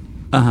sickbay.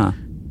 Uh-huh.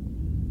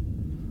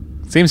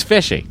 Seems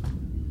fishy.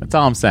 That's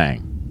all I'm saying.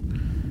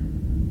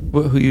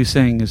 Who are you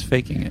saying is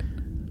faking it?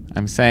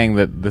 I'm saying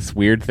that this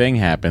weird thing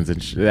happens,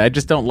 and I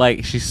just don't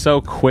like... She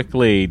so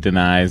quickly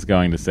denies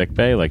going to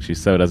sickbay, like she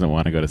so doesn't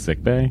want to go to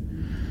sickbay.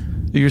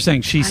 You're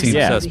saying she seems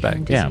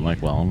suspect. Yeah, I'm like...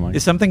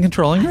 Is something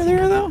controlling her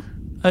there, though?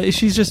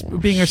 She's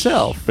just being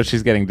herself. But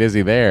she's getting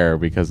dizzy there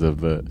because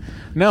of the...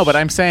 No, but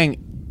I'm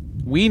saying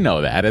we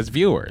know that as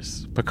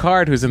viewers.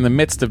 Picard, who's in the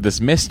midst of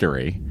this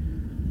mystery,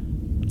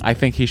 I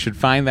think he should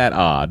find that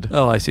odd.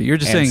 Oh, I see. You're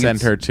just saying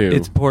send her to...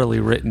 It's poorly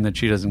written that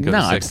she doesn't go to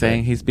sickbay. No, I'm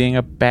saying he's being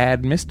a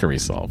bad mystery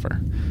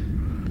solver.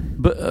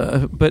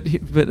 But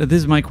this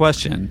is my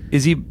question.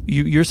 Is he?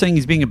 You're saying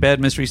he's being a bad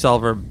mystery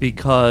solver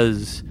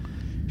because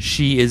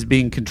she is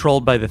being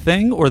controlled by the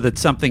thing, or that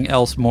something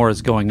else more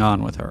is going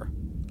on with her?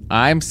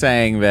 I'm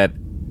saying that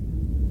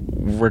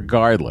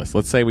regardless,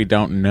 let's say we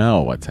don't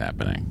know what's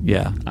happening.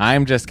 Yeah.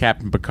 I'm just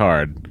Captain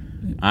Picard.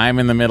 I'm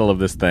in the middle of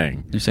this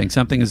thing. You're saying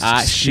something is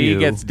she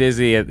gets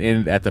dizzy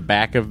at the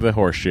back of the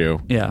horseshoe.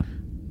 Yeah.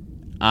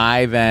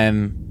 I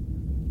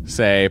then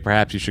say,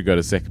 perhaps you should go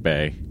to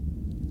sickbay.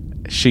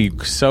 She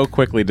so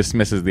quickly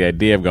dismisses the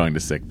idea of going to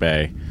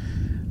sickbay.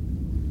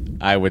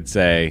 I would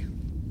say,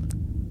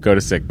 go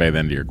to sickbay,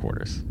 then to your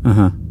quarters.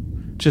 Uh-huh.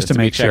 Just to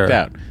make sure. Checked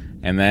out.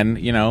 And then,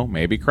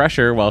 maybe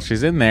Crusher, while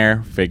she's in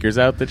there, figures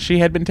out that she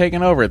had been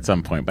taken over at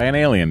some point by an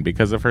alien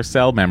because of her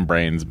cell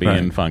membranes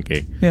being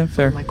funky. Yeah,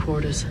 fair. My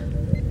quarters.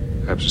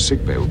 Perhaps a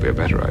sickbay would be a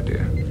better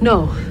idea.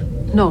 No,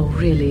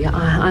 really.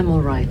 I'm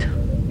all right.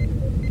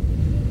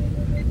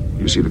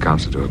 You see the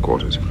counselor to her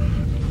quarters.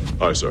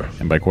 Aye, sir.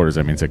 And by quarters,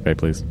 I mean sickbay,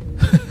 please.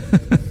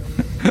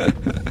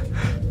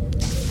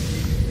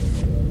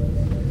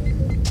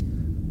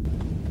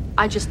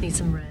 I just need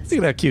some rest.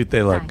 Look at how cute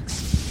they look.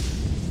 Thanks.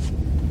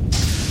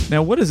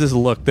 Now, what is this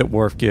look that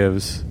Worf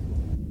gives?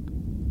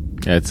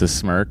 It's a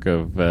smirk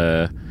of,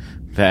 that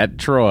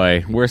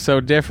Troi, we're so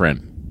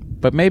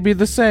different, but maybe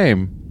the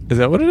same. Is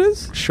that what it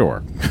is?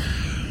 Sure.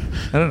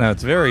 I don't know.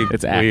 It's weird.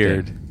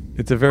 Acted.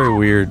 It's a very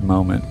weird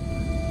moment.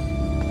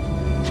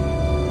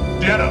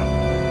 Deanna!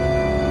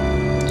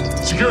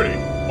 Security!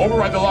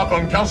 Override the lock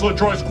on Counselor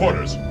Troi's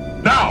quarters.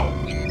 Now!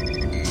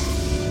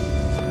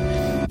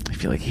 I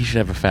feel like he should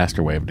have a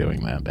faster way of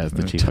doing that as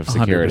the chief of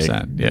security.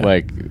 100%, yeah.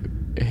 Like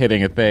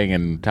hitting a thing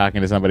and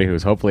talking to somebody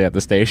who's hopefully at the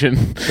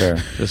station. Sure.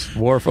 Just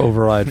Worf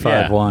override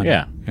 5-1.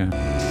 Yeah.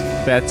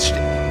 That's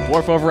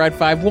Worf override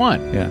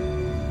 5-1. Yeah.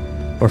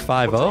 Or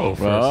 5-0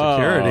 for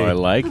security. I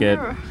like it.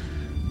 Mirror.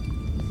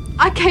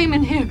 I came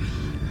in here.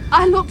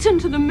 I looked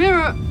into the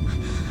mirror.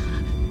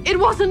 It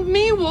wasn't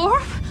me,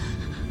 Worf.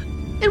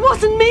 It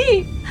wasn't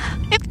me.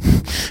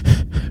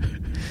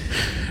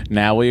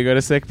 Now will you go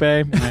to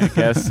sickbay? I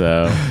guess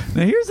so.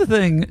 Now here's the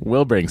thing.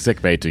 We'll bring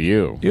sickbay to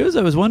you. Here's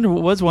I was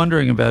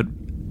wondering about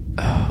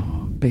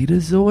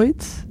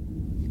Betazoids.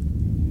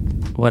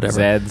 whatever.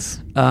 Zeds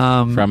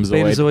from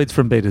Zoid. Betazoids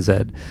from Beta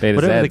Z. Beta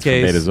Whatever the Zeds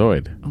case. from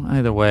Betazoid.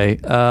 Either way,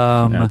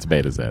 No, it's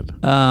Beta Z.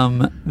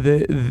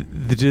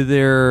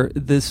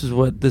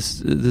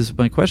 This is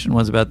my question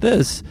was about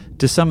this.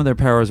 Do some of their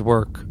powers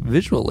work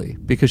visually?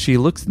 Because she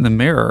looks in the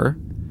mirror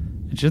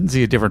and she doesn't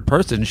see a different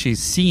person.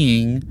 She's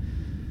seeing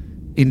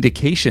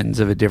indications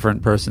of a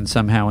different person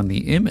somehow in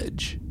the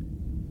image.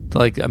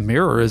 Like a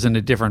mirror isn't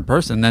a different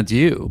person, that's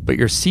you, but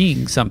you're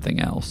seeing something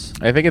else.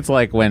 I think it's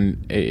like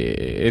when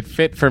it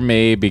fit for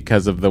me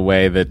because of the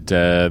way that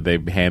they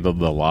handled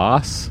the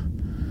loss.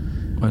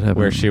 What happened?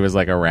 Where she was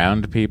like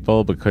around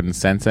people but couldn't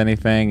sense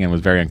anything and was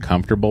very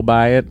uncomfortable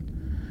by it.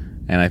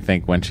 And I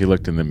think when she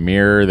looked in the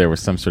mirror, there was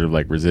some sort of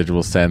like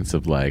residual sense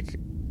of like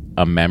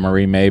a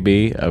memory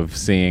maybe of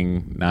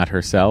seeing not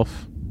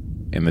herself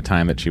in the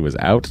time that she was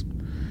out.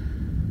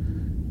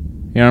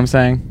 You know what I'm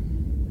saying?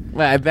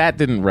 Well, that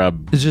didn't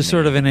rub. It's just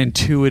sort of an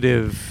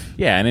intuitive.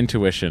 Yeah, an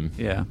intuition.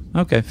 Yeah.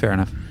 Okay, fair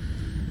enough.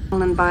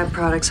 And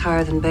byproducts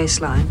higher than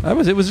baseline.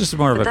 It was just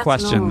more of a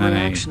question than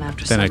a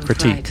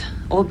critique. Flight.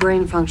 All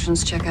brain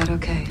functions check out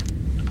okay.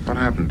 What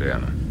happened,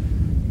 Diana?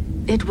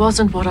 It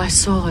wasn't what I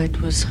saw,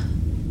 it was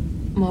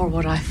more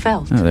what I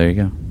felt. Oh, there you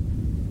go.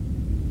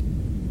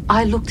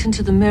 I looked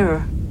into the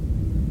mirror,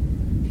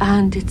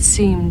 and it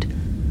seemed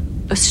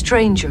a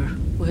stranger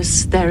was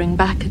staring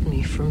back at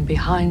me from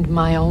behind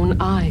my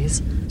own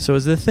eyes. So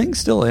is the thing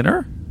still in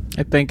her?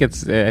 I think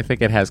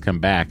it has come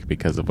back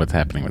because of what's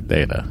happening with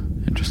Data.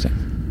 Interesting.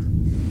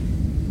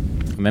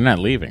 And they're not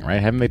leaving, right?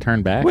 Haven't they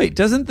turned back? Wait,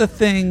 doesn't the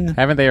thing...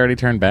 Haven't they already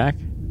turned back?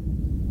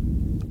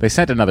 They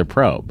sent another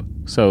probe.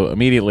 So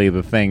immediately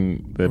the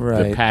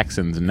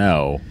Paxons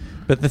know.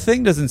 But the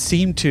thing doesn't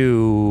seem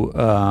to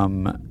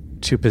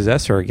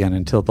possess her again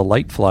until the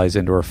light flies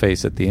into her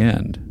face at the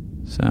end.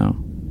 So...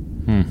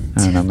 I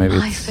don't know, maybe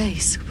my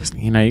face was...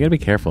 You gotta be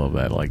careful of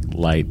that, like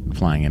light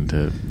flying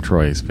into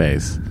Troy's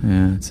face.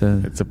 Yeah,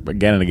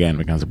 again and again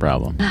becomes a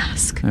problem.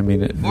 Mask. I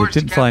mean, it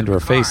didn't fly into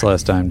her face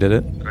last time, did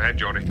it? Go ahead,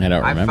 Jody. I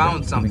don't remember. I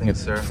found something, it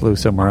sir. Flew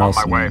somewhere else.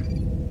 On my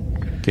way.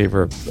 Gave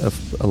her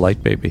a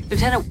light baby.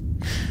 Lieutenant,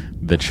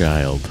 The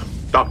child.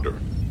 Doctor.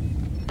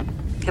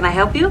 can I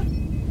help you?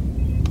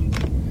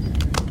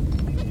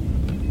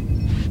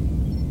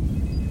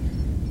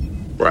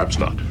 Perhaps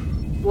not.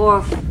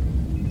 Worf,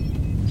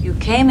 you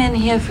came in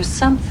here for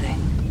something.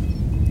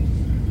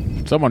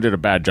 Someone did a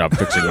bad job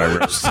fixing my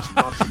wrist.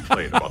 Not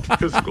complain about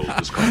physical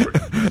discomfort.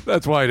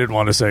 That's why I didn't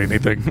want to say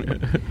anything.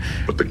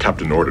 But the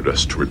captain ordered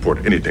us to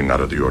report anything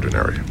out of the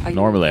ordinary.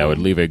 Normally, I would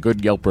leave a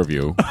good Yelp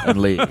review and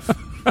leave.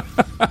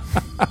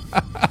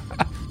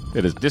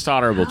 It is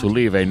dishonorable to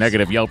leave a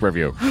negative Yelp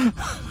review.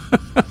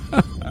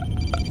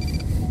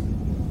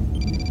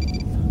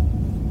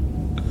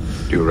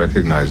 Do you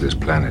recognize this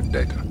planet,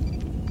 Data?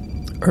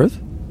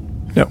 Earth?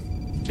 No.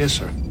 Yes,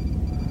 sir.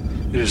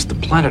 It is the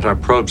planet our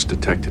probes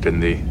detected in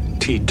the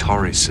T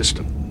Tauri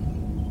system.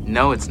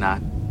 No, it's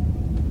not.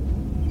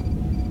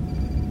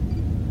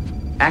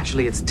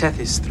 Actually, it's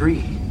Tethys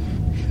 3.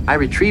 I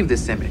retrieved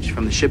this image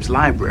from the ship's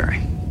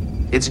library.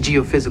 Its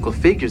geophysical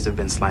figures have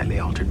been slightly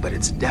altered, but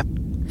its depth...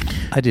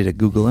 I did a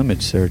Google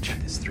image search.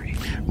 Tethys 3.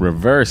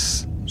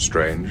 Reverse.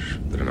 Strange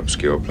that an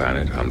obscure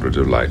planet hundreds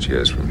of light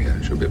years from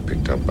here should be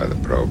picked up by the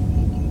probe.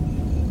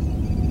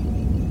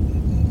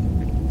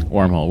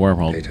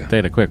 Wormhole.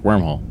 Data, quick,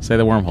 wormhole. Say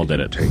the wormhole did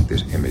it. Take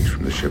this image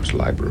from the ship's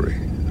library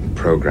and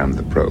program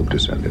the probe to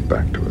send it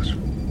back to us.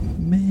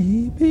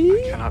 Maybe?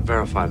 I cannot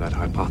verify that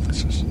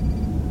hypothesis.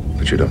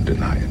 But you don't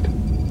deny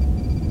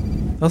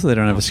it. Also, they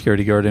don't have a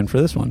security guard in for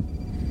this one.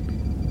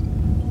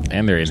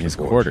 And they're in his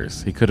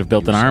quarters. He could have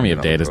built an army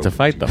of Datas to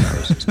fight them.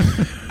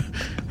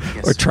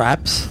 Or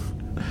traps.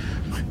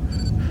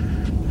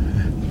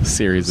 A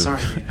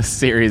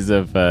series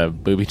of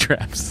booby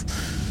traps.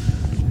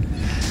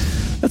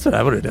 That's what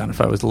I would have done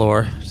if I was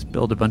Lore. Just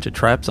build a bunch of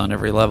traps on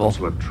every level.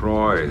 Counselor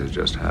Troy has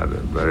just had a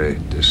very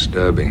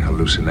disturbing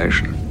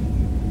hallucination.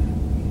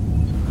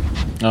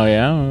 Oh,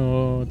 yeah?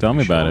 Well, tell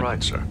me about it.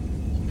 Right, sir.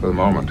 For the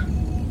moment,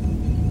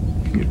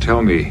 can you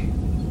tell me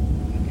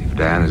if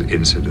Dan's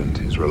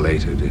incident is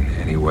related in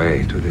any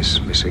way to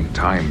this missing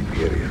time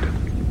period?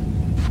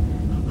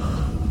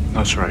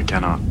 No, sir, I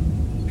cannot.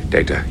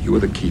 Data, you are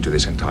the key to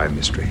this entire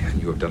mystery,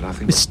 and you have done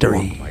nothing but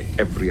thwart my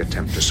every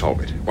attempt to solve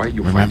it. Why are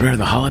you Remember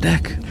the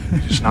holodeck?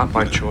 It is not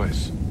by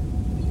choice.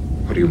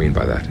 What do you mean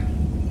by that?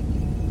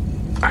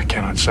 I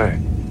cannot say.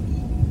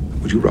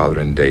 Would you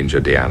rather endanger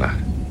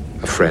Diana,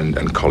 a friend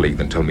and colleague,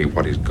 than tell me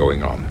what is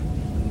going on?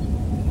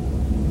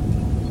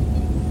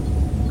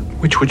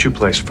 Which would you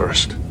place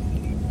first?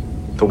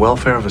 The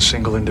welfare of a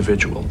single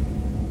individual,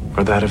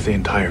 or that of the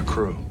entire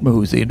crew? Well,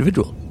 who's the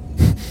individual?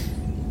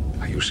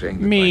 Are you saying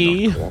that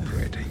Me. by not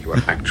cooperating, you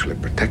are actually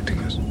protecting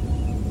us?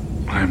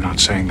 I am not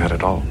saying that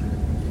at all.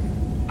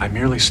 I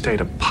merely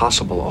state a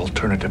possible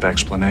alternative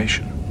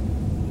explanation.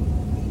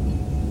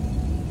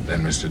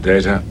 Then, Mr.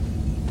 Data,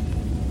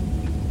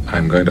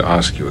 I'm going to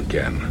ask you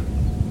again.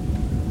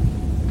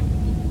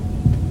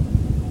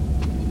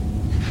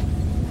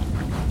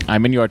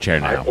 I'm in your chair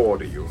now. I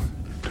order you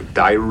to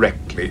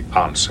directly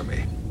answer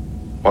me.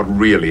 What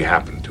really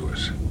happened to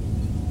us?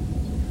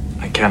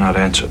 I cannot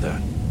answer that.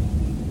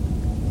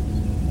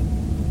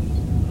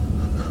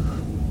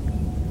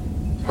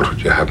 What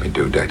would you have me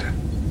do, Data?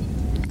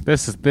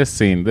 This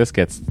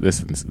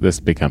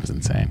becomes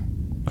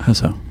insane. How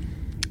so?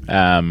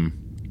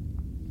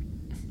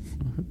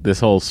 This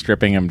whole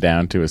stripping him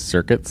down to his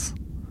circuits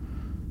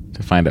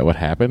to find out what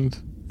happened.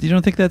 You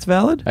don't think that's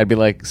valid? I'd be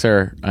like,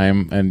 sir,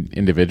 I'm an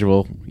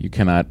individual. You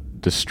cannot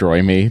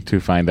destroy me to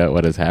find out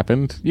what has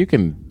happened. You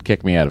can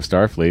kick me out of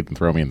Starfleet and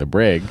throw me in the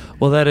brig.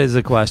 Well, that is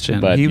a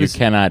question. But you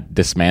cannot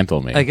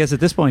dismantle me. I guess at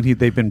this point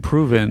they've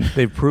proven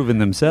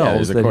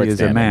themselves that he is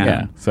a man.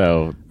 Yeah.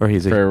 So, or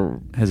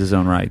has his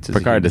own rights.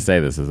 Picard to say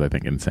this is, I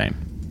think, insane.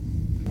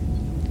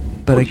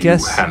 But Would I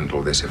guess you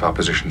handle this if our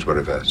positions were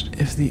reversed?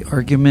 If the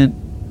argument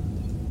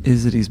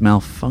is that he's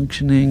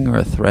malfunctioning or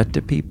a threat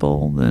to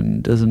people,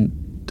 then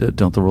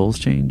don't the rules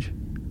change?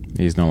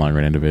 He's no longer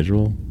an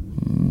individual.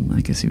 I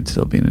guess he would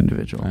still be an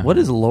individual. What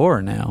is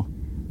Lore now?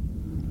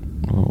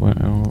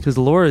 Because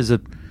Lore is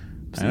a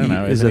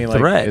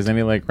threat. Isn't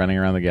he like running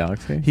around the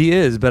galaxy? He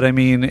is, but I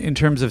mean, in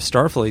terms of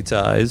Starfleet's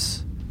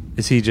eyes,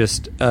 is he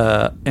just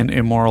an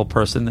immoral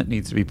person that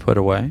needs to be put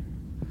away?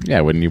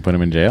 Yeah, wouldn't you put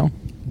him in jail?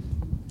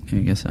 I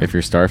guess so. If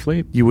you're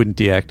Starfleet? You wouldn't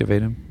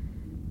deactivate him?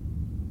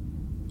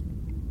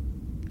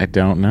 I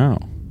don't know.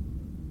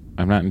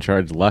 I'm not in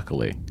charge,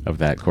 luckily, of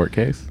that court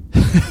case.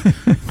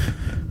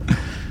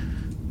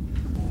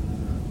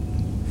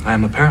 I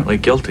am apparently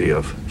guilty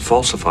of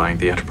falsifying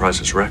the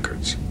Enterprise's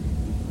records,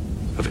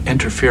 of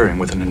interfering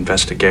with an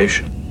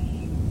investigation,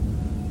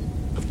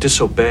 of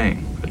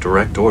disobeying a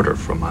direct order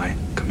from my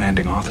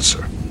commanding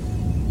officer.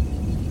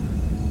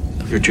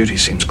 Your duty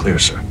seems clear,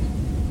 sir.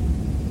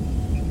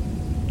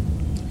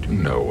 Do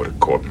you know what a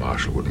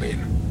court-martial would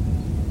mean?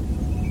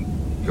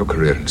 Your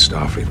career in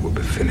Starfleet would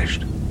be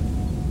finished.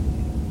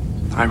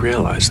 I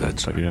realize that,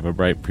 sir. But you have a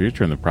bright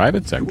future in the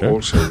private sector. You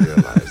also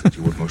realize that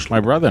you would most My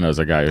brother knows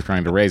a guy who's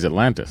trying to raise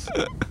Atlantis.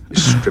 Be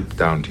stripped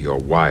down to your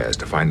wires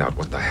to find out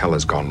what the hell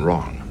has gone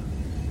wrong.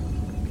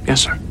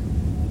 Yes, sir.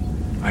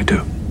 I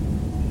do.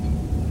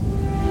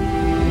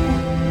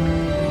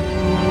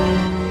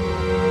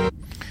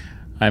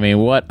 I mean,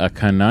 what a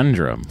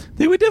conundrum.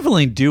 They would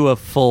definitely do a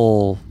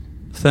full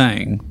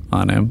thing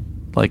on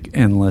him, like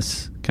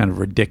endless, kind of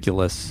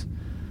ridiculous,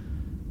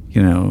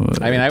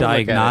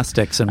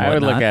 diagnostics and whatnot. I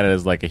would look at it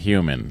as like a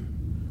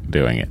human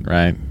doing it,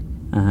 right?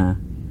 Uh-huh.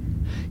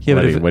 Yeah,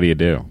 what do you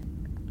do?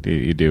 Do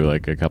you do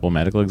like a couple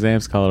medical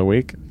exams, call it a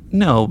week?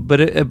 No,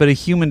 but a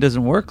human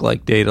doesn't work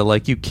like Data.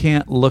 Like, you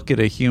can't look at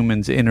a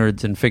human's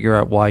innards and figure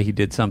out why he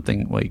did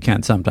something. Well, you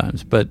can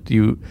sometimes, but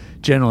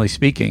generally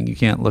speaking, you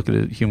can't look at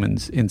a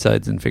human's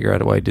insides and figure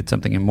out why he did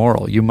something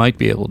immoral. You might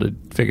be able to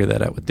figure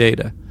that out with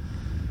Data.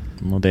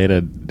 Well,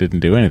 Data didn't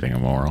do anything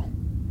immoral.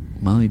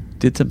 Well, he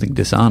did something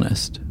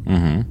dishonest.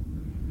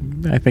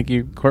 Mm-hmm. I think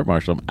you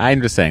court-martial him.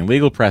 I'm just saying,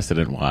 legal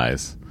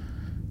precedent-wise,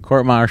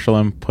 court-martial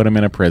him, put him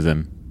in a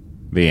prison,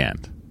 the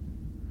end.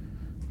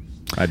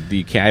 I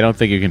don't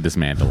think you can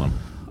dismantle him.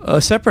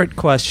 A separate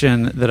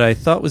question that I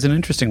thought was an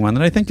interesting one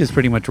that I think is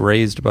pretty much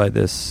raised by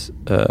this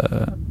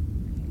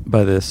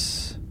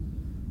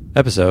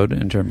episode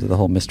in terms of the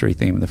whole mystery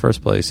theme in the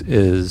first place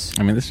is...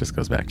 I mean, this just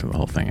goes back to the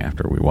whole thing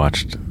after we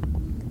watched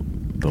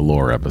the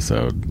Lore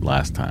episode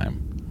last time.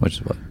 Which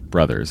is what?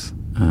 Brothers.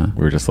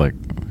 We were just like,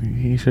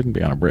 he shouldn't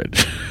be on a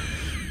bridge.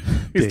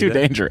 He's too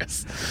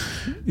dangerous.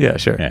 Yeah,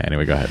 sure. Yeah,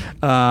 anyway, go ahead.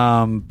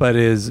 But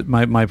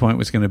my point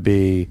was going to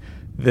be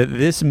that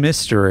this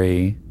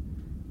mystery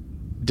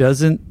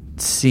doesn't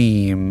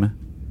seem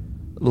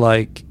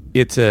like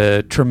it's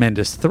a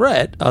tremendous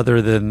threat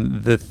other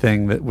than the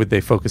thing that they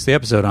focus the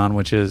episode on,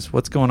 which is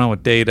what's going on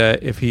with Data.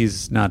 If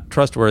he's not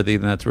trustworthy,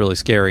 then that's really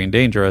scary and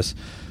dangerous.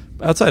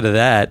 Outside of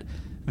that,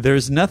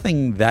 there's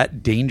nothing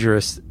that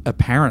dangerous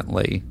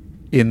apparently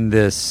in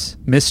this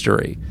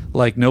mystery.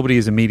 Like, nobody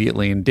is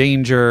immediately in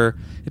danger.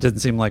 It doesn't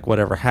seem like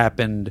whatever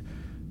happened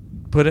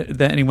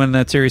put anyone in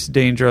that serious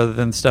danger other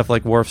than stuff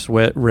like Worf's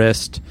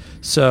wrist.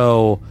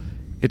 So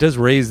it does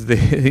raise the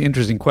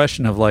interesting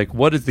question of, like,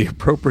 what is the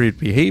appropriate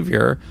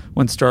behavior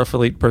when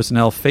Starfleet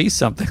personnel face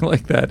something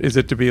like that? Is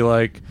it to be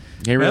like,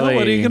 what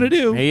are you going to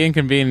do? He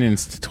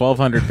inconvenienced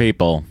 1,200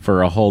 people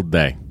for a whole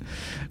day.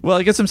 Well,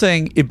 I guess I'm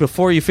saying,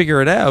 before you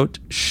figure it out,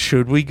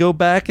 should we go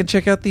back and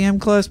check out the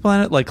M-Class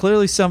planet? Like,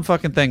 clearly some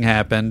fucking thing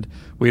happened.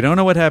 We don't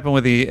know what happened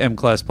with the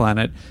M-Class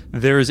planet.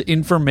 There's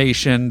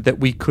information that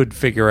we could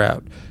figure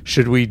out.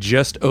 Should we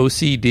just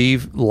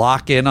OCD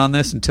lock in on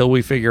this until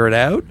we figure it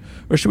out?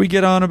 Or should we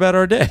get on about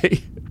our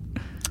day?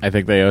 I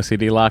think they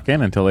OCD lock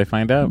in until they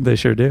find out. They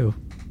sure do.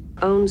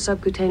 Own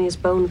subcutaneous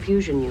bone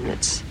fusion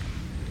units.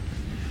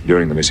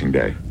 During the missing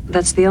day?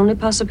 That's the only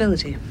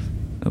possibility.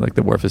 I like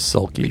the Worf is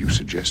sulky. Are you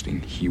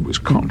suggesting he was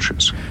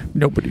conscious?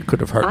 Nobody could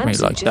have hurt me like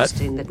that. I'm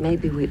suggesting that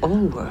maybe we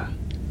all were.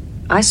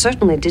 I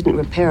certainly didn't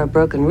repair a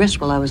broken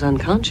wrist while I was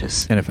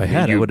unconscious. And if I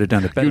had, I would have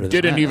done it better. You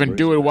didn't even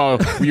do it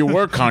while you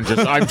were conscious.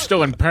 I'm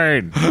still in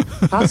pain.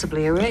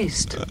 Possibly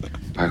erased.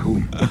 By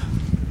whom?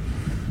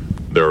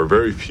 There are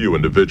very few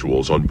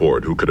individuals on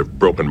board who could have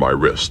broken my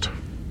wrist.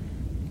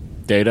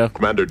 Data,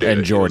 Commander Data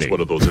and Geordi. is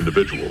one of those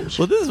individuals.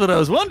 Well, this is what I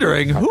was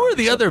wondering. Who are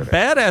the other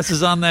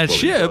badasses on that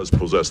ship? He does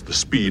possess the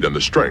speed and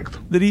the strength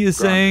that he is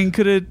saying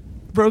could have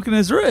broken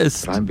his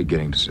wrist. But I'm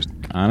beginning to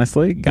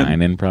honestly,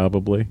 Guinan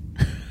probably.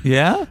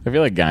 Yeah? I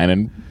feel like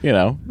Guinan,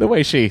 the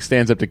way she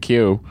stands up to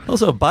Q.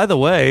 Also, by the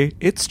way,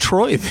 it's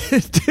Troy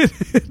that did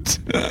it.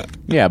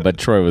 Yeah, but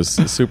Troy was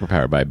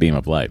superpowered by a beam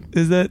of light.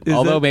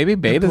 Although maybe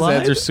Beta's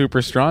heads are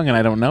super strong and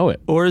I don't know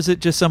it. Or is it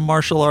just some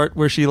martial art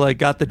where she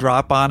got the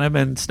drop on him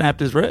and snapped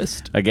his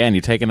wrist? Again,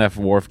 you take enough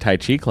Worf Tai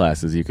Chi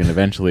classes, you can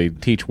eventually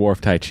teach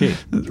Worf Tai Chi.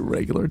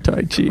 Regular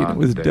Tai Chi. It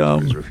was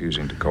dumb. Is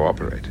refusing to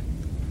cooperate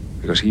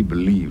because he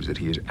believes that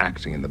he is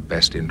acting in the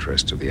best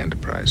interests of the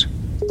Enterprise.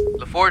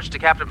 LaForge to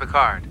Captain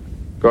Picard.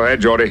 Go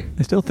ahead, Geordi.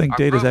 I still think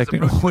Data's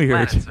acting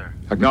weird. Planet,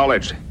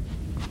 Acknowledged.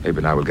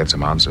 Maybe now we'll get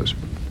some answers.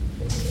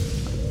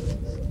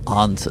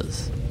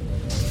 Answers.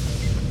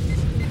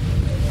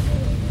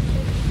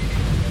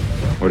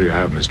 What do you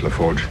have, Miss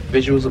LaForge?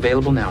 Visuals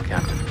available now,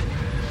 Captain.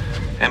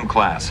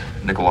 M-class,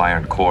 nickel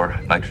iron core,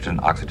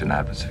 nitrogen oxygen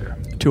atmosphere.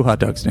 2 hot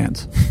dog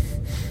stands.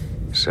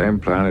 Same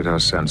planet our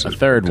sensors. A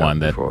third one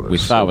that we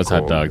thought was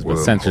hot dogs, but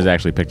sensors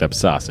actually picked up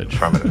sausage.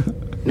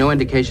 No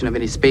indication of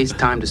any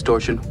space-time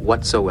distortion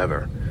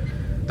whatsoever.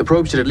 The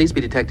probe should at least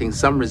be detecting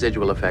some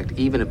residual effect,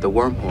 even if the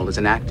wormhole is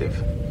inactive.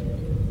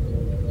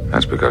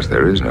 That's because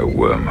there is no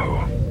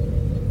wormhole.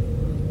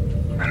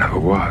 There never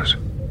was.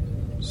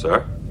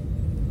 Sir?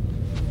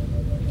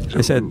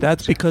 I said,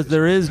 that's because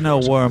there is no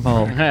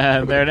wormhole.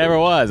 There never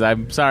was.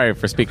 I'm sorry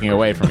for speaking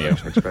away from you.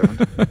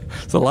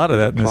 There's a lot of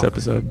that in this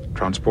episode.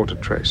 Transporter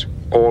trace.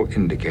 All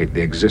indicate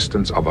the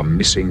existence of a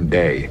missing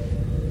day.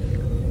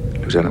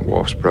 Lieutenant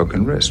Worf's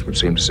broken wrist would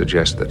seem to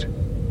suggest that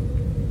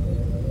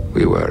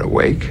we were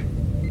awake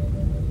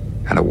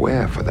and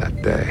aware for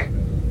that day.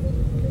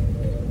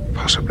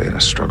 Possibly in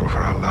a struggle for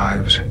our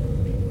lives.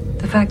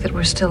 The fact that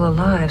we're still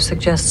alive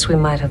suggests we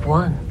might have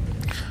won.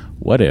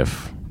 What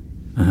if...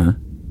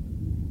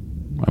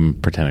 I'm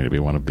pretending to be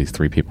one of these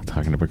 3 people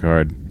talking to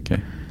Picard.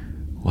 Okay.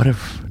 What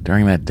if,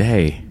 during that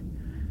day,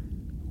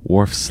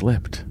 Worf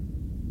slipped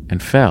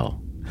and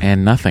fell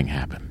and nothing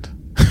happened?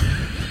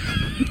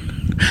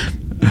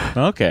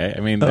 Okay, I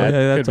mean,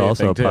 that's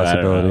also a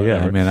possibility.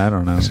 Yeah, I mean, I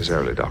don't know.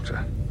 Necessarily,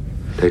 Doctor.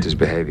 Data's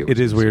behavior... It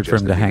is weird for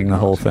him to hang the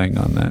whole thing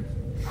on that.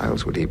 Why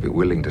else would he be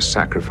willing to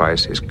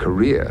sacrifice his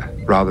career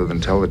rather than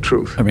tell the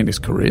truth? I mean, his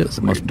career is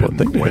the most important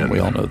thing to him. We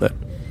all know that.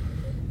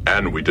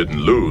 And we didn't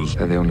lose.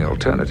 And the only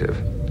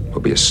alternative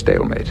would be a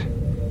stalemate.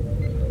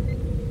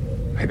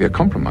 Maybe a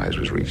compromise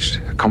was reached.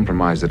 A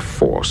compromise that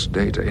forced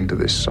Data into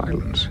this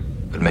silence.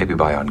 But maybe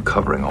by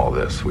uncovering all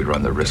this, we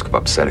run the risk of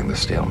upsetting the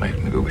stalemate.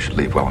 Maybe we should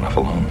leave well enough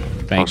alone.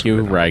 Thank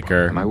you,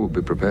 Riker. And I will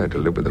be prepared to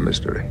live with the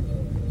mystery.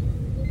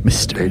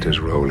 Data's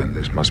role in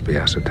this must be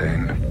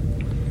ascertained.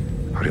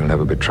 Or he'll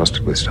never be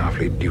trusted with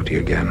Starfleet duty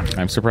again.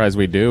 I'm surprised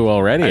we do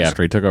already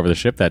after he took over the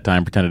ship that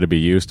time, pretended to be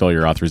you, stole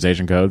your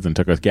authorization codes, and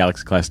took a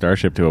Galaxy-class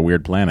starship to a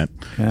weird planet.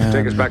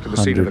 Take us back to the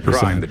scene of the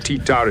crime, the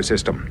T-Tauri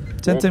system.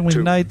 Sensing with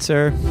night,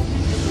 sir.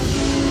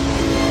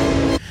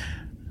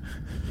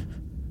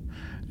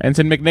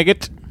 Ensign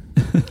McNigget?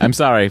 I'm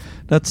sorry.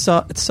 It's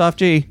Soft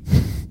G.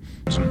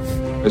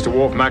 Mr.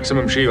 Worf,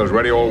 maximum shields,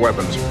 ready all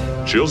weapons.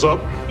 Shields up.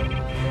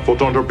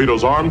 Photon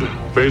torpedoes armed.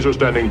 Phaser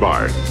standing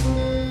by.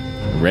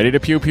 Ready to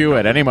pew-pew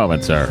at any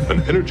moment, sir.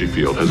 An energy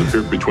field has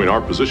appeared between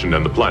our position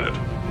and the planet.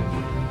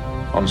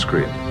 On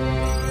screen.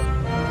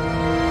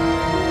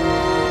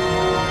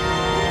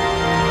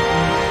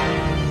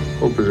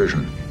 Hold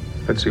position.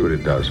 Let's see what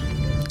it does.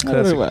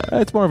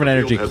 It's more of an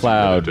energy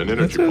cloud.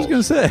 That's what I was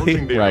going to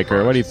say.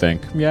 Riker, what do you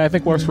think? Yeah, I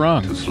think Worf's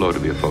wrong. Too slow to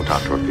be a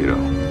photon torpedo.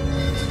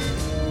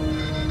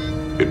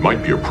 It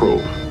might be a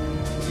probe.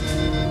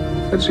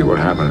 Let's see what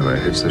happens when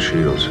it hits the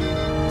shields.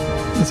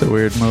 That's a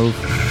weird move.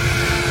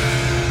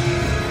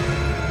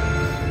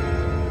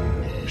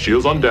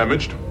 Shields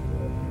undamaged.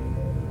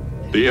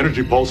 The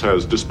energy pulse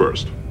has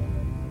dispersed.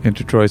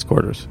 Into Troy's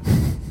quarters.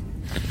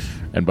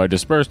 And by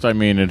dispersed, I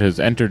mean it has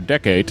entered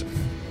Decate,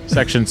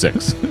 Section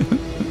 6.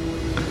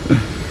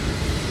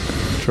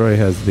 Troy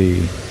has the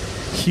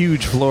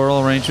huge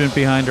floral arrangement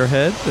behind her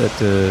head,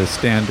 that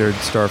standard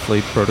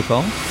Starfleet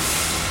protocol.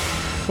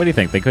 What do you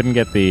think? They couldn't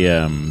get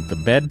the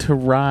bed to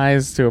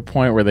rise to a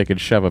point where they could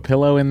shove a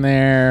pillow in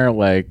there?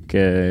 Like,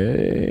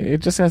 it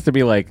just has to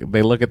be like,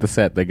 they look at the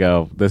set, they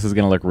go, this is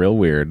going to look real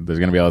weird. There's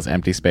going to be all this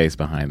empty space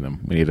behind them.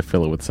 We need to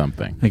fill it with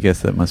something. I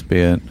guess that must be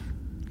it.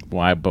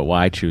 Why? But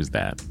why choose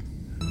that?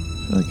 I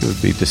feel like it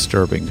would be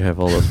disturbing to have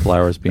all those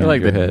flowers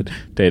behind your head.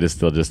 Data's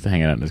still just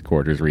hanging out in his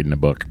quarters reading a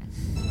book.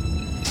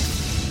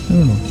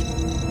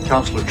 Oh.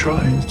 Counselor Troy.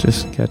 He's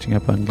just catching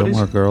up on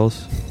Gilmore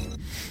Girls.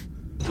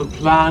 The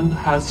plan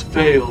has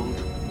failed.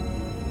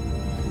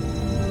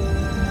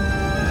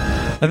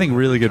 I think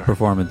really good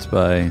performance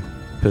by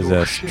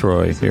possessed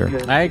Troy here.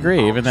 I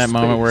agree. Even that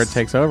moment where it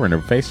takes over and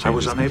her face changes. I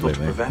was unable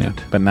completely. to prevent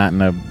it. But not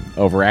in a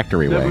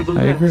overactory way.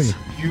 I agree.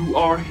 You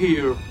are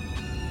here.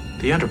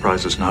 The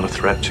Enterprise is not a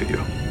threat to you.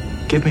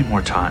 Give me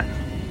more time.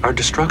 Our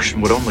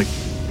destruction would only...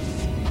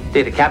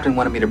 The captain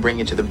wanted me to bring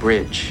you to the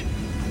bridge.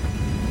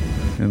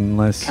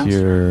 Unless Counselor,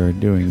 you're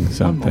doing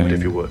something. One moment,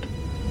 if you would.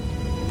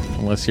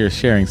 Unless you're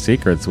sharing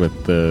secrets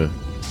with the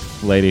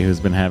lady who's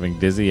been having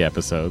dizzy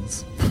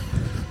episodes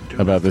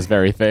about this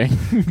very thing.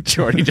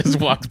 Geordi just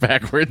walked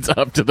backwards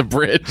up to the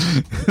bridge.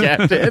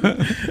 Captain,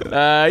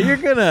 you're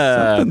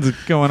gonna...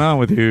 Something's going on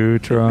with you,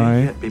 Troy. It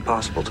may yet be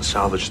possible to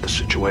salvage the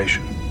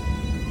situation.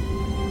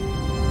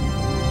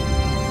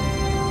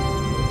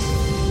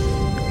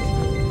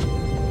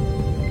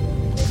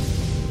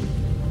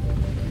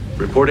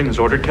 Reporting is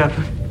ordered,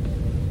 Captain.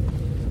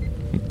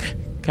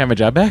 Can I have my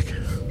job back?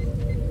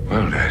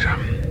 Well, Data,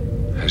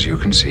 as you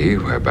can see,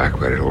 we're back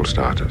where it all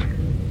started.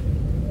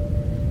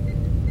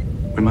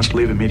 We must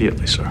leave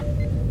immediately, sir.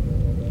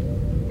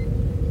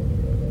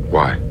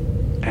 Why?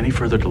 Any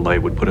further delay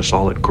would put us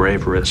all at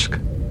grave risk.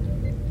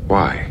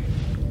 Why?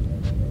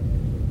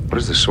 What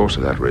is the source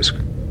of that risk?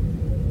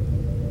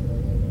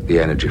 The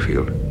energy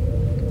field?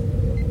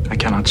 I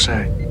cannot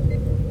say.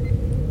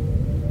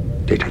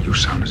 Data, you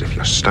sound as if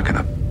you're stuck in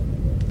a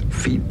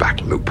feedback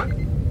loop.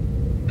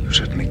 You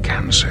certainly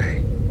can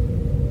say.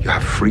 You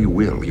have free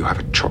will. You have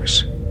a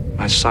choice.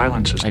 My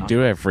silence is I do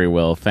have free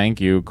will,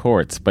 thank you,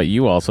 Quartz, but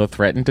you also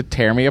threatened to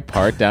tear me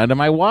apart down to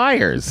my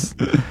wires.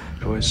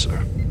 Choice,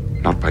 sir.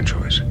 Not by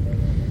choice.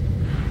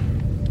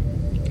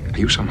 Are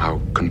you somehow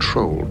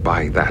controlled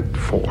by that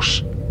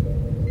force?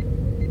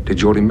 Did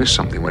Geordi miss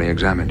something when he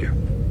examined you?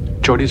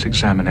 Geordi's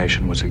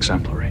examination was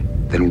exemplary.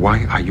 Then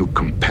why are you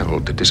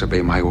compelled to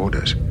disobey my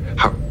orders?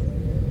 How?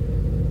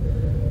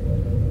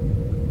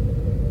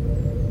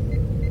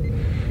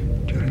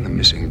 During the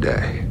missing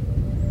day,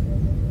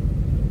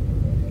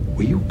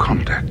 were you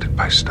contacted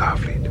by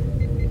Starfleet?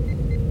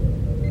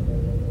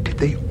 Did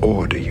they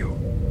order you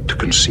to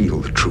conceal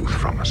the truth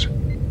from us?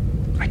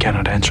 I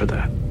cannot answer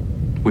that.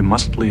 We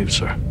must leave,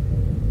 sir.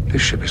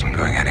 This ship isn't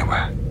going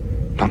anywhere.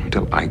 Not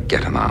until I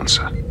get an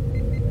answer.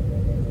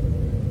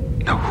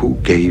 Now, who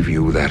gave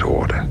you that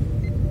order?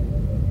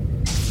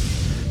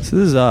 So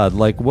this is odd.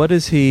 Like, what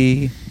is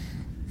he...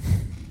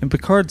 In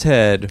Picard's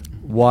head,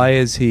 why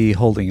is he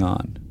holding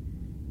on?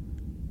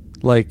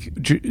 Like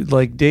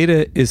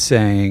Data is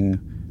saying,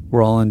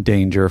 we're all in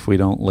danger if we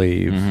don't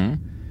leave. Mm-hmm.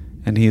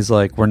 And he's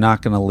like, we're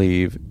not going to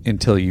leave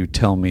until you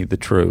tell me the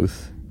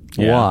truth.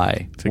 Yeah,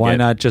 why? Why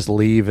not just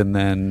leave and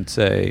then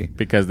say,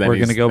 because then we're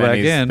going to go back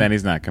in? Then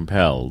he's not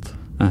compelled.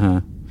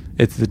 Uh-huh.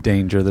 It's the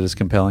danger that is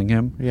compelling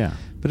him. Yeah.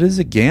 But it is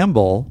a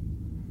gamble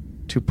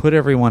to put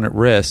everyone at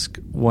risk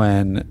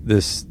when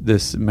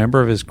this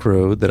member of his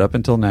crew that up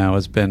until now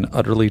has been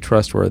utterly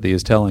trustworthy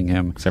is telling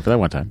him... Except for that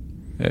one time.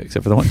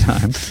 Except for the one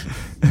time.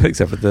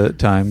 Except for the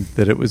time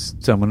that it was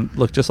someone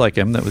looked just like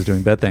him that was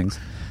doing bad things.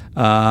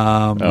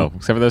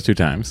 Except for those two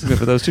times. Except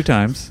for those two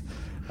times.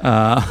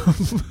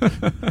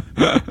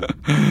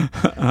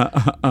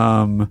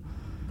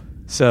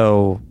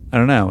 So, I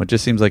don't know. It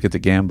just seems like it's a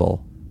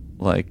gamble.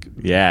 Like,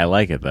 yeah, I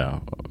like it,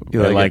 though.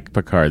 I like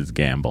Picard's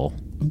gamble.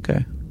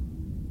 Okay.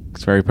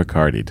 It's very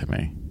Picardy to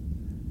me.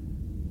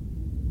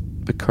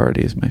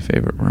 Picardy is my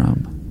favorite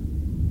rum.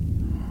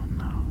 Oh,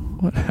 no.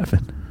 What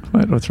happened?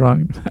 What's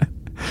wrong, Matt?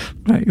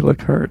 Matt, you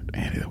look hurt.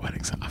 Andy, the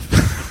wedding's off.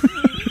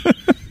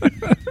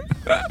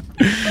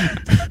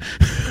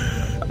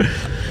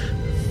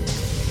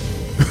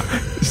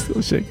 He's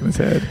still shaking his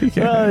head.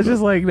 Well, it's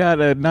just like not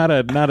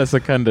a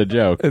Secunda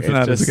joke. It's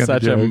not just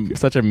joke.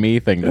 such a me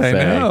thing to say.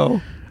 I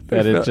know.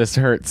 That it just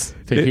hurts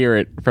to hear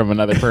it from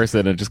another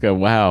person and just go,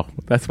 wow,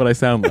 that's what I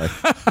sound like.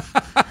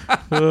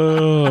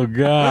 Oh,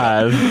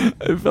 God.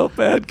 It felt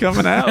bad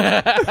coming out.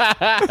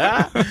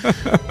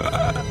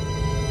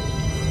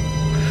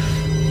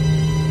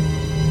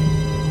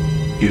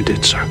 You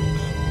did, sir.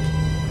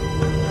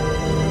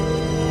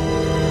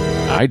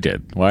 I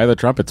did. Why are the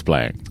trumpets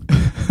playing?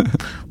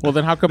 Well,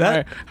 then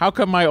how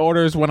come my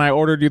orders, when I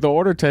ordered you the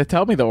order to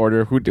tell me the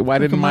order, why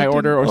didn't my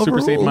order or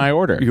supersede my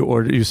order?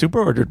 You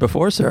super ordered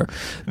before, sir.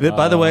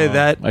 By the way,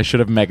 that I should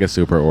have mega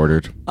super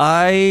ordered.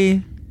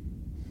 I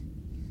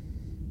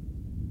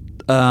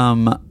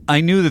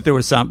knew that there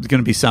was going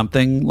to be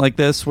something like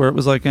this where it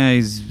was like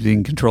he's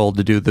being controlled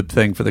to do the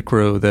thing for the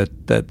crew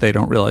that they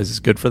don't realize is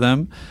good for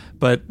them.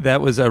 But that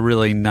was a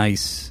really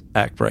nice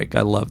act break.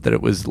 I love that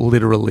it was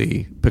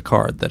literally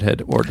Picard that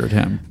had ordered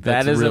him.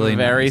 That is really a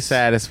very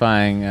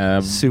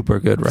satisfying, super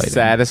good writing,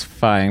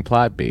 satisfying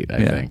plot beat.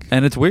 I think,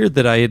 and it's weird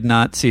that I did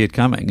not see it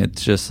coming.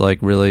 It's just like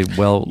really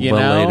well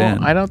laid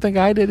in. I don't think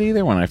I did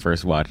either when I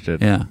first watched it.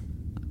 Yeah,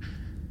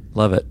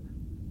 love it.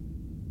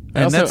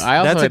 And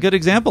that's a good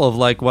example of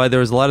like why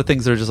there's a lot of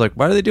things that are just like,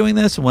 why are they doing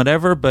this and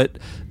whatever. But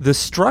the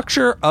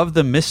structure of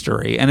the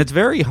mystery, and it's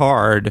very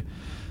hard.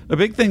 A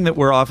big thing that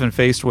we're often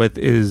faced with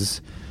is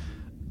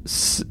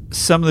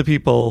some of the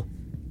people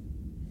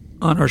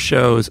on our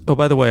shows. Oh,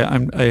 by the way,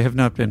 I have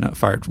not been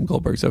fired from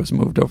Goldberg's. I was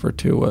moved over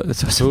to.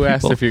 Who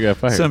asked if you got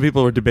fired? Some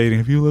people were debating,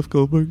 have you left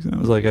Goldberg's? And I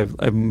was like, I've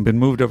been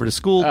moved over to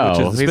school. Which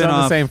is he's on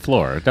the same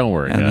floor. Don't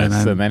worry,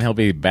 guys. And then he'll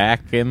be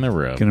back in the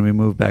room. Going to be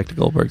moved back to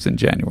Goldberg's in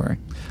January.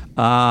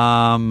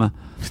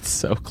 It's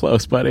so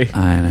close, buddy.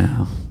 I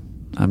know.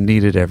 I'm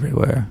needed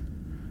everywhere.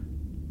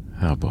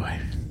 Oh boy.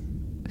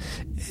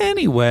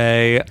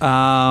 Anyway,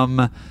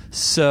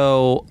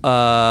 so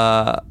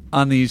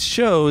on these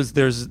shows,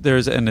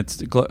 there's and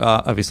it's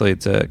obviously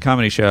it's a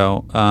comedy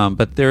show,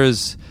 but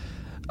there's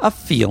a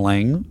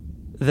feeling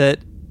that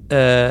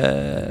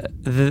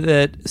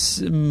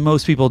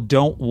most people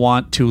don't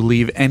want to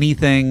leave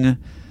anything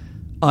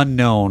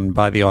unknown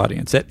by the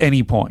audience at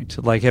any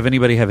point. Like, have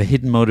anybody have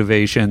hidden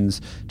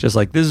motivations, just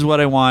like, this is what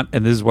I want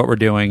and this is what we're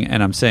doing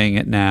and I'm saying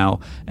it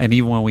now. And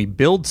even when we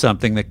build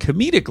something that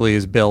comedically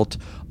is built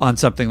on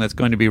something that's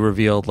going to be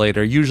revealed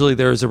later, usually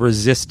there's a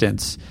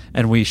resistance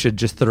and we should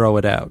just throw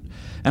it out.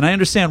 And I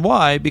understand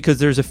why, because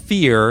there's a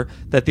fear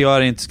that the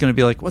audience is going to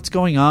be like, what's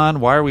going on?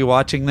 Why are we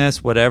watching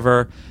this?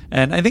 Whatever.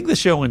 And I think the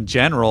show in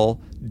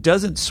general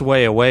doesn't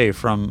sway away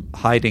from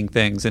hiding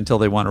things until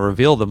they want to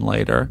reveal them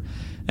later.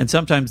 And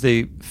sometimes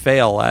they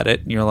fail at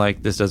it, and you're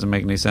like, this doesn't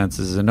make any sense,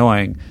 this is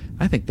annoying.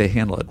 I think they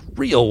handle it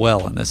real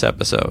well in this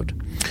episode.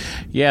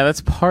 Yeah,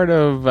 that's part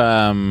of...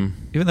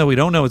 Even though we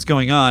don't know what's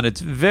going on,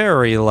 it's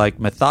very, like,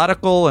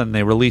 methodical, and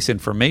they release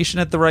information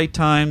at the right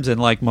times,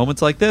 and, like,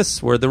 moments like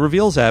this, where the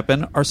reveals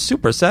happen, are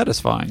super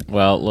satisfying.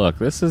 Well, look,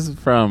 this is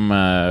from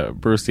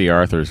Bruce D.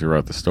 Arthurs, who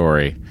wrote the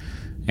story,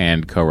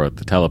 and co-wrote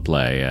the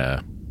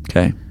teleplay.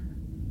 Okay.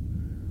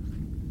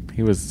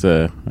 He was...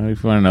 if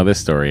you want to know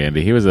this story,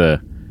 Andy, he was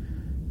a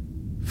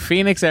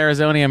Phoenix,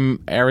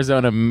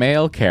 Arizona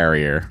mail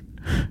carrier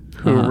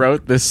who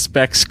wrote this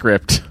spec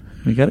script.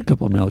 We got a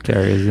couple of mail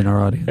carriers in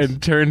our audience.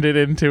 And turned it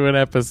into an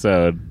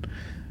episode.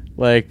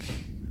 Like,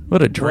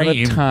 what a dream. What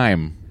a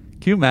time.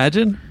 Can you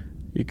imagine?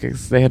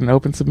 Because they had an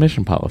open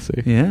submission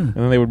policy. Yeah. And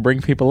then they would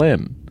bring people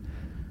in.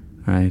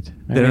 Right.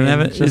 They don't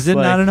have is it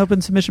not an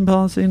open submission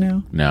policy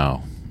now?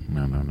 No.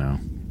 Not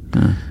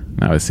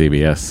with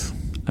CBS.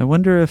 I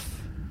wonder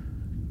if...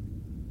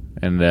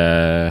 And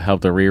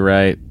helped a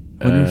rewrite.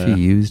 I wonder if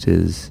he used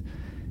his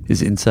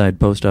inside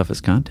post office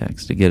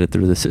contacts to get it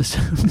through the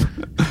system.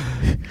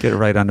 Get it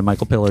right onto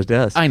Michael Pillar's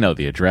desk. I know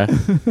the address.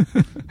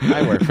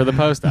 I work for the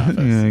post office.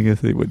 Yeah, I guess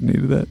they wouldn't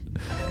need that.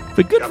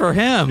 But good for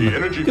him.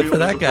 Good for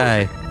that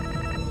guy.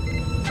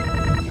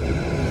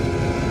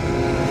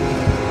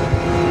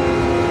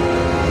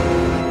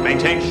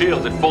 Maintain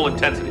shields at full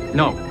intensity.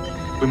 No.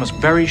 We must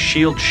vary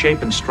shield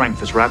shape and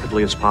strength as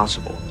rapidly as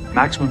possible.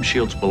 Maximum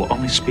shields will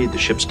only speed the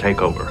ship's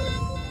takeover.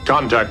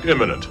 Contact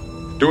imminent.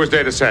 Do as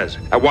Data says.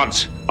 At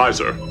once. Aye,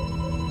 sir.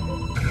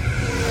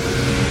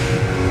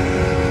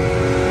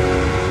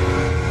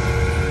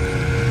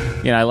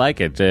 Yeah, I like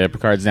it.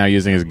 Picard's now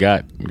using his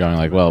gut, going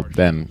like, well,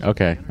 then,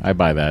 okay, I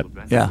buy that.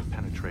 Yeah.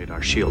 Penetrate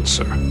our shields,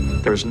 sir.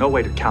 There is no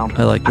way to counter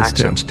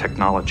Paxton's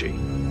technology.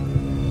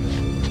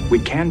 We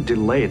can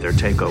delay their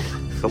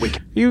takeover, but we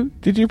can...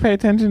 Did you pay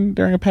attention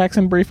during a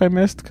Paxton brief I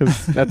missed?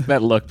 Because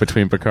that look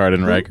between Picard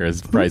and Riker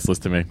is priceless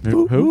to me.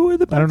 Who are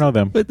the Paxtons? I don't know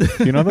them. Do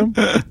you know them?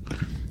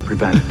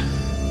 Prevent it.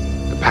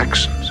 The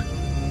Paxtons.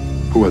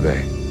 Who are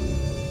they?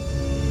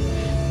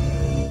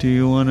 Do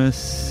you want to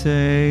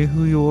say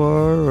who you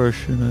are, or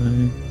should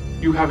I?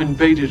 You have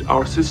invaded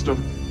our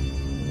system.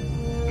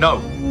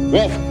 No.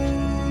 Wolf!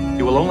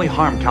 You will only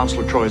harm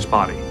Counselor Troy's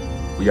body.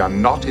 We are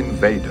not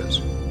invaders.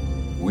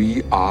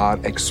 We are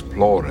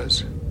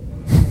explorers.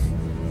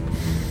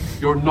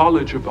 Your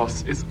knowledge of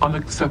us is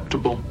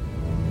unacceptable.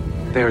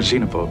 They are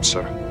xenophobes,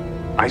 sir.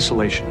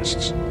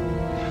 Isolationists.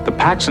 The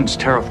Paxtons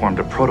terraformed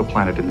a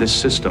protoplanet in this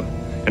system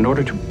in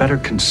order to better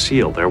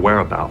conceal their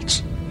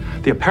whereabouts.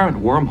 The apparent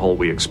wormhole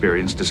we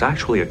experienced is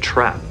actually a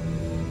trap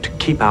to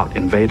keep out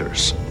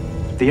invaders.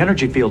 The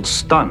energy field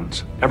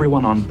stuns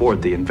everyone on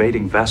board the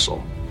invading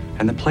vessel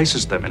and then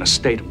places them in a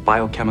state of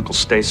biochemical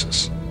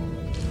stasis.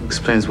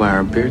 Explains why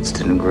our beards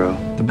didn't grow.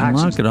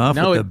 Knock it off.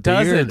 No, with it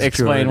doesn't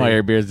explain why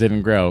your beards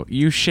didn't grow.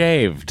 You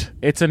shaved.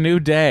 It's a new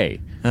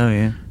day. Oh,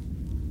 yeah.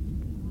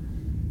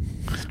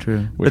 It's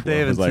true. But they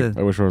haven't said...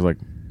 I wish I was like,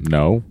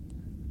 no.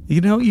 You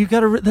know, you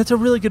got that's a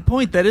really good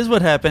point. That is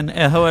what happened.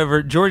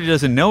 However, Geordi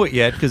doesn't know it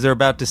yet because they're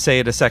about to say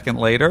it a second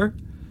later.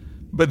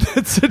 But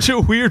that's such a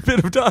weird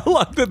bit of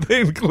dialogue that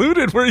they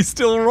included where he's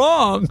still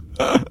wrong.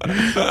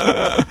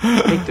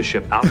 Take the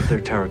ship out of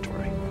their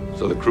territory.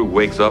 So the crew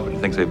wakes up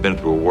and thinks they've been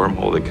through a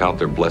wormhole. They count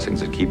their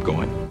blessings and keep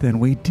going. Then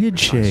we did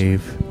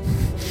shave.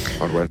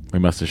 We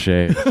must have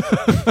shaved.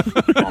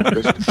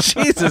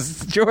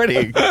 Jesus,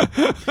 Geordi.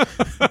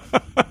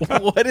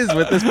 What is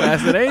with this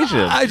fascination?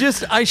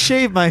 I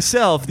shave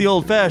myself the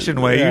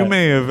old-fashioned way. Yeah. You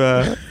may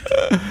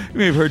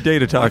have heard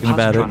Data talking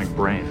about it. Our positronic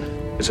brain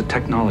is a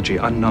technology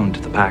unknown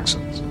to the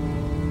Paxtons.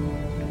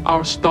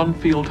 Our stun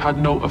field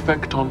had no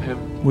effect on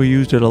him. We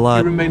used it a lot.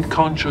 He remained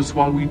conscious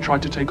while we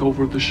tried to take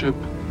over the ship.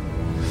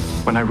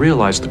 When I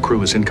realized the crew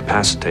was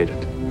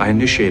incapacitated, I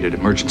initiated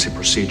emergency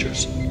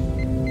procedures.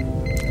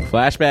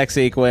 Flashback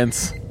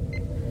sequence.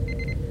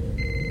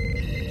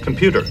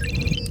 Computer.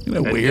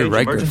 Weird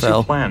Riker emergency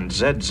fell. Plan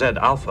ZZ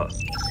Alpha.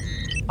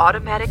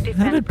 Automatic defense.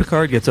 How did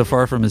Picard get so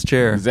far from his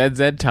chair?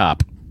 ZZ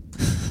top.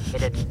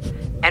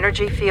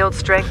 Energy field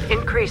strength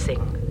increasing.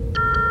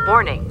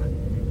 Warning.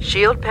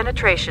 Shield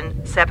penetration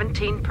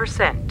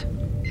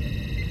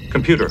 17%.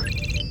 Computer.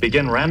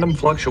 Begin random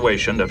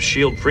fluctuation of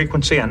shield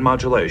frequency and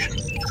modulation.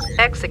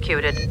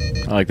 executed.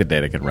 I like that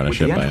Data can run a With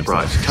ship the by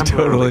Enterprise himself.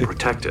 temporarily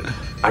protected,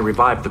 I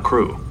revived the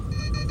crew.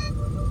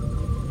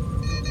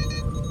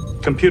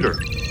 Computer,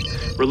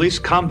 release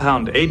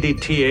compound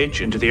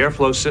ADTH into the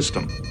airflow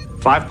system.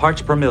 5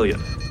 parts per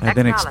million. I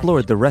then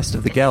explored the rest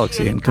of the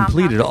galaxy and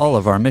completed all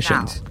of our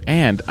missions.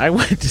 And I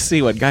went to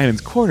see what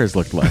Guinan's quarters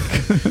looked like.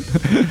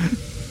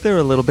 They're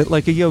a little bit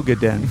like a yoga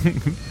den.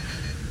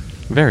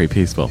 Very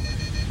peaceful.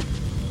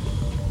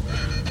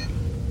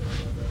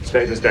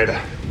 Status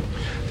data.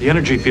 The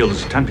energy field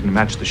is attempting to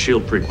match the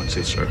shield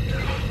frequency, sir.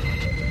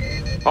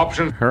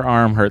 Option. Her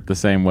arm hurt the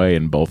same way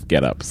in both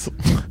get-ups.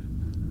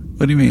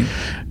 What do you mean?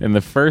 In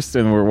the first,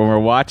 when we're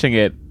watching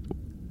it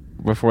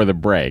before the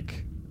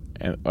break,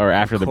 or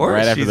after the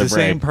right after she's the the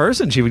break, same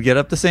person. She would get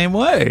up the same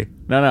way.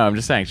 No, I'm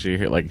just saying she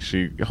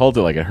holds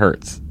it like it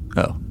hurts.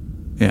 Oh,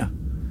 yeah.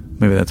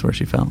 Maybe that's where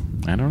she fell.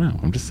 I don't know.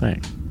 I'm just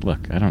saying.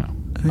 Look, I don't know.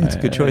 I think it's a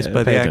good choice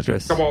by the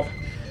actress. Come off.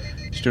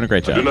 She's doing a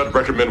great job. I do not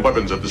recommend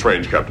weapons at this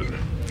range, Captain.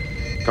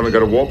 Can we go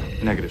to warp?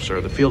 Negative,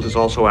 sir. The field is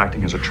also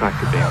acting as a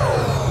tractor beam.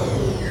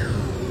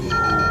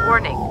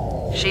 Warning.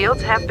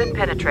 Shields have been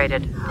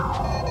penetrated.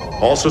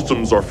 All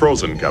systems are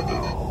frozen, Captain.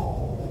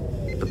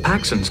 The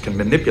Paxons can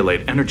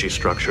manipulate energy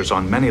structures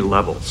on many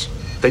levels.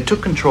 They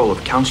took control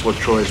of Counselor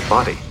Troy's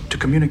body to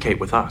communicate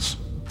with us.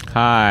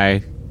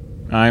 Hi,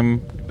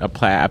 I'm a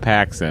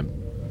Paxson.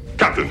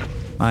 Captain.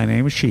 My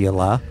name is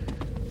Sheila.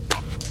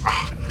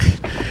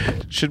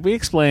 Should we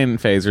explain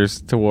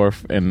phasers to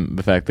Worf and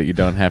the fact that you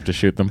don't have to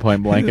shoot them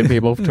point blank at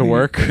people to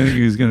work?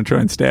 He's going to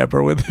try and stab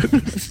her with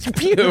it.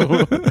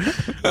 Pew!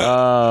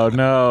 Oh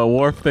no,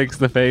 Worf thinks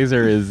the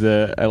phaser is.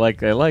 I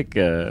like. Look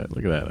at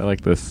that. I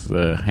like this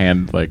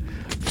hand. Like,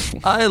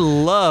 I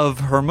love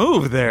her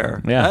move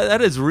there. Yeah,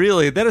 that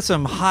is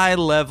some high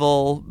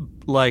level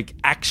like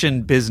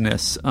action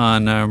business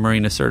on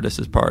Marina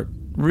Sirtis's part.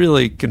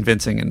 Really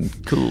convincing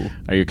and cool.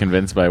 Are you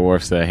convinced by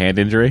Worf's hand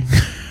injury?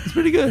 It's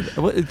pretty good.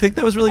 You think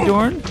that was really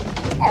Dorn?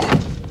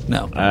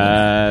 No.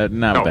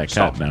 Not with that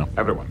cut, no.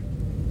 Everyone.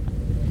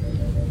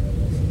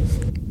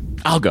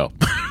 I'll go.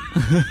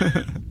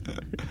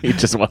 He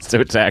just wants to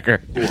attack her.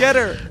 Get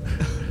her!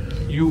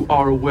 You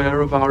are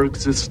aware of our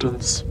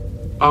existence.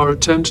 Our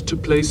attempt to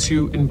place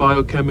you in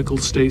biochemical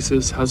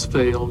stasis has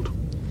failed.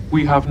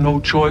 We have no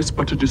choice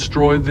but to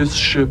destroy this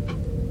ship.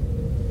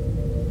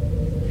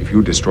 If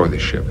you destroy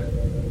this ship,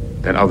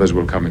 then others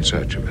will come in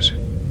search of us.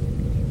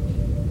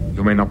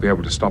 You may not be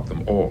able to stop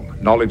them all.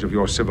 Knowledge of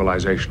your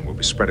civilization will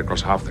be spread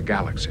across half the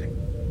galaxy.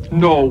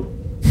 No.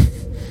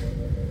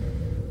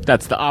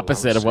 That's the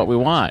opposite of what we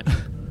want.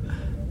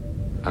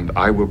 And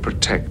I will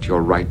protect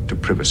your right to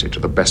privacy to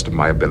the best of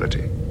my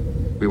ability.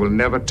 We will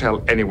never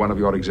tell anyone of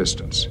your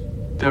existence.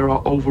 There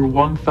are over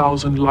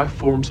 1,000 life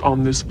forms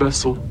on this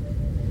vessel.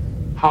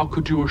 How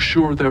could you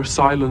assure their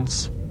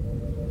silence?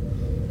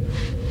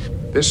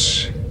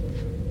 This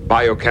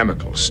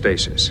biochemical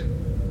stasis,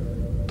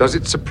 does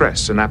it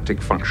suppress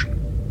synaptic function?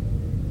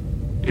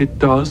 It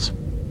does.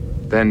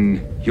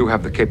 Then you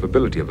have the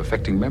capability of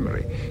affecting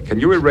memory. Can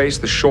you erase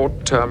the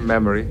short-term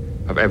memory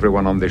of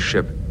everyone on this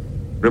ship?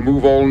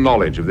 Remove all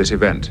knowledge of this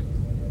event?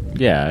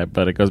 Yeah,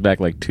 but it goes back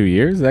like 2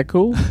 years. Is that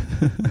cool?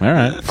 All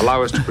right.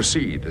 Allow us to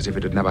proceed as if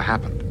it had never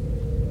happened.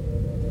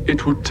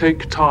 It would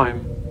take time.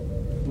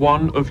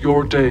 One of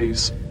your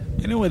days.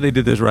 You know what they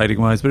did this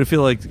writing-wise, but I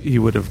feel like he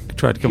would have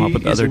tried to come up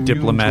with other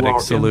diplomatic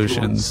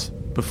solutions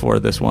before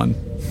this one.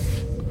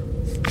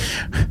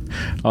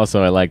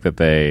 Also, I like that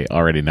they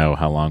already know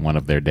how long one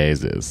of their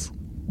days is.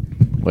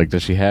 Like,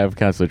 does she have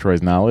Counselor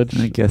Troy's knowledge?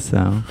 I guess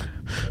so.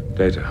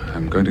 Data,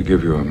 I'm going to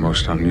give you a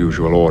most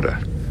unusual order.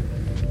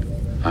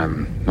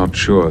 I'm not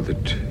sure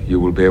that you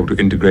will be able to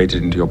integrate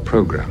it into your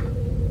program.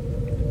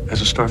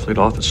 As a Starfleet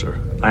officer,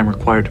 I am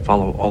required to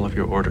follow all of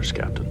your orders,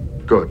 Captain.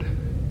 Good.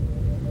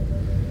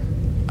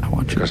 I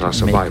want you because our to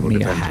survival make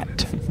me a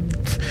depends on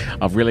hat.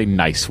 A really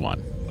nice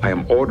one. I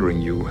am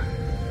ordering you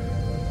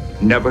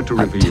never to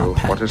reveal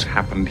what has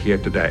happened here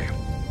today.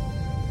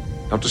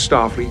 Not to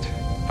Starfleet,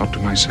 not to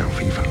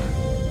myself even.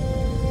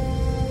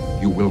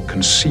 You will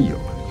conceal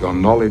your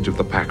knowledge of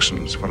the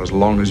Paxons for as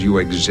long as you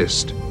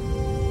exist.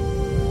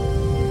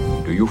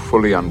 Do you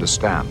fully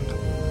understand,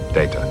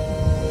 Data?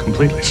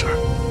 Completely, sir.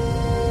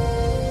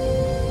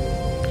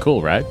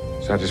 Cool, right?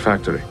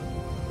 Satisfactory.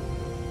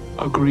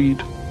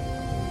 Agreed.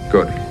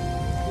 Good.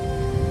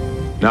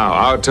 Now,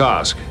 our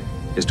task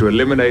is to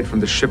eliminate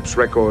from the ship's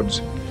records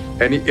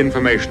any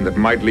information that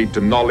might lead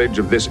to knowledge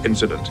of this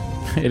incident.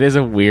 It is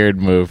a weird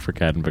move for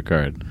Captain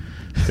Picard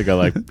to go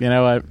like, you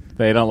know what?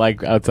 They don't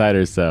like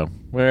outsiders, so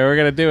we're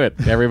going to do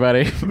it,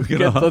 everybody.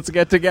 Let's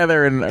get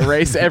together and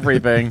erase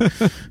everything.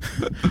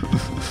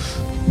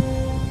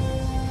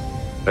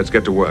 Let's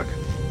get to work.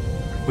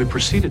 We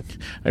proceeded.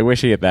 I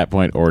wish he at that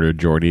point ordered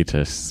Geordi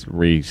to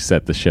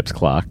reset the ship's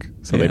clock,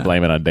 so they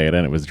blame it on Data,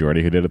 and it was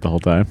Geordi who did it the whole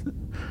time.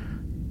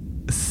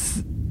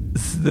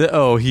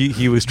 Oh,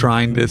 he was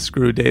trying to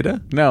screw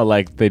Data? No,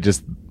 like they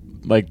just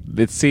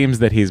it seems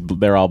that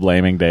they're all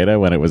blaming Data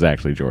when it was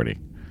actually Geordi.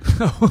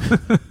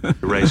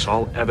 Erase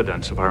all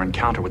evidence of our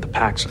encounter with the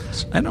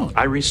Paxons. I know.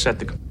 I reset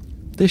the.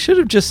 They should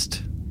have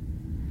just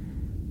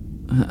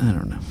I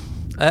don't know.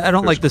 I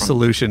don't like the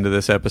solution to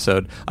this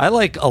episode. I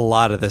like a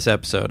lot of this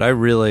episode. I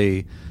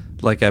really,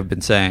 like I've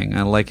been saying,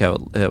 I like how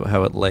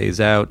it lays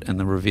out and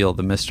the reveal of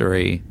the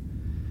mystery.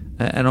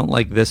 I don't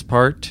like this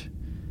part.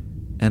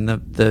 And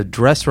the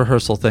dress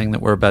rehearsal thing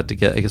that we're about to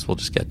get, I guess we'll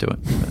just get to it.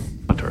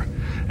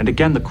 And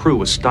again, the crew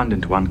was stunned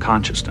into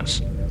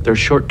unconsciousness, their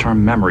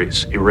short-term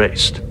memories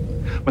erased.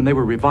 When they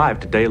were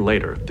revived a day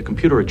later, the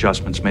computer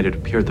adjustments made it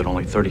appear that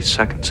only 30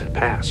 seconds had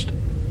passed.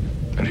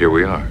 And here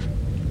we are.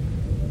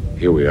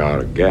 Here we are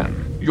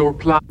again. Your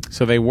plan.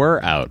 So they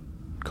were out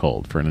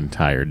cold for an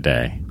entire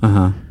day.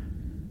 Uh-huh.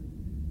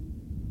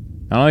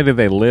 Not only did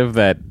they live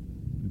that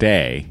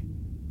day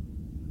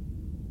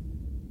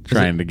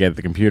trying to get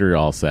the computer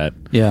all set,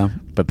 yeah,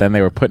 but then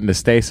they were put into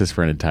stasis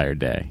for an entire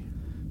day.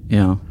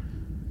 Yeah.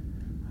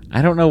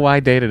 I don't know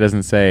why Data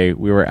doesn't say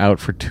we were out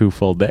for 2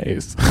 full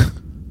days.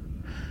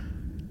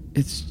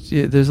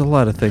 There's a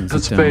lot of things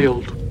has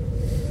failed.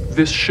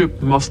 This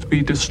ship must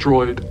be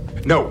destroyed.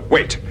 No,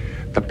 wait.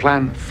 The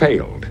plan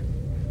failed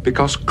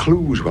because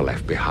clues were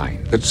left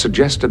behind that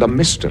suggested a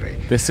mystery.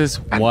 This is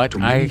what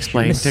I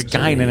explained to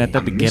Guinan at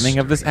the beginning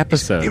of this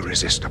episode.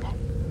 Irresistible.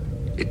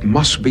 It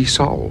must be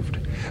solved.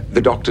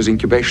 The doctor's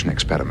incubation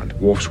experiment,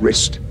 Worf's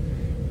wrist,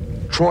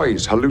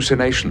 Troy's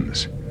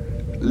hallucinations,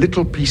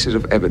 little pieces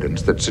of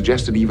evidence that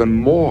suggested even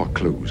more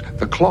clues.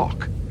 The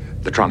clock,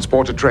 the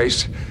transporter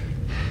trace,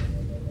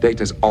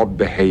 Data's odd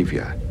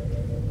behavior.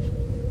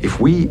 If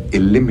we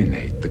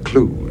eliminate the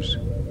clues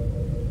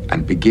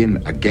and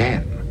begin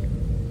again.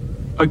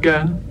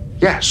 Again?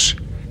 Yes.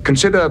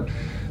 Consider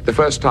the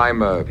first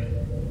time a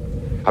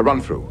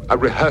run-through, a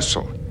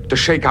rehearsal to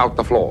shake out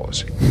the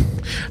flaws.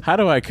 How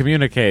do I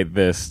communicate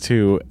this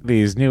to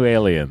these new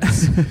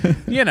aliens?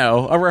 You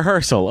know, a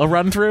rehearsal, a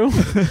run-through.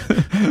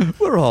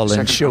 We're all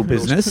in show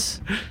business.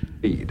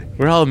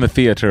 We're all in the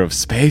theater of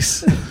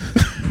space.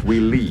 We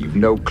leave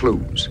no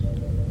clues.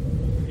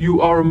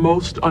 You are a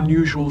most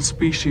unusual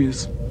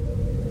species,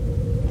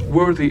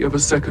 worthy of a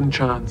second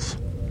chance.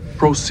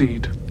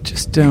 Proceed.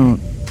 Just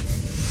don't.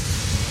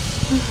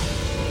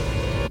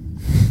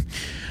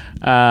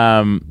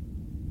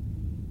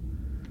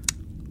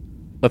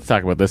 Let's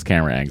talk about this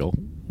camera angle.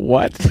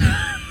 What?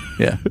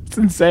 Yeah. It's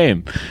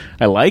insane.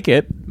 I like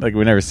it. Like,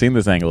 we've never seen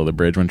this angle of the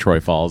bridge when Troy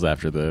falls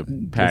after the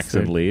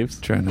Paxton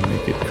leaves. Trying to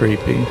make it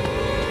creepy.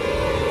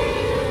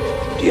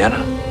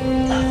 Deanna?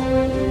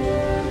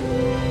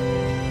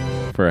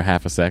 For a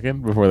half a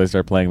second before they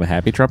start playing the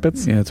happy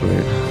trumpets? Yeah, it's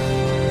weird.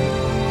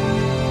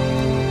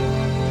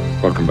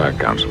 Welcome back,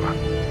 Counselor.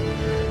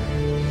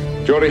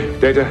 Geordi,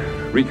 Data,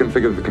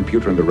 reconfigure the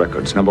computer and the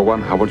records. Number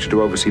 1, I want you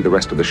to oversee the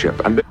rest of the ship.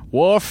 And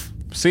Worf,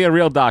 see a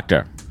real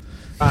doctor.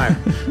 Fine.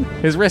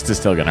 His wrist is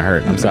still going to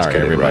hurt. I'm sorry,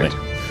 everybody.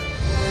 Right.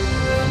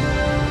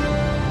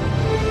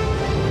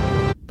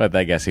 But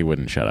I guess he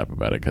wouldn't shut up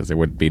about it because there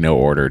would be no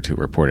order to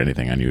report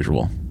anything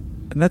unusual.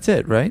 And that's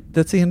it, right?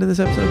 That's the end of this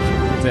episode?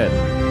 That's it.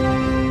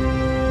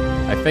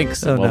 I think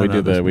so. Oh, we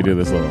do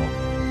this little...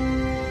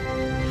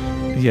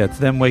 Yeah, it's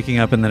them waking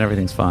up and then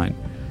everything's fine.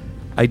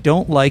 I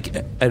don't like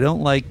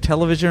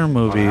television or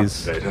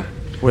movies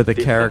where the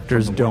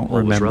characters don't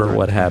remember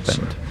what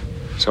happened.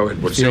 So it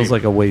would feels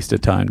like a waste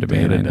of time to me.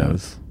 Data and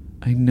does.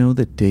 I know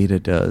that Data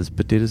does,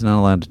 but Data's not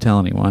allowed to tell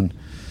anyone.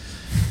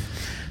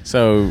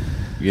 So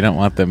you don't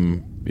want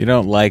them... You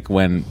don't like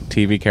when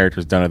TV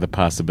characters don't have the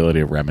possibility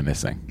of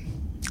reminiscing.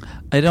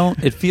 I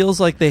don't. It feels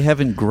like they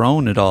haven't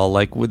grown at all.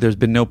 Like there's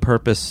been no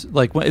purpose.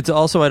 Like it's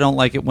also I don't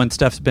like it when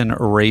stuff's been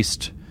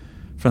erased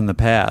from the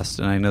past.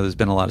 And I know there's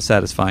been a lot of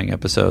satisfying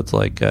episodes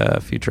like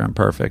Future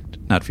Imperfect,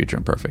 not Future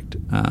Imperfect.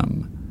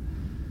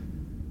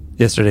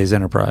 Yesterday's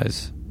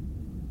Enterprise.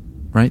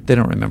 Right? They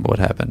don't remember what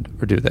happened,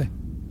 or do they?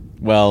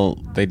 Well,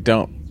 they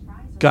don't.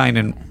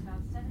 Guinan.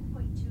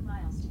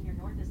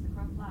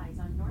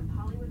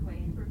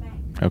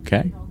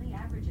 Okay.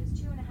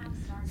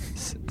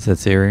 Is that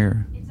Siri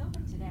or?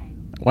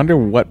 I wonder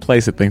what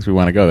place it thinks we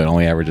want to go that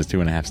only averages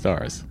 2.5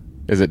 stars.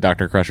 Is it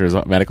Dr. Crusher's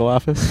medical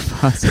office?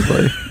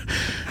 Possibly.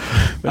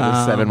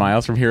 That is 7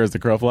 miles from here as the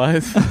crow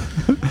flies.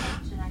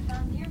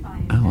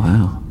 Oh,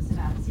 wow.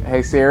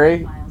 Hey,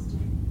 Siri,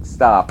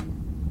 stop.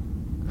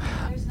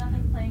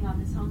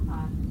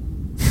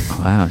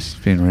 Wow, she's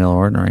being real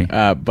ordinary.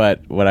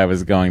 But what I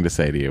was going to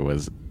say to you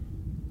was,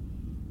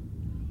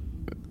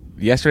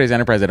 yesterday's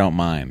Enterprise I don't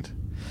mind.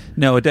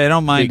 No, I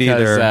don't mind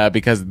either.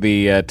 Because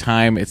the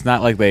time, it's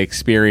not like they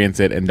experience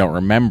it and don't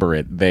remember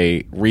it.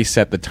 They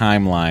reset the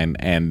timeline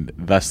and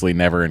thusly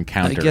never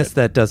encounter it. I guess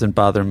that doesn't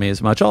bother me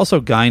as much. Also,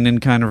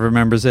 Guinan kind of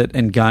remembers it,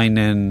 and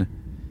Guinan,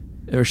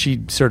 or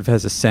she sort of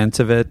has a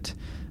sense of it.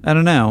 I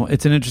don't know.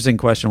 It's an interesting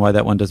question why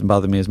that one doesn't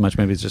bother me as much.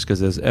 Maybe it's just because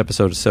this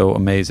episode is so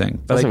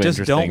amazing. But I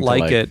just don't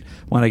like it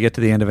when I get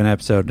to the end of an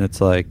episode and it's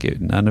like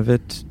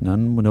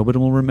nobody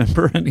will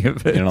remember any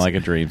of it. You don't like a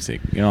dream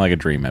sequence. You don't like a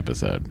dream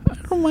episode. I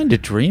don't mind a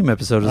dream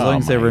episode as long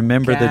as they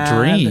remember the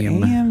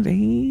dream.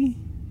 Andy.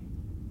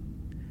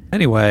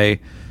 Anyway,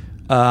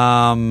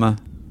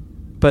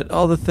 but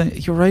all the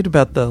things you're right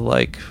about the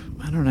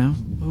I don't know.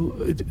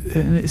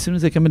 And as soon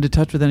as they come into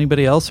touch with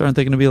anybody else, aren't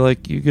they going to be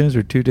like, you guys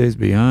are 2 days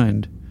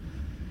behind?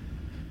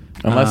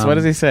 Unless, what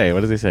does he say?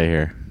 What does he say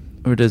here?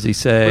 Or does he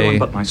say... Everyone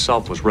but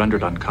myself was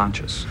rendered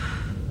unconscious.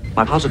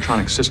 My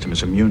positronic system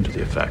is immune to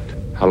the effect.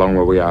 How long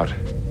were we out?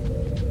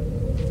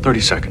 30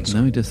 seconds.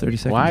 No, he does 30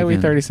 seconds. Why are we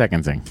 30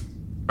 secondsing?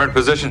 Current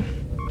position.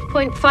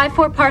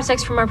 0.54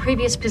 parsecs from our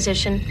previous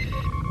position.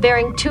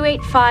 Bearing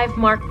 285,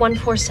 Mark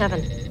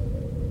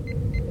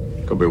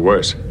 147. Could be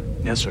worse.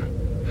 Yes, sir.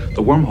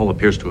 The wormhole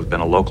appears to have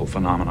been a local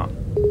phenomenon.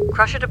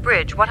 Crusher to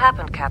bridge. What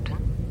happened, Captain?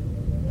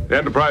 The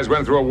Enterprise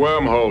went through a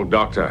wormhole,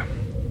 Doctor.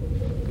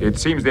 It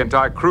seems the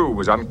entire crew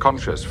was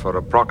unconscious for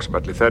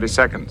approximately 30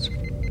 seconds.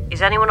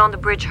 Is anyone on the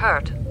bridge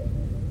hurt?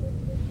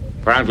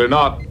 Apparently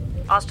not.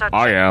 I'll start.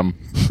 I am.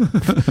 For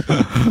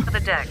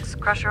the decks.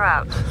 Crusher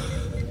out.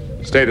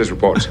 Status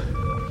reports.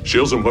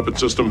 Shields and weapon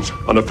systems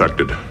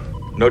unaffected.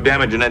 No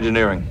damage in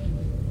engineering.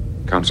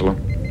 Counselor?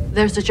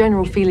 There's a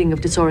general feeling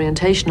of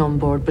disorientation on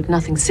board, but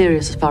nothing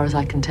serious as far as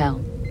I can tell.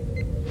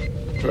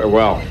 Very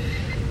well.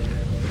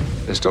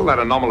 There's still that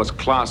anomalous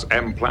Class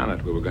M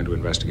planet we were going to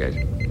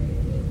investigate.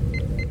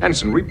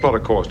 Ensign, replot a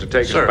course to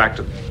take us back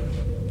to...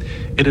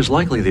 It is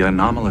likely the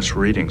anomalous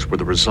readings were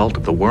the result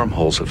of the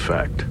wormhole's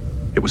effect.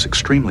 It was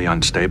extremely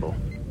unstable.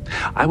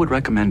 I would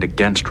recommend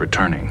against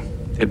returning.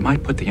 It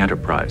might put the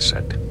Enterprise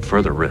at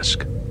further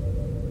risk.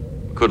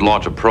 Could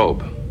launch a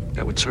probe.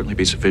 That would certainly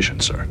be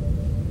sufficient, sir.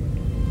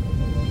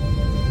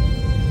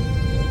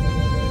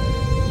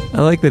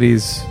 I like that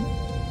he's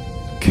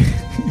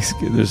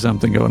there's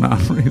something going on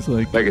where he's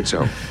like... Make it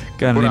so.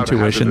 Got an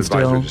intuition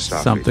still.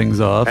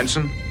 Something's off.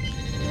 Ensign,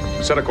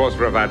 set a course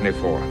for Evadne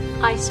 4.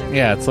 Aye, sir.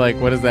 Yeah, it's like,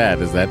 what is that?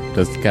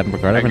 Does Captain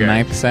Picard have a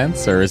ninth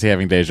sense, or is he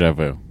having deja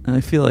vu?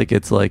 I feel like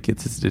it's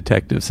his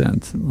detective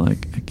sense.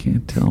 Like, I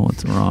can't tell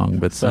what's wrong,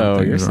 but something's wrong.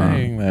 So you're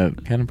saying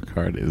that Captain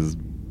Picard is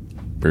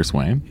Bruce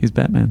Wayne? He's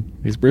Batman.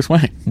 He's Bruce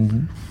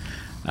Wayne.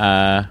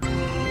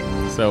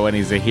 Mm-hmm. So when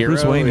he's a hero...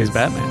 Bruce Wayne is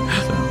Batman.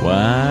 So.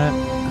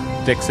 What?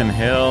 Dixon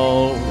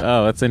Hill.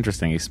 Oh, that's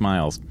interesting. He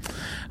smiles.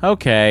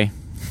 Okay.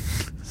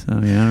 So,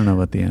 yeah, I don't know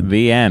about the end.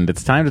 The end.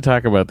 It's time to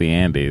talk about the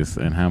Andes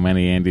and how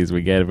many Andes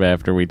we get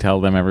after we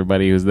tell them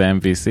everybody who's the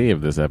MVC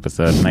of this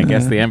episode. And I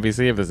guess the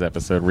MVC of this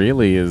episode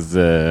really is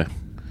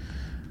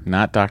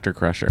not Dr.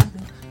 Crusher.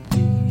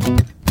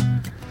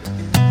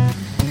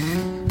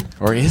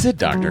 Or is it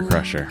Dr.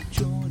 Crusher?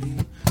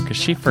 Because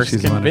she first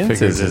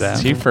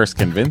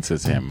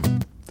convinces him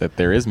that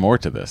there is more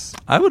to this.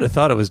 I would have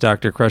thought it was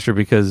Dr. Crusher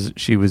because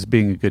she was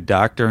being a good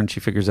doctor and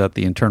she figures out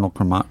the internal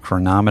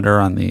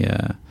chronometer on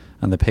the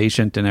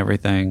patient and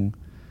everything.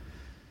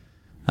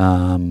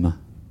 I mean,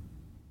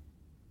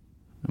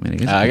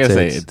 I gotta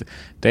say,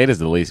 Data's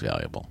the least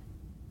valuable.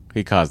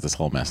 He caused this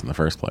whole mess in the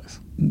first place.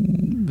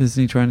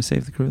 Isn't he trying to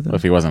save the crew, though? Well,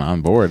 if he wasn't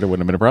on board, it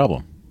wouldn't have been a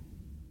problem.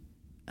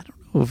 I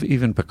don't know if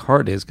even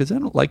Picard is, because I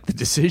don't like the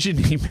decision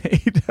he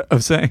made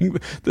of saying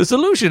the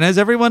solution is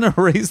everyone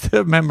erase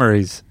their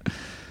memories.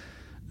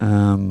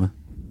 I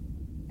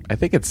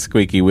think it's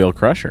Squeaky Wheel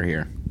Crusher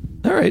here.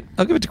 All right,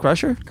 I'll give it to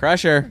Crusher.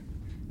 Crusher,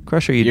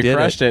 you did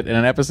crushed it in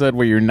an episode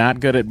where you're not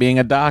good at being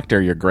a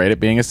doctor. You're great at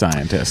being a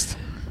scientist.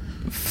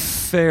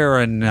 Fair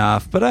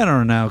enough, but I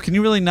don't know. Can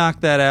you really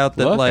knock that out?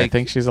 That Look, like I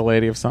think she's a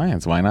lady of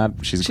science. Why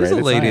not? She's great a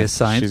lady of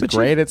science. She's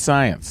great at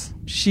science.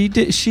 She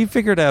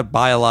figured out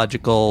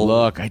biological.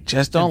 Look, I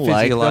just don't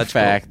like the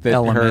fact that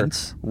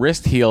elements. Her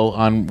wrist heel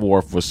on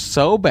Worf was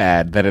so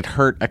bad that it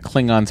hurt a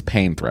Klingon's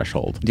pain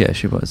threshold. Yeah,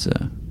 she was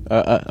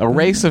a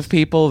race of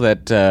people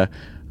that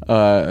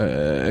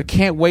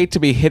can't wait to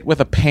be hit with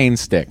a pain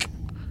stick.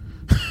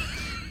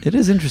 It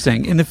is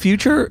interesting. In the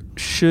future,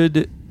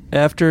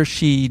 after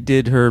she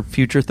did her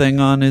future thing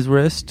on his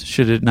wrist,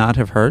 should it not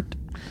have hurt?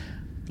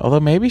 Although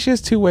maybe she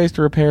has 2 ways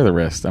to repair the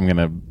wrist. I'm going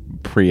to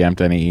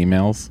preempt any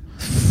emails.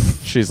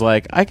 She's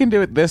like, I can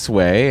do it this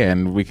way,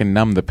 and we can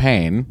numb the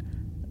pain.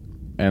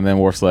 And then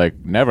Worf's like,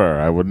 never.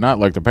 I would not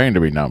like the pain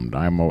to be numbed.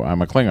 I'm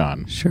a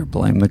Klingon. Sure,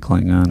 blame the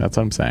Klingon. That's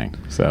what I'm saying.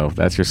 So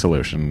that's your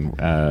solution.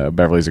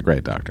 Beverly's a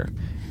great doctor.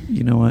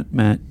 You know what,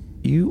 Matt?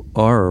 You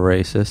are a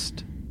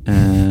racist.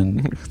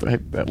 And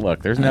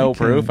look, there's no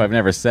proof. I've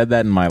never said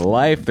that in my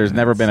life. There's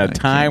never been a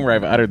time where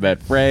I've uttered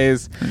that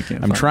phrase.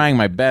 I'm trying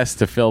my best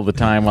to fill the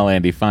time while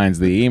Andy finds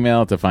the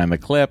email to find the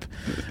clip.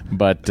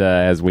 But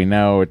as we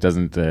know, it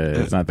doesn't.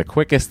 It's not the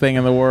quickest thing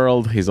in the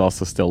world. He's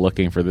also still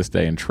looking for this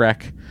day in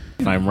Trek.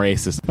 If I'm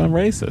racist,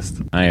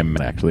 I am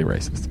actually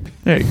racist.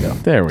 There you go.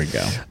 There we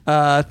go.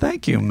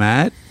 Thank you,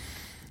 Matt.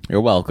 You're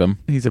welcome.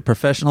 He's a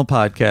professional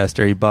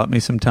podcaster. He bought me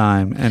some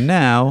time. And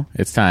now...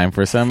 it's time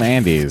for some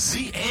Andes.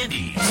 The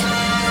Andes.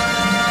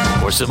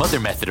 Or some other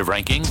method of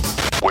ranking.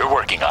 We're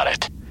working on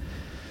it.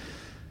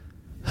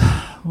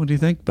 What do you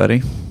think,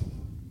 buddy?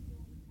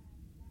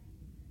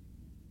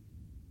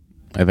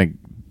 I think...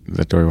 is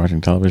that Dory watching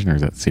television or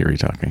is that Siri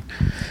talking?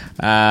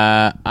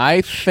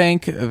 I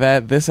think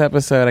that this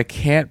episode, I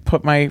can't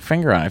put my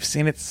finger on. I've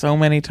seen it so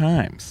many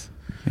times.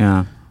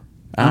 Yeah.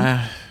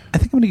 I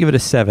think I'm going to give it a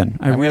 7.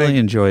 I really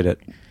enjoyed it.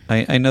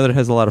 I know that it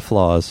has a lot of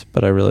flaws,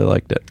 but I really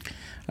liked it.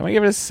 I'm gonna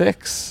give it a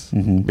 6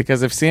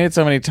 because I've seen it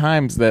so many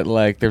times that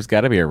like there's got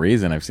to be a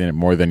reason I've seen it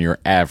more than your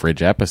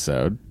average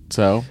episode.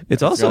 So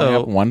it's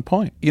also up 1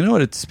 point. You know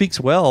what? It speaks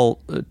well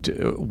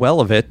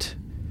of it.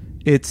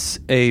 It's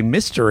a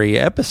mystery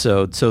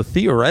episode, so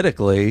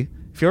theoretically,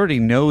 if you already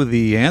know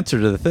the answer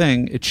to the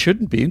thing, it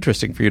shouldn't be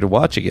interesting for you to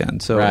watch again.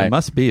 So it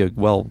must be a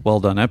well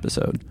done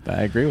episode.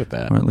 I agree with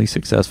that, or at least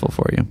successful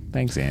for you.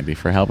 Thanks, Andy,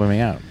 for helping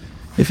me out.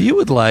 If you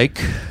would like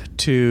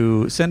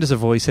to send us a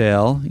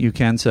voicemail, you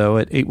can so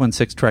at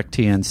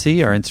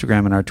 816-TREK-TNC. Our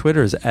Instagram and our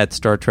Twitter is at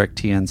Star Trek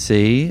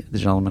TNC. The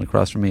gentleman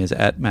across from me is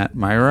at Matt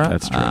Myra.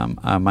 That's true.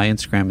 My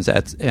Instagram is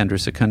at Andrew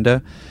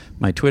Secunda.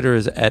 My Twitter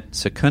is at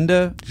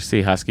Secunda. Did you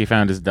see Husky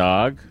found his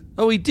dog?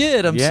 Oh, he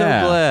did. I'm so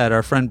glad.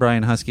 Our friend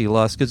Brian Husky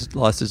lost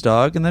his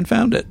dog and then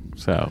found it.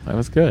 So that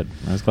was good.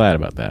 I was glad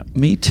about that.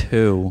 Me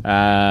too.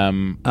 Our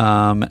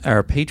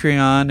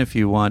Patreon, if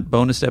you want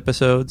bonus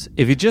episodes.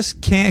 If you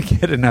just can't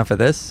get enough of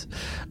this,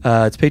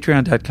 it's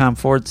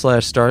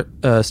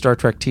patreon.com/Star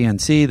Trek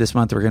TNC. This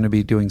month we're going to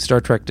be doing Star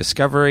Trek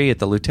Discovery at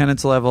the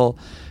Lieutenant's level.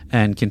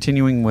 And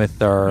continuing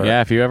with our...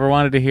 Yeah, if you ever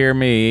wanted to hear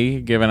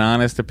me give an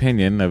honest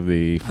opinion of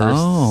the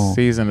first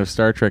season of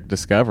Star Trek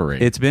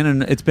Discovery. It's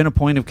been a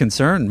point of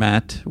concern,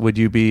 Matt. Would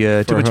you be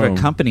too much of a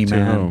company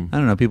man? Whom? I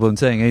don't know. People have been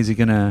saying, hey, is he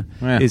going to...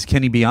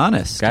 Can he be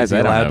honest? Guys, is he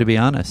allowed to be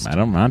honest?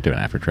 I'm not doing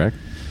After Trek.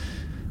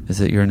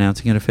 Is it you're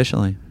announcing it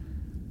officially?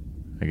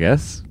 I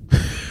guess.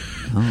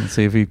 Let's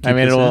see if you keep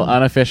it will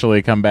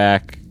unofficially come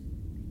back.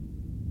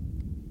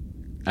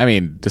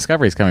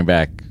 Discovery's coming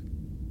back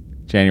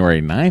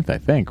January 9th, I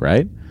think,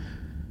 right?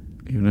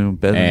 You know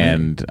better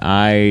than me.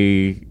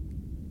 I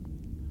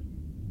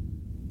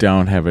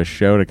don't have a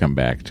show to come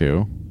back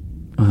to.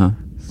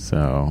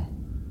 So, all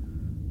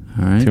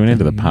right, tune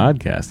into the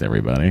podcast,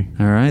 everybody.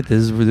 All right,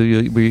 this is where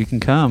you can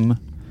come.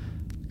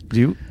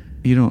 You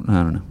don't?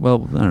 I don't know.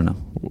 Well, I don't know.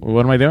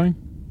 What am I doing?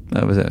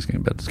 I was asking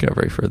about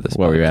Discovery for this.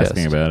 What were you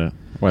asking about it?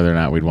 Whether or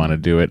not we'd want to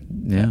do it?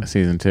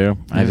 Season 2.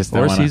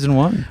 Or season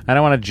 1. I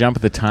don't want to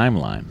jump the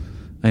timeline.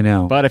 I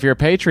know. But if you're a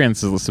Patreon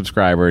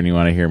subscriber and you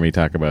want to hear me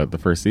talk about the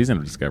first season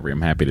of Discovery,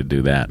 I'm happy to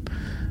do that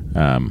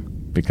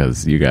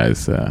because you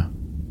guys are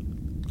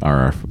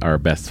our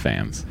best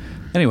fans.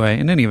 Anyway,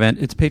 in any event,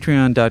 it's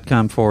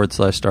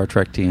patreon.com/Star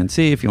Trek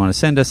TNC. If you want to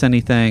send us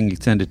anything, you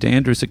can send it to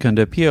Andrew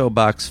Secunda, P.O.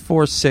 Box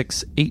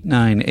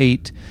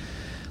 46898,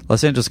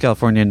 Los Angeles,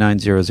 California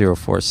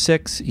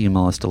 90046.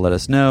 Email us to let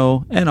us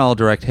know. And all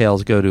direct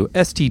hails go to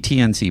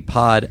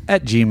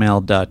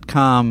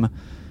sttncpod@gmail.com.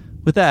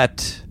 With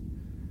that...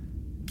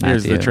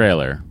 Here's the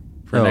trailer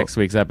for next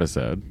week's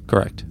episode.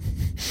 Correct.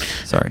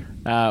 Sorry.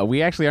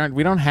 We actually aren't.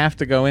 We don't have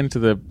to go into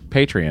the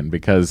Patreon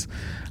because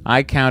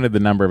I counted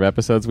the number of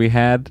episodes we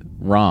had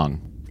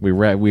wrong.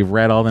 We've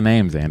read all the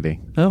names,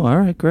 Andy. Oh, all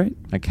right, great.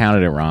 I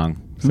counted it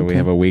wrong, so we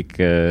have a week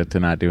to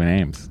not do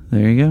names.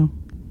 There you go.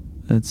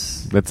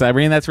 That's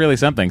really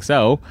something.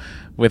 So,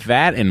 with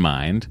that in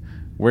mind,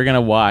 we're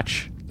gonna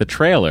watch the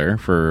trailer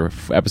for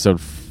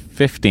episode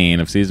 15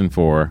 of season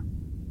 4,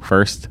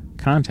 First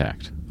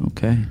Contact.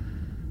 Okay.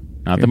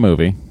 Not the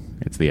movie.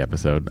 It's the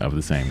episode of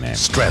the same name.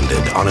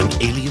 Stranded on an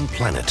alien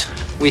planet.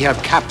 We have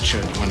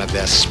captured one of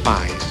their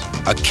spies.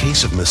 A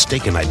case of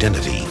mistaken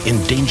identity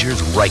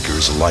endangers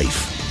Riker's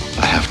life.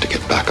 I have to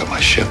get back on my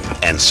ship.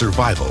 And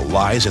survival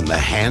lies in the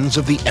hands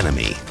of the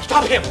enemy.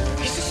 Stop him!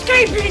 He's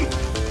escaping!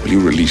 Will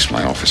you release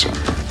my officer?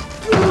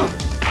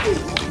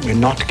 We're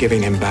not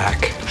giving him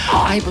back.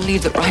 I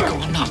believe that Riker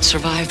will not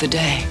survive the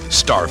day.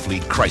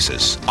 Starfleet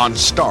Crisis on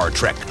Star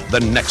Trek: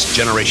 The Next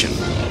Generation.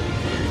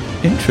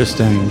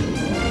 Interesting.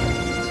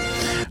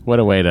 What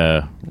a way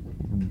to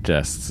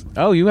just...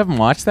 Oh, you haven't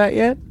watched that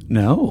yet?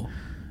 No.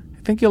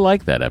 I think you'll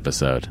like that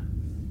episode.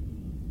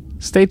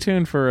 Stay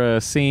tuned for a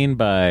scene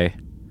by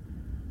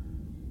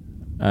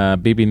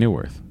BB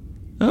Newworth.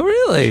 Oh,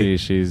 really?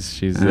 She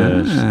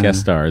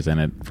guest stars in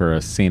it for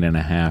a scene and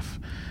a half.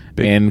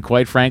 And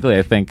quite frankly,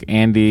 I think,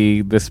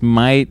 Andy, this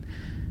might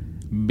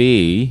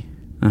be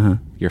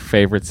your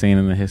favorite scene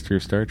in the history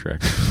of Star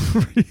Trek.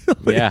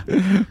 Really? Yeah.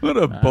 What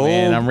a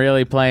bold... I'm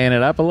really playing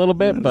it up a little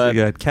bit, but...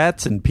 You got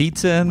cats and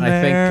pizza in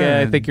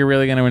there. I think you're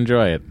really going to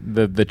enjoy it.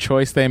 The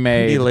choice they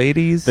made... Pretty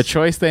ladies. The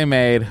choice they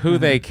made, who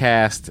they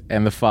cast,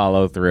 and the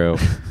follow-through.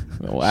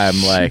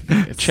 I'm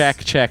like,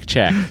 check.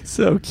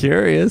 So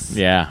curious.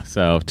 Yeah,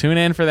 so tune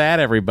in for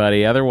that,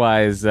 everybody.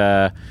 Otherwise,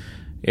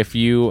 if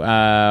you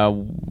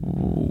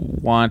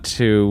want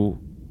to...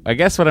 I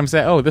guess what I'm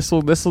saying... Oh, this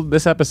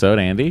episode,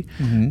 Andy,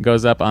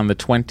 goes up on the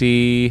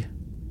 23rd,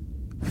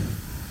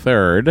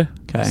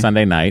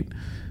 Sunday night.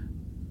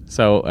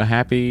 So a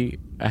happy...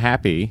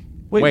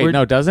 Wait,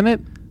 no, doesn't it?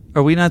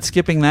 Are we not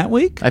skipping that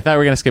week? I thought we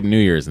were going to skip New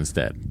Year's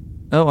instead.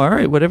 Oh, all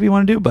right. Whatever you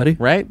want to do, buddy.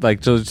 Right?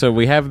 Like, so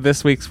we have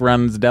this week's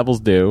runs, Devil's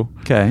Due.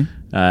 Okay.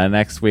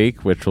 Next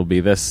week, which will be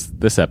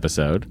this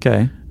episode.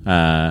 Okay.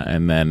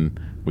 And then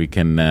we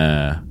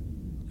can...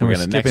 We're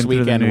gonna next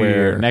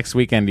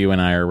weekend you and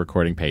I are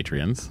recording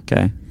Patreons.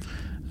 Okay.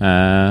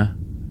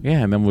 And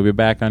then we'll be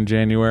back on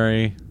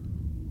January.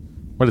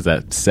 What is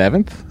that?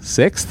 7th?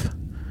 6th?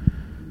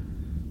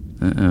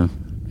 I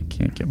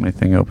can't get my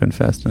thing open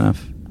fast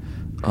enough.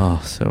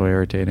 Oh, so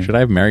irritating. Should I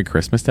have Merry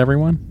Christmas to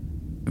everyone?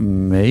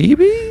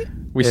 Maybe?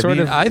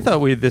 I thought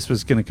this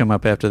was going to come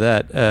up after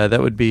that.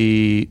 That would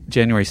be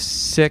January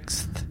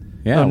 6th.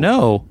 Yeah. Oh,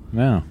 no.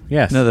 No.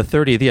 Yes. No, the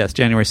 30th. Yes,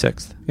 January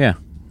 6th. Yeah.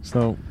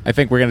 So I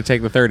think we're going to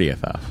take the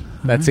 30th off.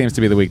 That seems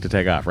to be the week to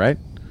take off, right?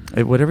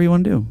 Whatever you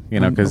want to do. You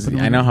know, because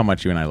I know how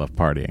much you and I love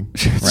partying.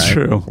 It's right?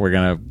 true. We're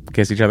going to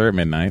kiss each other at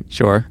midnight.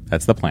 Sure.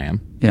 That's the plan.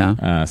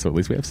 Yeah. So at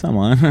least we have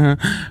someone.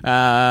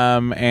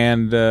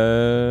 And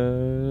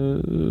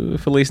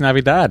Feliz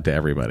Navidad to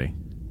everybody.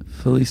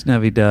 Feliz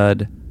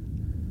Navidad.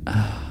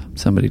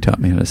 Somebody taught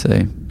me how to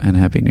say, and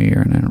Happy New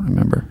Year, and I don't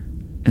remember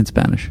in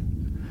Spanish.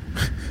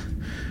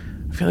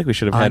 I feel like we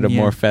should have had a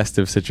more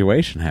festive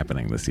situation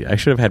happening this year. I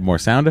should have had more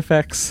sound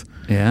effects.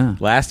 Yeah.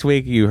 Last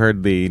week you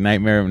heard the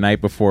Nightmare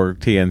Night Before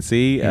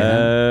TNC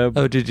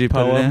did you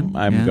poem. put it in?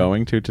 I'm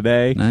going to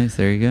today. Nice,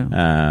 there you go.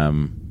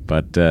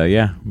 But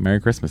yeah,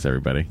 Merry Christmas,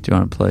 everybody. Do you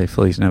want to play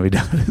Feliz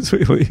Navidad as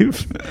we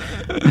leave?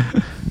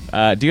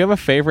 Do you have a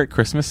favorite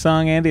Christmas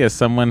song, Andy, as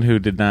someone who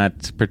did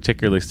not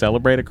particularly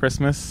celebrate a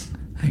Christmas?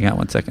 Hang on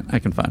 1 second. I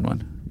can find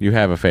one. You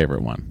have a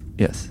favorite one?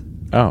 Yes.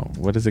 Oh,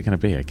 what is it going to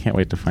be? I can't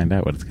wait to find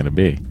out what it's going to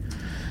be.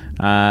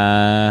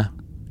 I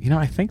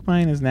think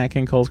mine is Nat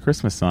King Cole's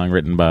Christmas song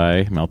written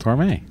by Mel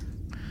Torme.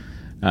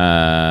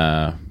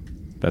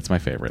 That's my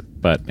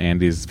favorite. But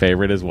Andy's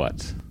favorite is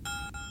what?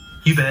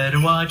 You better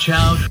watch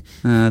out.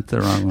 That's the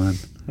wrong one.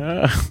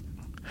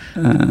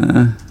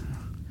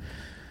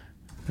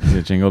 Is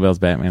it Jingle Bells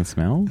Batman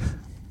Smells?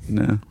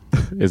 No.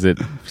 Is it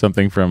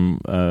something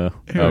from... oh,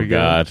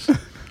 God.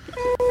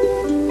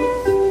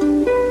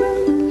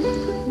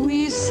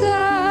 We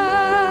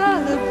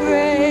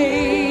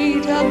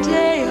celebrate a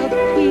day of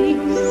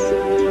peace,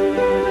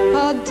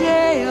 a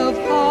day of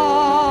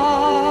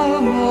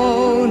harmony.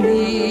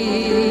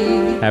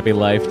 Happy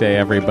Life Day,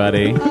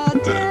 everybody.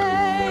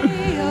 There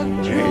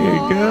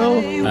you go.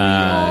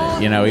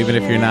 Even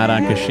if you're not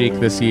on Kashyyyk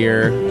this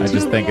year, I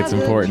just think it's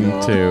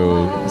important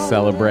to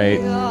celebrate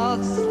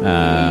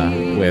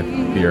with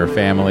your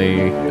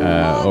family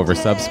over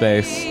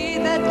subspace.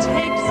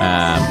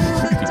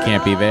 If you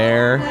can't be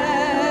there,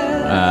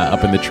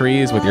 up in the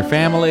trees with your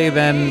family,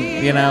 then,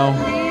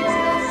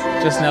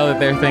 just know that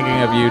they're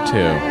thinking of you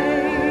too.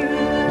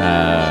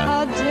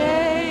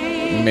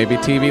 Maybe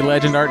TV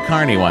legend Art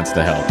Carney wants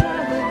to help.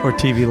 Or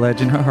TV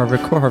legend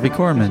Harvey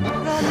Korman.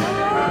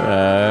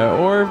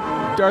 Or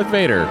Darth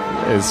Vader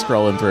is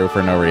strolling through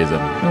for no reason.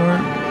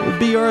 Or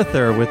B.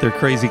 Arthur with their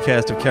crazy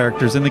cast of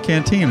characters in the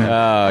cantina.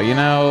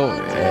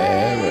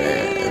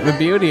 The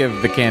beauty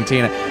of the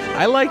cantina.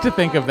 I like to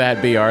think of that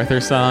B.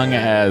 Arthur song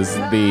as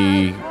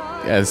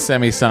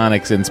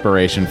Semisonic's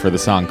inspiration for the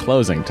song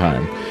Closing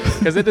Time.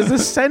 Because it is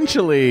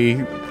essentially,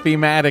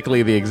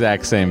 thematically, the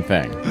exact same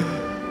thing.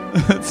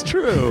 That's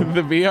true.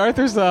 The B.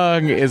 Arthur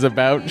song is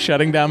about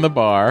shutting down the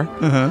bar,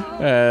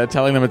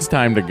 telling them it's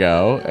time to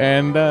go,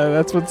 and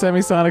that's what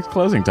Semisonic's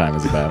Closing Time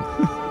is about.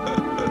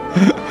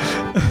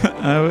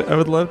 I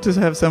would love to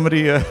have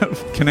somebody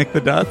connect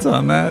the dots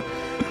on that.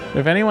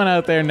 If anyone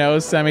out there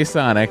knows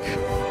Semisonic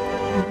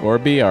or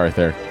B.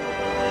 Arthur.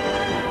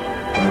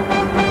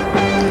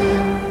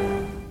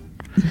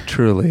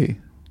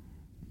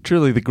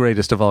 Truly the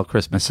greatest of all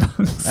Christmas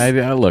songs. I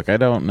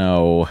don't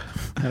know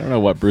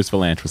what Bruce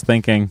Vilanch was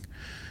thinking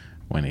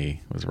when he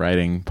was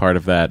writing part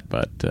of that,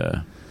 but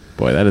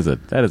boy, that is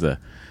the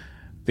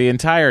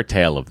entire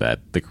tale of that,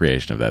 the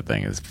creation of that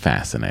thing is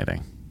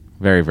fascinating.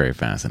 Very, very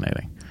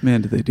fascinating.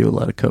 Man, did they do a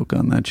lot of coke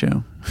on that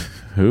show.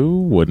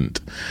 Who wouldn't?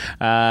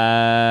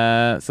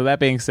 So that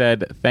being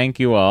said, thank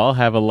you all.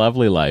 Have a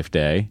lovely Life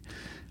Day.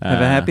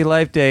 Have a happy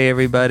Life Day,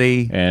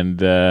 everybody.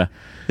 And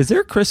is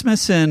there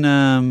Christmas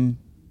in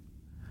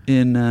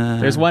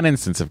there's one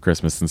instance of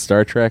Christmas in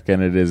Star Trek,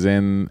 and it is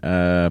in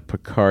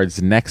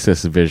Picard's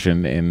Nexus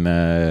vision in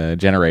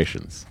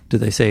Generations. Do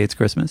they say it's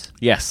Christmas?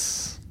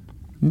 Yes.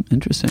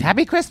 Interesting.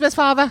 Happy Christmas,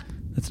 Father.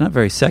 That's not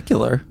very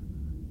secular.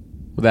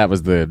 Well, that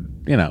was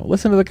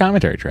listen to the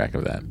commentary track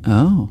of that.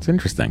 Oh. It's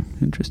interesting.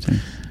 Interesting.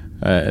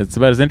 It's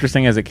about as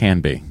interesting as it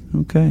can be.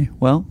 Okay.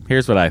 Well,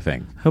 here's what I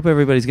think. Hope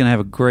everybody's going to have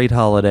a great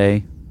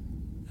holiday.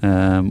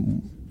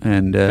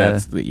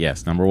 That's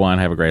yes. Number one,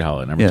 have a great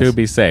holiday. Number two,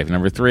 be safe.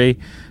 Number three,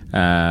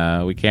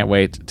 we can't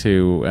wait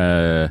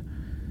to.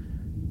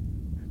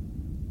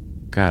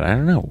 God, I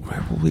don't know,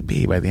 where will we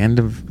be by the end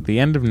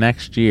of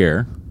next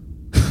year?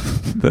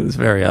 That is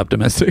very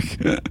optimistic.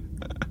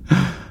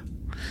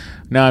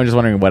 No, I'm just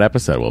wondering what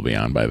episode we'll be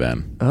on by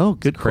then. Oh,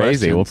 good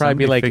crazy. question. We'll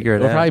probably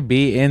probably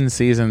be in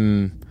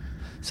season.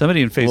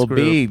 Somebody in Face We'll Group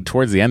be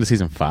towards the end of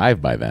season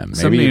 5 by then.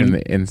 Maybe even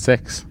in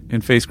 6.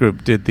 In Face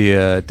Group did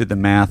the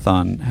math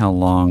on how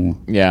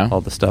long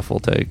all the stuff will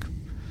take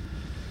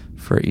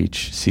for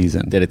each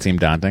season. Did it seem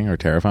daunting or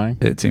terrifying?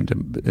 It seemed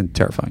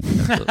terrifying,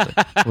 absolutely,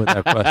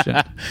 without question.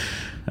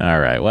 All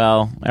right.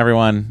 Well,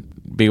 everyone,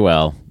 be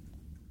well.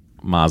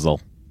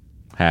 Mazel.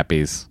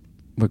 Happies.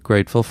 We're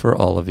grateful for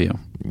all of you.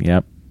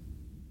 Yep.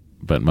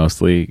 But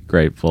mostly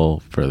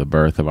grateful for the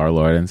birth of our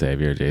Lord and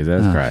Savior,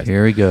 Jesus Christ.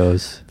 Here he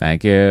goes.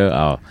 Thank you.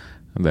 Oh,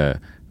 the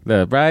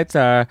The bright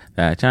star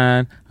that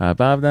shone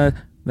above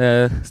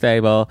the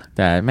stable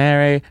that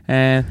Mary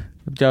and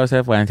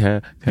Joseph went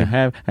to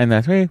have, and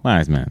the 3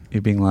 wise men.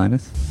 You being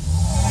Linus?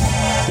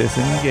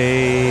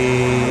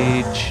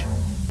 Disengage.